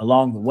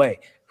along the way,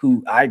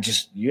 who I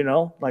just,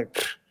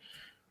 like,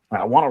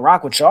 I want to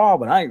rock with y'all,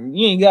 but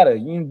you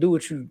ain't do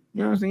what you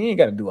know what I'm saying? You ain't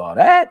gotta do all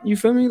that. You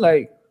feel me?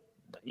 Like,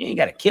 You ain't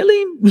gotta kill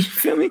him. You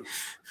feel me?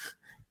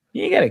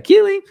 You ain't gotta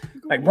kill him.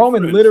 Like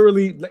Roman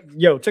literally, like,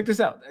 yo, check this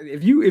out.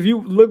 If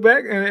you look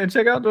back and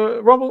check out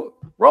the Rumble,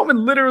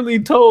 Roman literally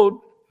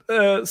told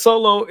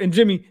Solo and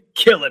Jimmy,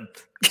 kill him.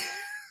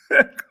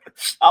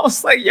 I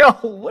was like, yo,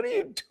 what are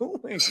you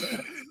doing?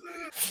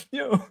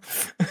 Yo,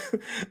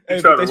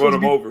 trying to run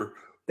him over.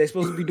 They're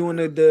supposed to be doing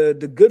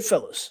the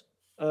Goodfellas,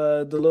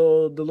 the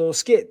little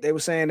skit. They were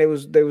saying they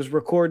was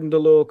recording the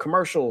little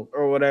commercial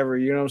or whatever.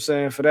 You know what I'm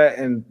saying, for that,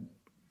 and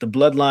the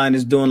Bloodline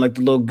is doing like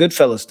the little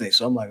Goodfellas thing.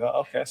 So I'm like,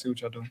 oh, okay, I see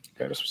what y'all doing.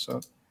 Okay, that's what's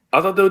up.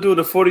 I thought they were doing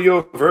the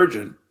 40-year-old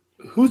virgin.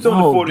 Who's doing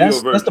the 40-year-old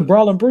virgin? That's the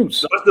Brawling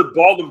Brutes. No, that's the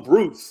Brawling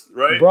Brutes,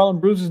 right? The Brawling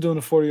Brutes is doing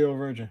the 40-year-old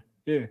virgin.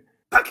 Yeah.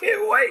 I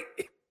can't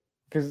wait.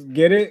 Cause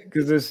get it?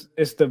 Because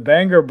it's the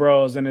Banger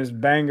Bros and it's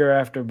banger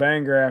after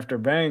banger after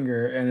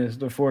banger, and it's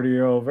the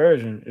 40-year-old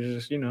version. It's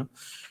just, you know.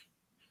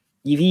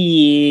 You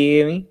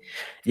feel me?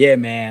 Yeah,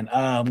 man.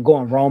 I'm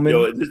going Roman,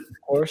 of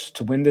course,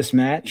 to win this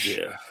match.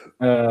 Yeah.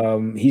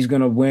 He's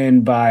gonna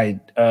win by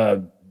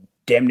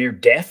damn near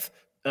death.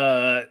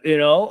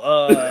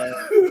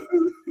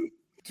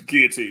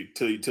 Guillotine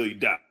till you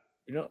die.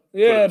 You know,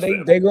 yeah,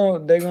 they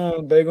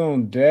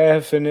gonna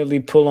definitely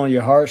pull on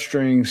your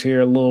heartstrings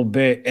here a little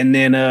bit, and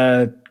then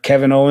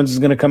Kevin Owens is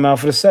gonna come out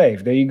for the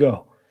save. There you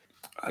go.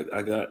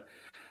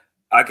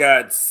 I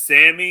got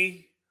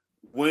Sammy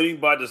winning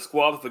by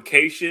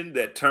disqualification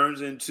that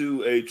turns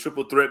into a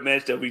triple threat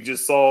match that we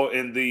just saw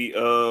in the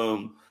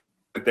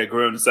that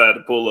Graham decided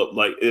to pull up.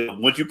 Like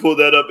once you pull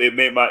that up, it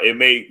made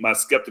my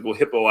skeptical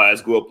hippo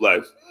eyes go up.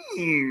 Like,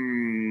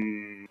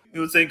 You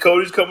know what I'm saying?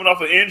 Cody's coming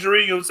off an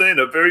injury, you know what I'm saying?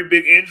 A very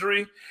big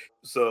injury.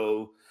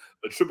 So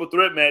a triple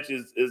threat match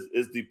is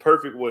the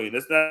perfect way. And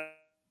that's not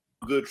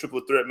good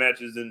triple threat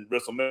matches in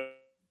WrestleMania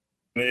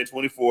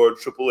 24,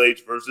 Triple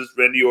H versus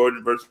Randy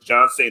Orton versus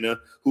John Cena,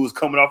 who's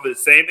coming off of the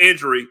same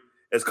injury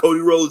as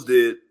Cody Rhodes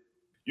did.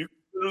 You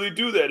can really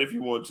do that if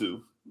you want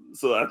to.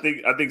 So I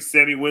think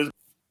Sammy wins.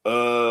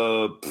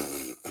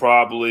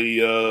 Probably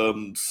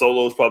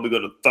Solo's probably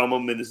gonna thumb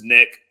him in his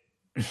neck.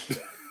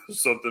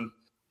 Something.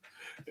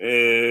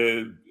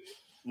 And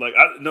like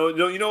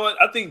you know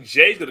what? I think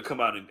Jay's gonna come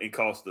out and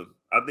cost them.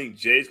 I think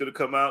Jay's gonna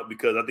come out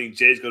because I think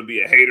Jay's gonna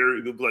be a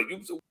hater. He'll be like,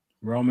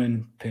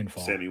 Roman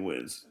pinfall. Sammy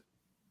wins.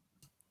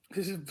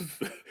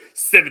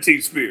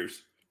 17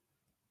 spears.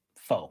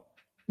 Four.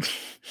 You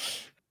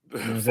know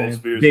what I'm saying?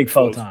 Spears. Big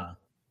four time.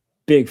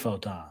 Big four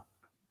time.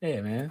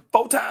 Yeah, man.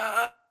 Four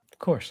time. Of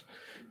course.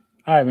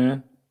 All right,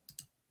 man.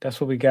 That's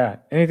what we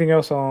got. Anything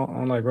else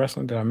on like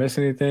wrestling? Did I miss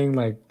anything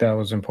like that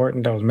was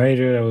important? That was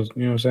major? That was,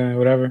 you know what I'm saying?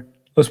 Whatever.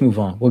 Let's move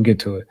on. We'll get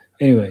to it.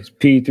 Anyways,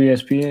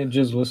 P3SPN,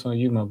 just listen on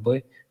you, my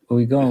boy. Where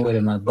we going with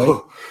it, my boy?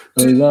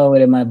 Where we going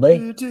with it, my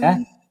boy?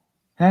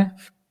 Huh?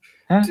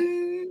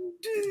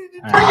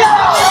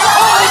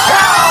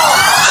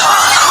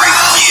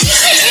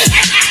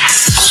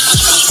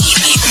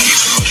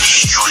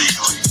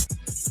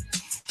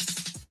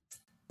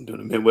 Doing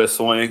the Midwest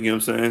swing, you know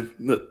what I'm saying?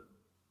 Look.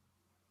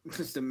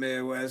 It's the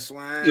Midwest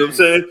swing. You know what I'm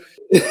saying?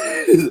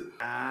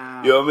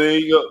 You know what I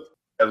mean?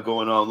 Have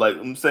going on. Like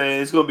I'm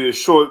saying, it's gonna be a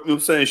short, you know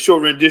what I'm saying,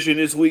 short rendition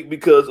this week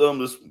because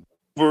this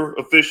over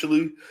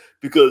officially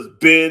because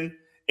Ben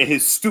and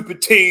his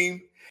stupid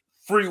team,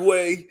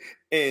 Freeway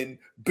and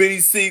Benny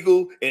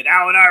Siegel and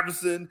Allen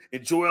Iverson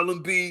and Joel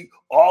Embiid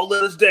all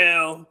let us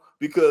down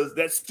because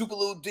that stupid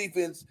little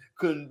defense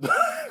couldn't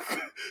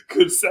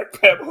sack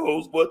Pat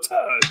Mahomes one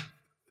time.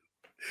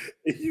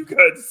 And you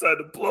guys decided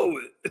to blow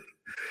it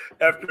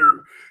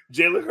after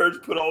Jalen Hurts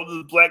put all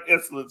this black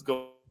excellence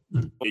going.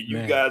 And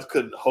you guys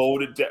couldn't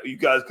hold it down. You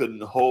guys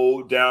couldn't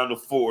hold down the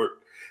fort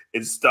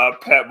and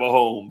stop Pat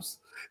Mahomes.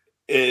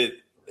 And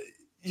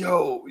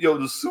yo,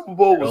 the Super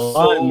Bowl was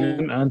so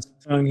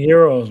unsung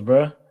heroes,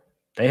 bro.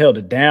 They held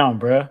it down,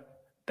 bro.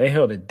 They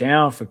held it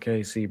down for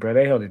KC, bro.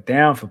 They held it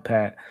down for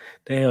Pat.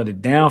 They held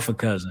it down for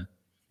Cousin.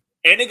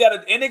 And they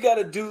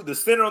gotta do the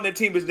center on their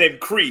team is named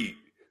Creed.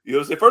 You know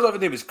what I'm saying? First off,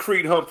 his name is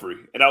Creed Humphrey.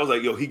 And I was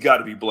like, yo, he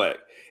gotta be black.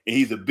 And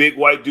he's a big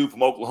white dude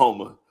from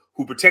Oklahoma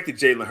who protected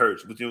Jalen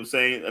Hurts. But you know what I'm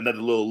saying?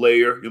 Another little layer,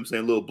 you know what I'm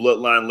saying? A little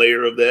bloodline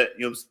layer of that,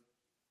 you know what I'm saying?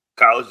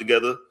 College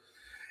together.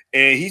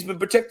 And he's been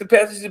protecting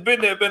passes. He's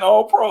been there, been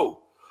all pro.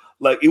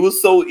 Like it was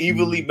so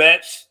evenly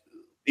matched,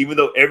 even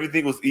though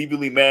everything was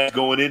evenly matched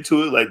going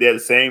into it. Like they had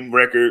the same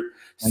record,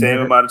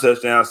 same amount of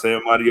touchdowns,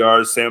 same amount of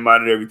yards, same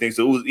amount of everything.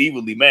 So it was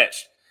evenly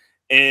matched.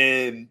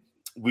 And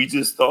we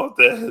just thought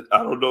that,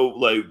 I don't know,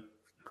 like,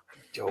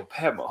 yo,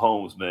 Pat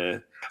Mahomes,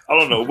 man. I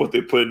don't know what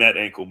they put in that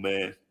ankle,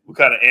 man. What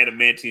kind of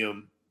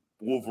adamantium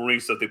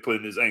Wolverine stuff they put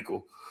in his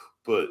ankle.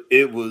 But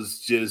it was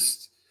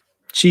just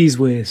Cheese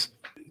Whiz.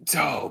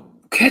 Oh,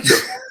 ketchup.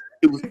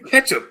 It was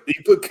ketchup. He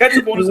put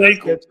ketchup on his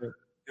ankle. Ketchup.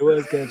 It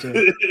was ketchup.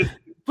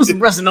 Put some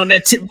Russin on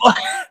that tip, boy.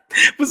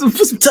 Put some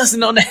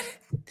tussin on that.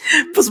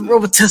 Put some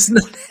rubber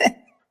tussin on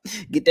that.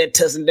 Get that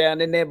tussin down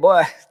in there,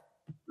 boy.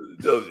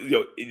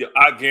 Yo,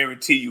 I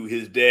guarantee you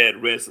his dad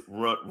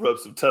rubbed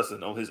some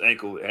tussin on his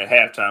ankle at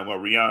halftime while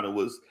Rihanna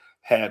was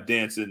half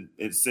dancing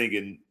and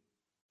singing.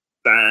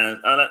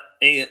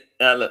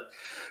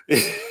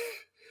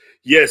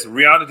 Yes,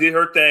 Rihanna did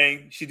her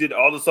thing. She did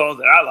all the songs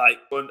that I like.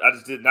 I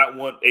just did not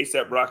want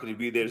A$AP Rocky to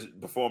be there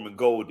performing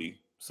Goldie.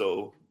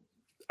 So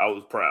I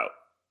was proud.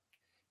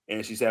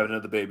 And she's having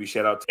another baby.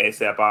 Shout out to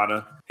A$AP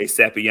Anna,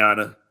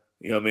 A$AP-iana.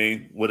 You know what I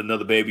mean? With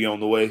another baby on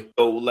the way.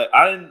 So like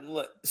as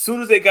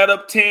soon as they got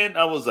up 10,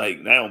 I was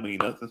like, that don't mean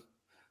nothing.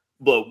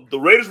 But the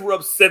Raiders were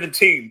up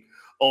 17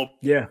 on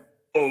in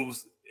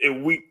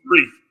week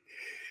 3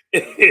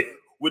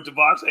 with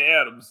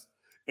Devontae Adams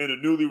and a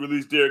newly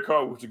released Derek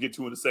Carr, which we'll get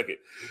to in a second.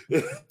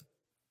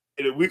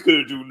 And we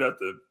couldn't do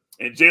nothing.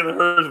 And Jalen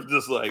Hurts was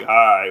just like, all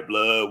right,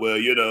 blood. Well,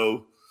 you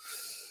know,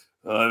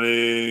 I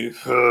mean,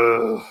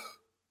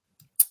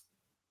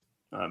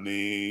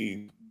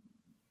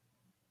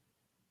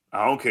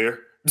 I don't care.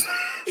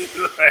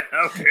 I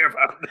don't care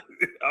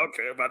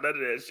about none of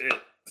that shit.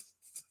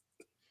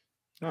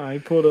 No, he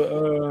pulled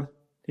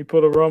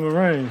a Roman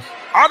Reigns.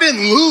 I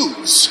didn't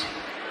lose.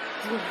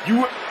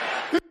 You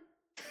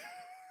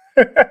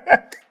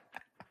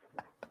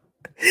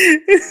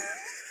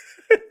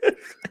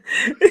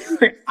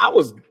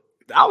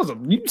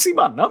you see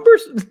my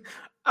numbers?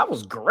 I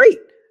was great.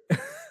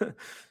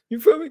 You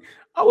feel me?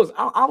 I was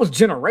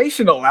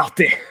generational out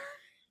there.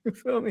 You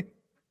feel me?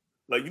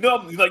 I'm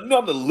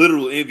the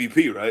literal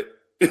MVP, right?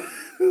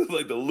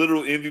 Like the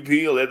literal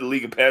MVP. I led the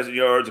league in passing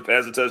yards and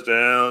passing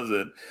touchdowns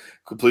and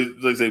complete,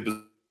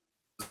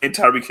 and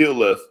Tyreek Hill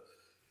left.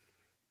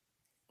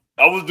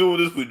 I was doing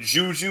this with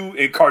Juju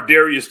and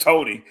Kadarius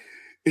Toney.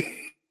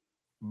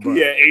 He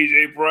had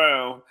AJ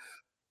Brown,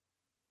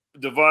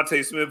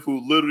 Devontae Smith,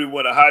 who literally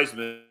won a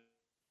Heisman,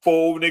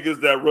 4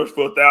 niggas that rushed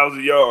for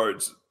 1,000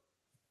 yards,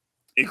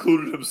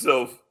 including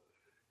himself,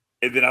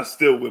 and then I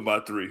still win by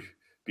 3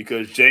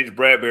 because James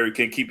Bradbury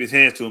can't keep his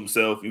hands to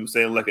himself. You were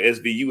saying like an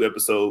SVU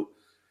episode,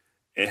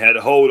 and had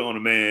a hold on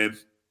a man,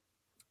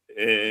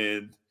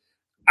 and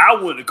I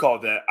wouldn't have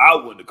called that. I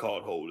wouldn't have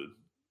called holding,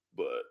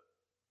 but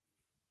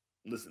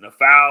listen, a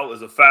foul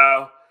is a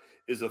foul.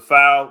 Is a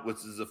foul, which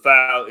is a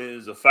foul,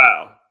 is a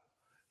foul.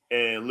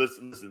 And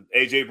listen,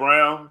 AJ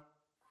Brown,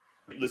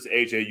 listen,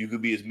 AJ, you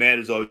could be as mad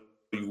as all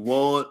you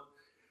want.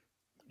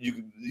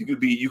 You could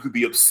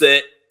be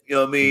upset. You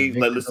know what I mean?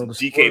 Like, listen,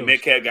 DK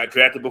Metcalf got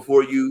drafted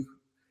before you.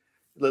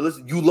 Like,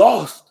 listen, you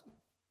lost.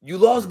 You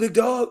lost, big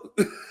dog.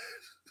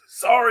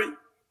 Sorry.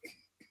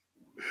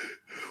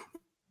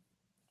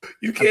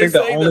 You can't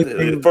say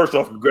nothing. First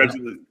off,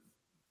 congratulations.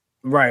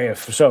 Right, yeah,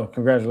 for sure.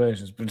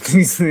 Congratulations,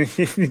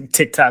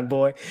 TikTok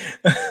boy.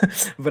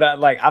 But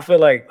I feel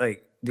like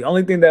the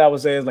only thing that I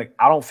would say is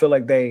I don't feel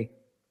like they.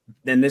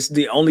 And this is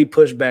the only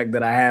pushback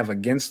that I have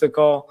against the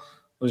call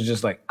was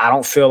just I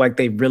don't feel like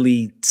they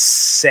really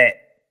set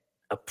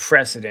a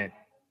precedent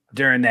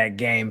during that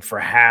game for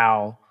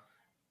how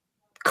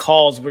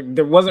calls were.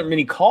 There wasn't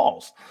many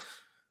calls,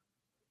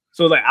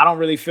 so I don't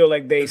really feel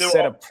like they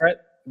set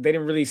They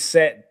didn't really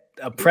set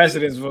a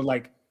precedent for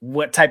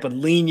what type of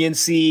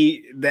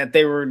leniency that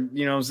they were,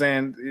 you know what I'm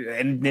saying?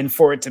 And then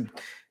for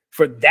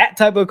that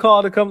type of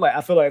call to come,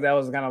 I feel like that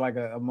was kind of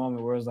a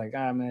moment where it was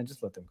man,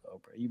 just let them go,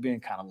 bro. You've been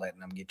kind of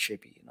letting them get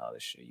chippy and all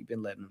this shit. You've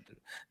been letting them do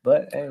it.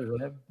 But hey,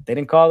 whatever. They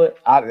didn't call it.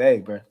 Hey,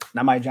 bro,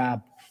 not my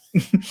job.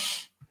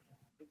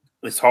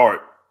 It's hard.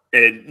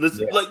 And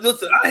listen,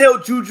 I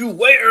held Juju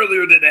way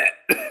earlier than that.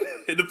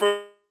 In the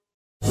first.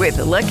 With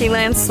the Lucky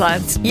Land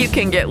Slots, you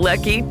can get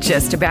lucky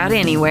just about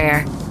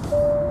anywhere.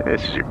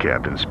 This is your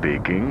captain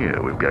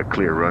speaking. We've got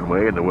clear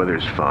runway and the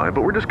weather's fine,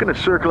 but we're just going to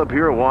circle up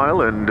here a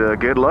while and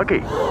get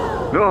lucky.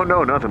 No,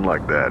 nothing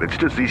like that. It's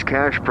just these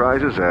cash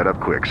prizes add up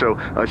quick. So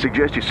I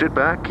suggest you sit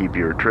back, keep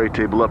your tray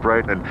table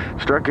upright, and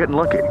start getting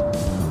lucky.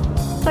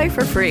 Play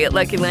for free at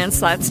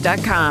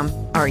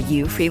LuckyLandSlots.com. Are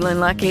you feeling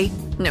lucky?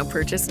 No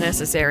purchase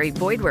necessary.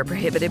 Void where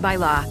prohibited by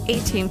law.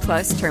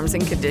 18+ terms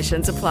and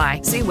conditions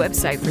apply. See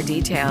website for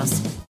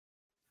details.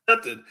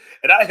 Nothing,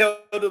 and I held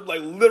him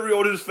literally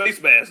on his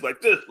face mask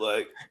like this,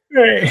 you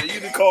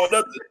didn't call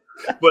nothing.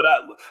 But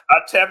I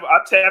tap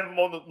him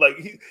on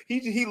the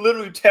he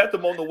literally tapped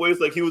him on the waist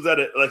like he was at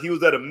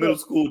a middle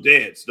school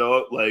dance,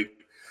 dog.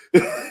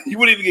 He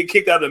wouldn't even get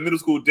kicked out of the middle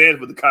school dance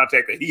with the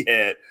contact that he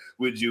had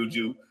with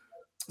Juju.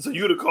 So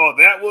you would have called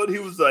that one. He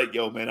was like,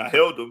 "Yo, man, I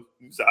held him."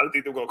 So I didn't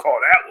think they were gonna call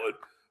that one,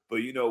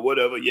 but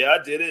whatever. Yeah,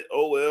 I did it.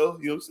 Oh well,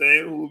 you know what I'm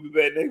saying? We'll be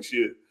back next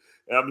year.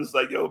 And I'm just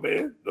like, "Yo,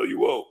 man, no, you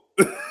won't."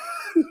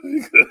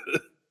 This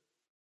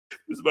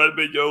might have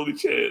been your only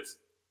chance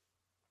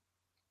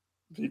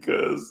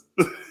because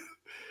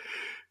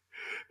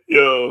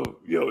y'all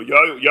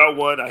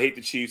won. I hate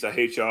the Chiefs. I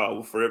hate y'all. I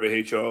will forever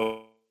hate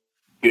y'all.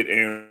 Get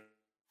Aaron,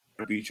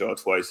 beat y'all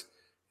twice,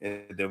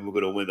 and then we're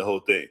gonna win the whole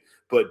thing.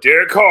 But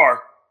Derek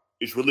Carr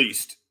is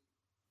released.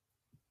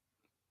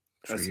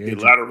 I see a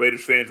lot of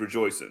Raiders fans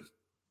rejoicing.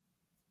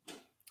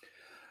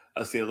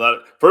 I see a lot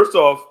of first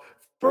off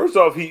there was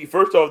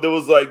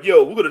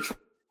we're gonna try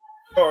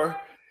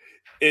Carr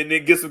and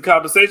then get some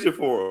compensation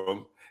for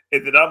him.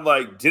 And then I'm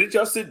like, didn't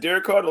y'all sit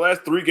Derek Carr the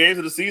last 3 games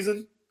of the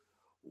season?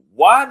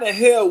 Why in the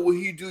hell would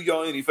he do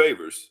y'all any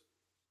favors?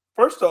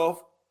 First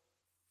off,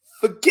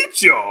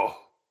 forget y'all.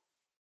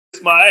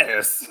 It's my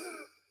ass.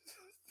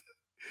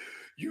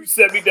 You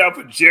set me down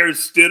for Jared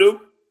Stidham,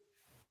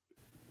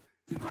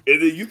 and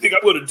then you think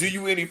I'm going to do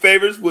you any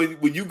favors when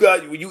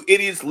you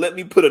idiots let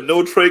me put a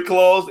no trade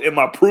clause in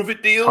my prove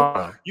it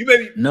deal? You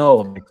maybe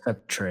no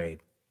accept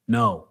trade.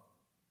 No.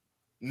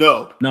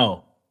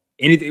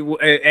 Anything?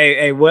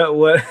 Hey, what?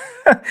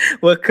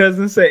 What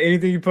cousin said?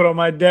 Anything you put on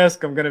my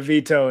desk, I'm gonna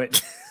veto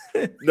it.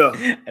 No,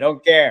 I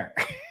don't care.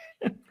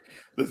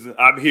 Listen,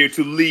 I'm here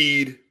to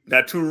lead,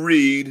 not to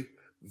read.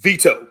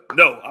 Veto.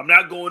 No, I'm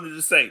not going to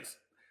the Saints.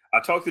 I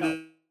talked to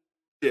the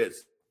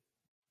Jets.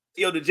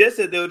 Yo, the Jets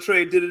said they'll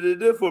trade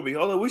for me.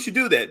 Oh, we should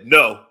do that.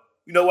 No.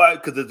 You know why?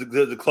 Because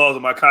there's a clause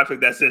in my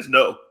contract that says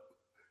no.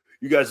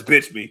 You guys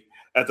bench me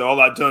after all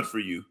I've done for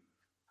you.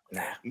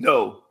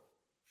 No.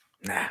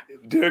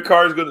 Derek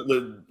Carr is going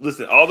to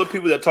listen. All the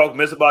people that talk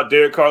mess about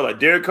Derek Carr, like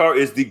Derek Carr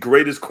is the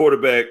greatest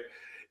quarterback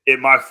in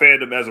my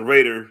fandom as a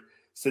Raider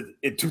since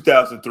in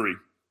 2003.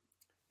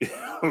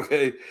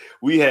 Okay,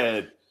 we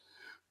had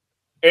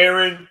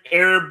Aaron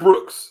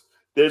Brooks.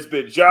 There's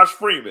been Josh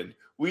Freeman.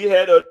 We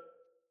had a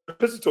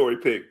compensatory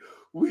pick.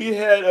 We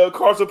had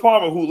Carson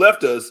Palmer, who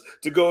left us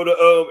to go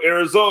to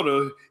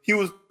Arizona. He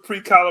was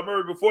pre-Kyler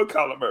Murray before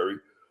Kyler Murray.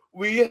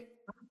 We had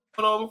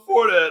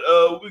before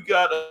that. We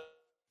got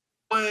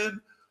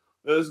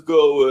let's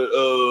go with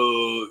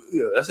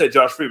I said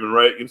Josh Freeman,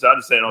 right? I'm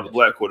just saying all the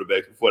black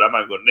quarterbacks before that. I'm not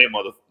even going to name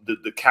all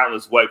the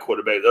countless white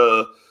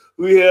quarterbacks.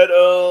 We had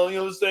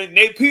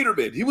Nate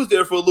Peterman. He was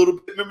there for a little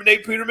bit. Remember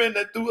Nate Peterman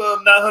that threw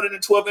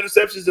 912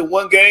 interceptions in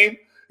one game?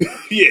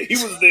 Yeah, he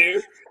was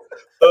there.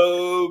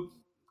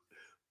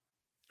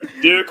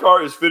 Derek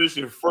Carr is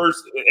finishing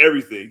first in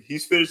everything.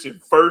 He's finishing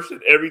first in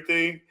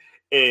everything,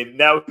 and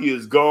now he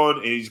is gone,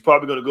 and he's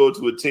probably going to go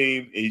to a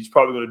team, and he's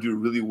probably going to do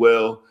really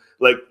well.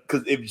 Like,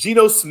 because if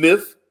Geno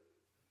Smith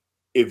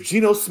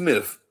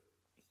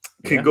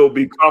can go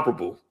be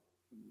comparable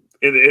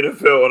in the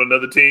NFL on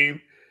another team,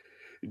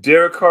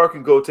 Derek Carr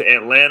can go to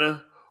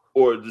Atlanta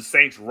or the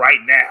Saints right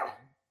now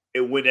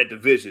and win that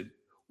division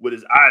with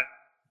his eyes,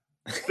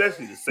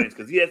 especially the Saints,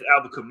 because he has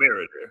Alvin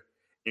Kamara there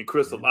and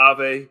Chris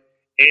Olave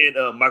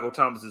and Michael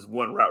Thomas's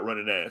one route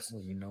running ass.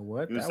 Well, you know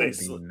what? That would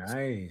be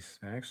nice,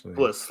 actually.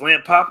 Plus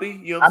Slant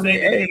Poppy, you know what I'm saying?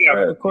 Hey, he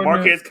got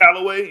Marquez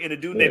Callaway and a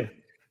dude named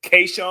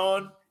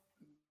Kayshawn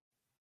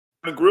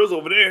and Grills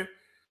over there.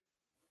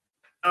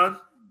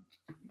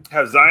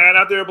 Have Zion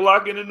out there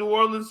blocking in New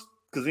Orleans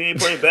because he ain't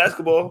playing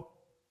basketball.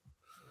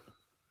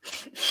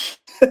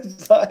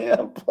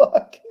 Zion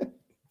blocking.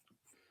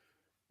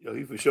 Yo,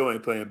 he for sure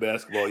ain't playing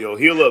basketball. Yo,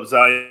 heal up,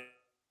 Zion.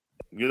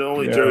 You're the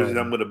only jersey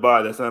I'm going to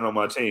buy that's not on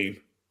my team.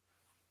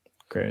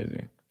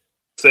 Crazy.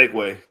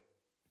 Segue.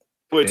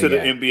 Wait to the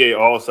NBA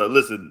All-Star.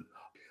 Listen,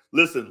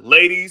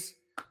 ladies.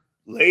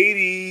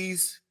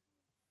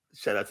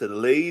 Shout out to the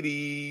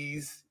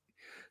ladies.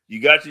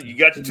 You got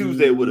your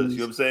Tuesday with us. You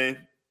know what I'm saying?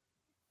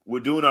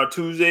 We're doing our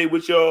Tuesday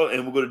with y'all,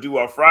 and we're going to do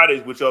our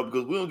Fridays with y'all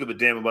because we don't give a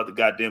damn about the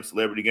goddamn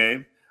celebrity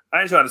game. I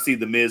ain't trying to see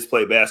the Miz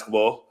play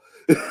basketball.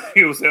 You know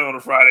what I'm saying, on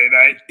a Friday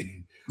night.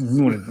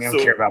 You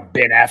don't care about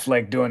Ben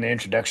Affleck doing the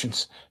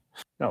introductions.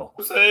 No.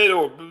 I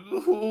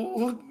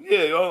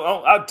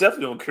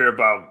definitely don't care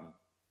about.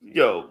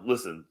 Yo,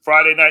 listen,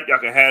 Friday night, y'all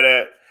can have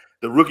that.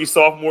 The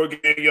rookie-sophomore game,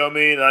 you know what I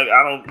mean? Like,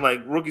 I don't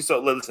like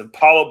rookie-sophomore. Listen,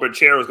 Paulo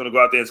Banchero is going to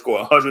go out there and score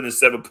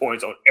 107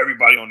 points on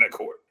everybody on that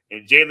court.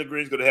 And Jalen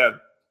Green's going to have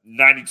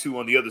 92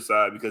 on the other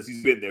side because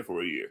he's been there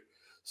for a year.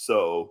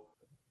 So,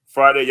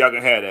 Friday, y'all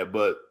can have that.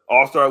 But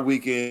All-Star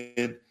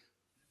Weekend,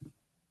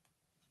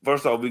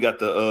 first off, we got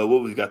the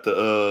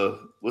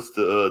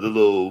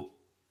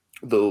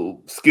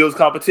little skills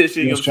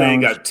competition. You know what I'm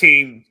saying? Got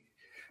Team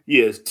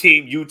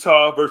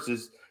Utah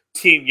versus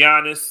Team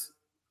Giannis.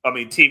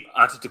 Team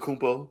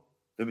Antetokounmpo.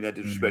 Let me not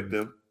disrespect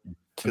them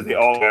because they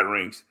all got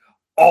rings.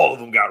 All of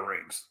them got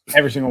rings.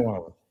 Every single one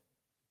of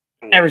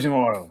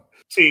them.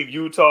 Team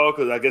Utah,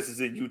 because I guess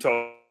it's in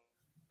Utah.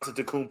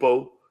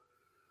 Antetokounmpo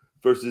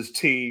versus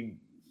Team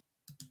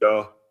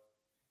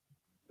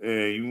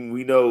and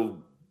we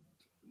know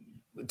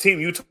Team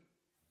Utah,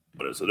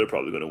 so they're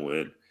probably going to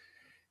win.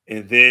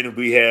 And then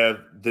we have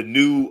the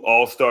new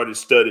all-star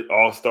studded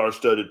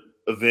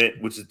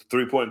event, which is the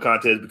three-point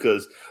contest,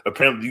 because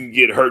apparently you can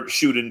get hurt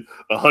shooting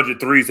 100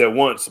 threes at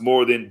once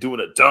more than doing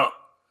a dunk.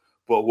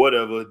 But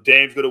whatever.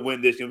 Dame's going to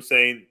win this, you know what I'm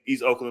saying?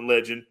 He's Oakland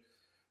legend.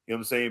 You know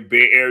what I'm saying?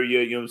 Bay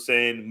Area, you know what I'm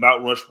saying?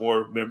 Mount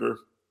Rushmore member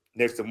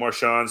next to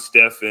Marshawn,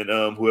 Steph, and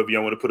whoever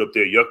y'all want to put up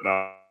there, Yuck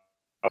Mouth.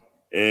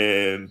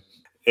 And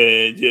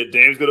yeah,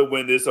 Dame's going to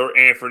win this, or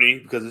Anthony,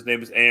 because his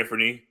name is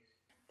Anthony.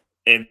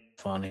 And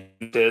funny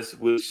contest,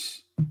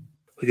 which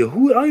I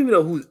don't even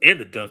know who's in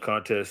the dunk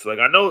contest. Like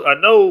I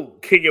know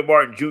Kenyon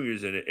Martin Jr.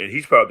 is in it, and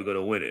he's probably going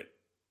to win it.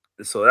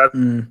 And so that's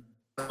the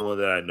one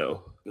that I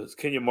know, because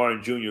Kenyon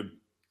Martin Jr.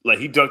 like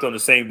he dunked on the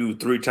same dude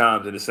 3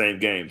 times in the same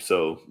game,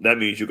 so that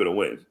means you're going to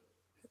win.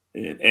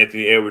 And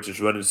Anthony Edwards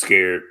is running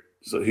scared,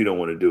 so he don't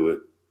want to do it.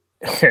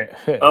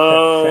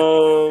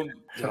 All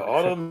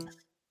of them,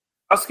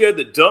 I'm scared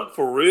to dunk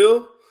for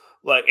real.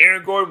 Like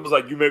Aaron Gordon was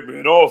like, "You make me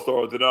an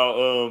all-star, then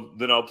I'll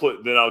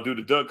do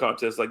the dunk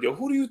contest." Like, yo,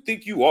 who do you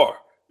think you are?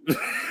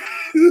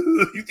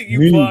 You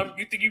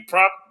think you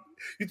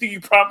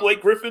prompt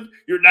Blake Griffin?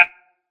 You're not.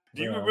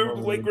 Do you remember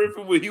Blake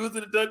Griffin when he was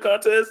in the dunk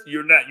contest?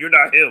 You're not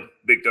him,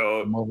 big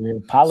dog. I'm over here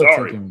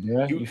politicking,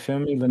 bro. You feel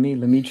me? Let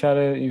me try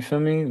to. You feel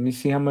me? Let me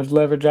see how much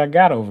leverage I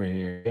got over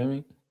here. You feel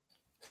me?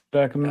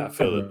 I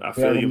feel it. I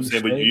feel you. I'm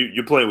saying, but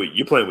you're playing with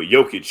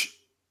Jokic.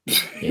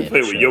 You're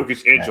playing with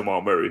Jokic and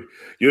Jamal Murray.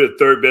 You're the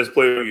third best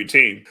player on your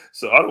team.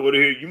 So I don't want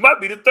to hear. You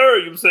might be the third.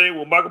 You know what I'm saying?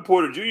 Well, Michael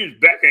Porter Jr.'s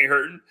back ain't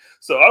hurting.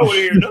 So I don't want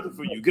to hear nothing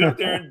from you. Get out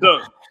there and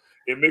dunk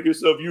and make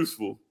yourself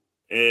useful.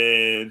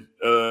 And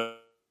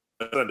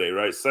Sunday,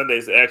 right?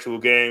 Sunday's the actual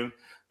game.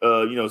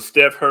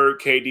 Steph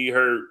hurt, KD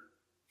hurt.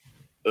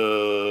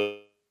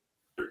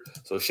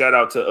 So shout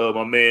out to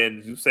my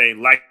man who's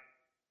saying like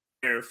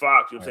Aaron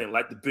Fox, you know what I'm saying,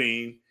 like the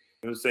beam.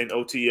 You know what I'm saying?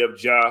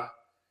 OTF Ja.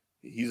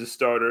 He's a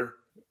starter.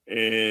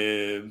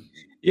 And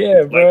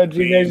yeah, bro.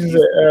 G Nation's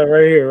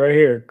right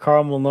here.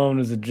 Karl Malone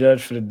is a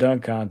judge for the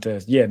dunk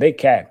contest. Yeah, they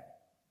cat.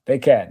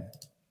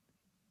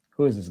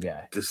 Who is this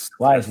guy?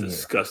 Why is he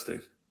disgusting?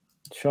 Here?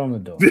 Show him the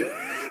door.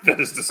 That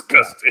is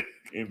disgusting.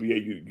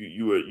 NBA,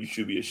 you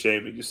should be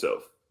ashamed of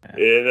yourself.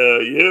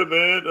 And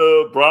man,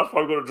 Bron's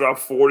probably gonna drop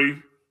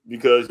 40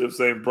 because you know what I'm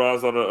saying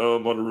Bron's on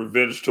a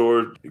revenge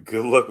tour.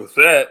 Good luck with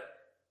that.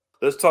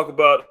 Let's talk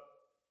about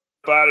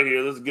out of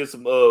here. Let's get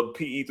some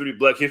PE3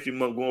 Black History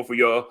Month going for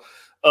y'all.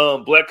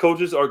 Black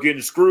coaches are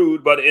getting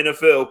screwed by the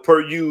NFL per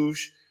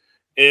usual.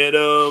 And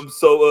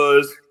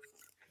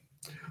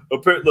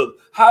look,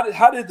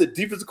 how did the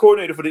defensive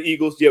coordinator for the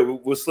Eagles? Yeah,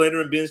 we're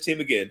slandering Ben's team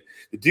again.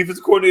 The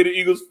defensive coordinator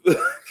Eagles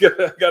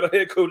got a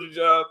head coaching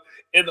job,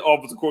 and the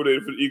offensive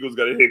coordinator for the Eagles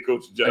got a head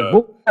coaching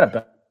job.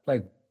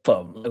 Like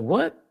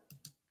what?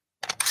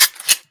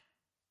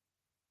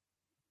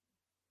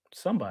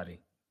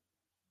 Somebody.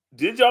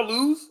 Did y'all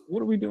lose?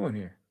 What are we doing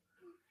here?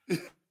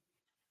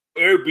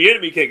 Eric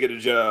Bieniemy can't get a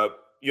job.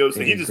 You know what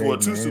I'm saying? He just won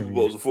 2 Super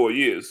Bowls in 4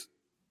 years.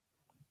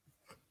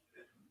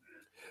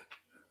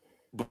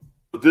 But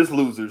this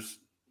losers,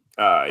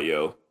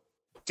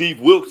 Steve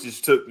Wilks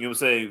just took, you know what I'm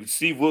saying?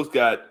 Steve Wilks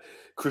got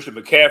Christian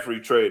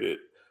McCaffrey traded,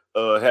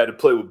 had to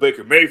play with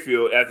Baker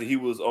Mayfield after he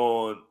was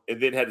on,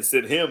 and then had to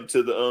send him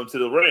to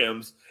the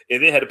Rams,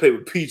 and then had to play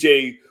with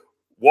PJ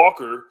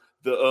Walker,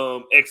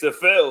 the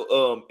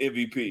XFL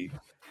MVP.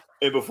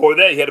 And before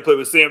that, he had to play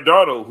with Sam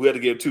Darnold, who had to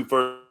get 2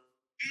 firsts.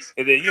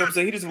 And then, you know what I'm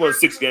saying? He just won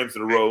 6 games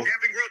in a row.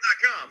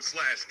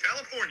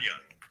 CampingGrowth.com/California.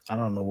 I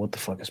don't know what the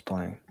fuck is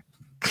playing.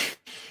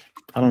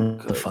 I don't know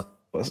what the fuck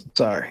was.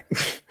 Sorry.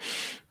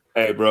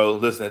 Hey, bro,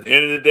 listen, at the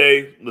end of the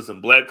day,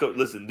 listen,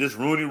 this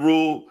Rooney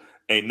Rule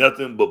ain't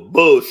nothing but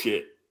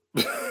bullshit.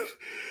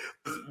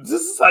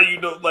 This is how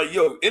you know, like,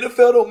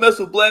 NFL don't mess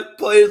with black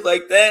players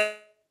like that.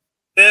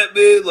 That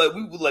man, like,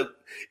 we would like,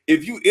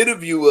 if you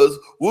interview us,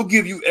 we'll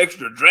give you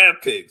extra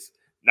draft picks.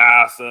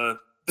 Nah, son.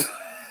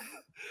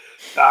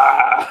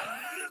 Nah.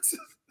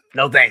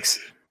 No thanks.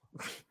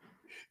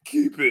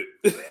 Keep it.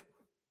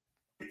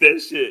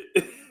 That shit.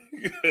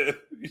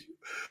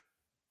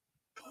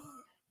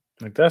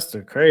 Like, that's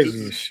the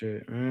craziest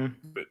shit, man.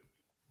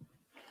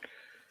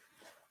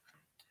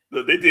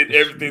 Look, they did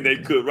everything they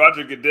could.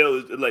 Roger Goodell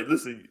is like,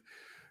 listen,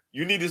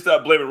 you need to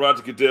stop blaming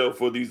Roger Goodell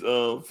for these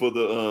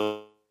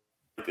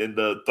and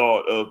the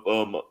thought of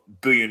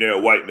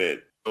billionaire white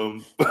men.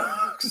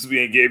 Because we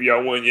ain't gave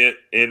y'all one yet,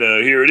 and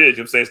here it is.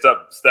 You know what I'm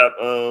saying, stop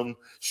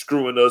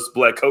screwing us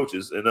black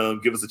coaches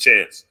and give us a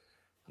chance.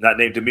 Not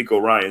named D'Amico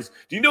Ryans.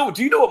 Do you know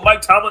what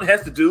Mike Tomlin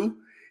has to do?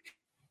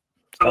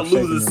 To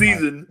lose the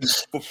season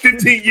for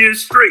 15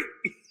 years straight.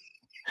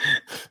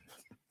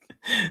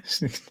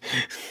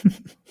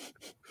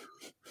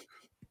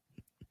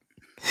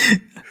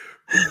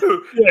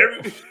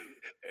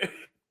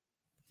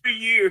 Every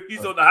year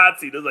he's on the hot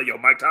seat. They're like,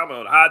 Mike Tomlin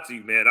on the hot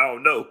seat, man. I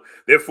don't know.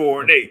 They're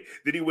 4-8.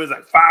 Then he wins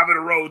like 5 in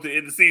a row to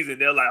end the season.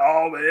 They're like,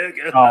 oh man.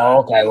 Oh,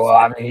 okay. Well,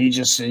 I mean, he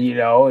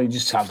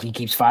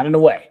keeps finding a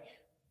way.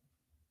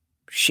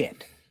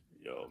 Shit.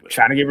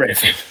 Trying to get rid of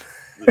him.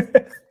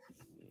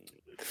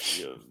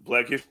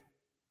 Black history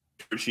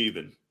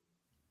achieving.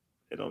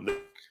 And on that.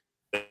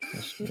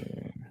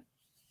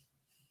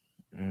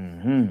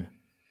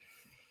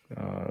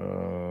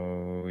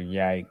 Oh,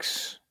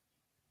 yikes.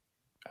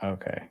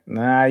 Okay.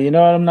 Nah, you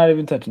know what? I'm not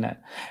even touching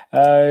that.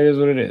 It is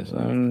what it is.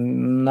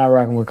 I'm not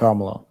rocking with Karl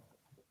Malone.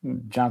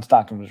 John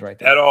Stockton was right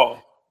there. At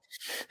all.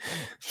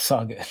 It's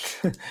all good.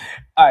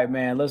 All right,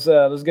 man. Let's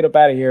get up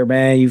out of here,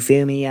 man. You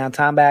feel me? I'm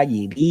talking about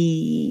you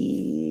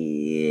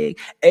big.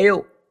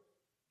 Ayo.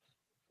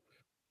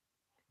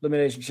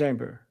 Elimination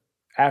Chamber.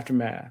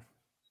 Aftermath.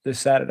 This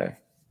Saturday.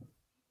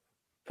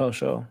 Post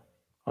show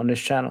on this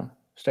channel.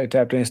 Stay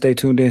tapped in, stay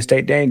tuned in,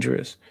 stay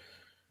dangerous.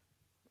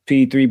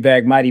 P3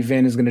 Bag Mighty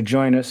Vin is going to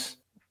join us.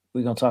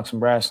 We're going to talk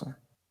some wrestling.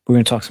 We're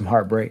going to talk some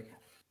heartbreak.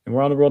 And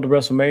we're on the road to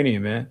WrestleMania,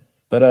 man.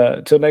 But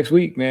until next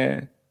week,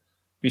 man,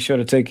 be sure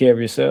to take care of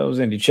yourselves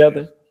and each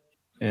other.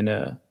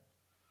 And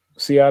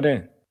see y'all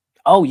then.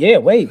 Oh, yeah.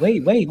 Wait. We'll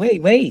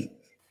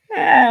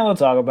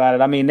talk about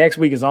it. I mean, next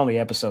week is only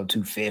episode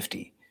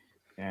 250.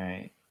 All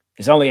right.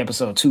 It's only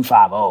episode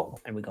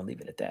 250. And we're going to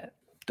leave it at that.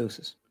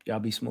 Deuces. Y'all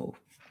be smooth.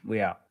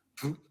 We out.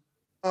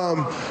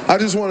 I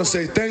just want to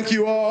say thank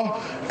you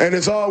all, and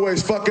as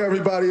always, fuck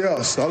everybody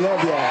else. I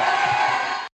love y'all.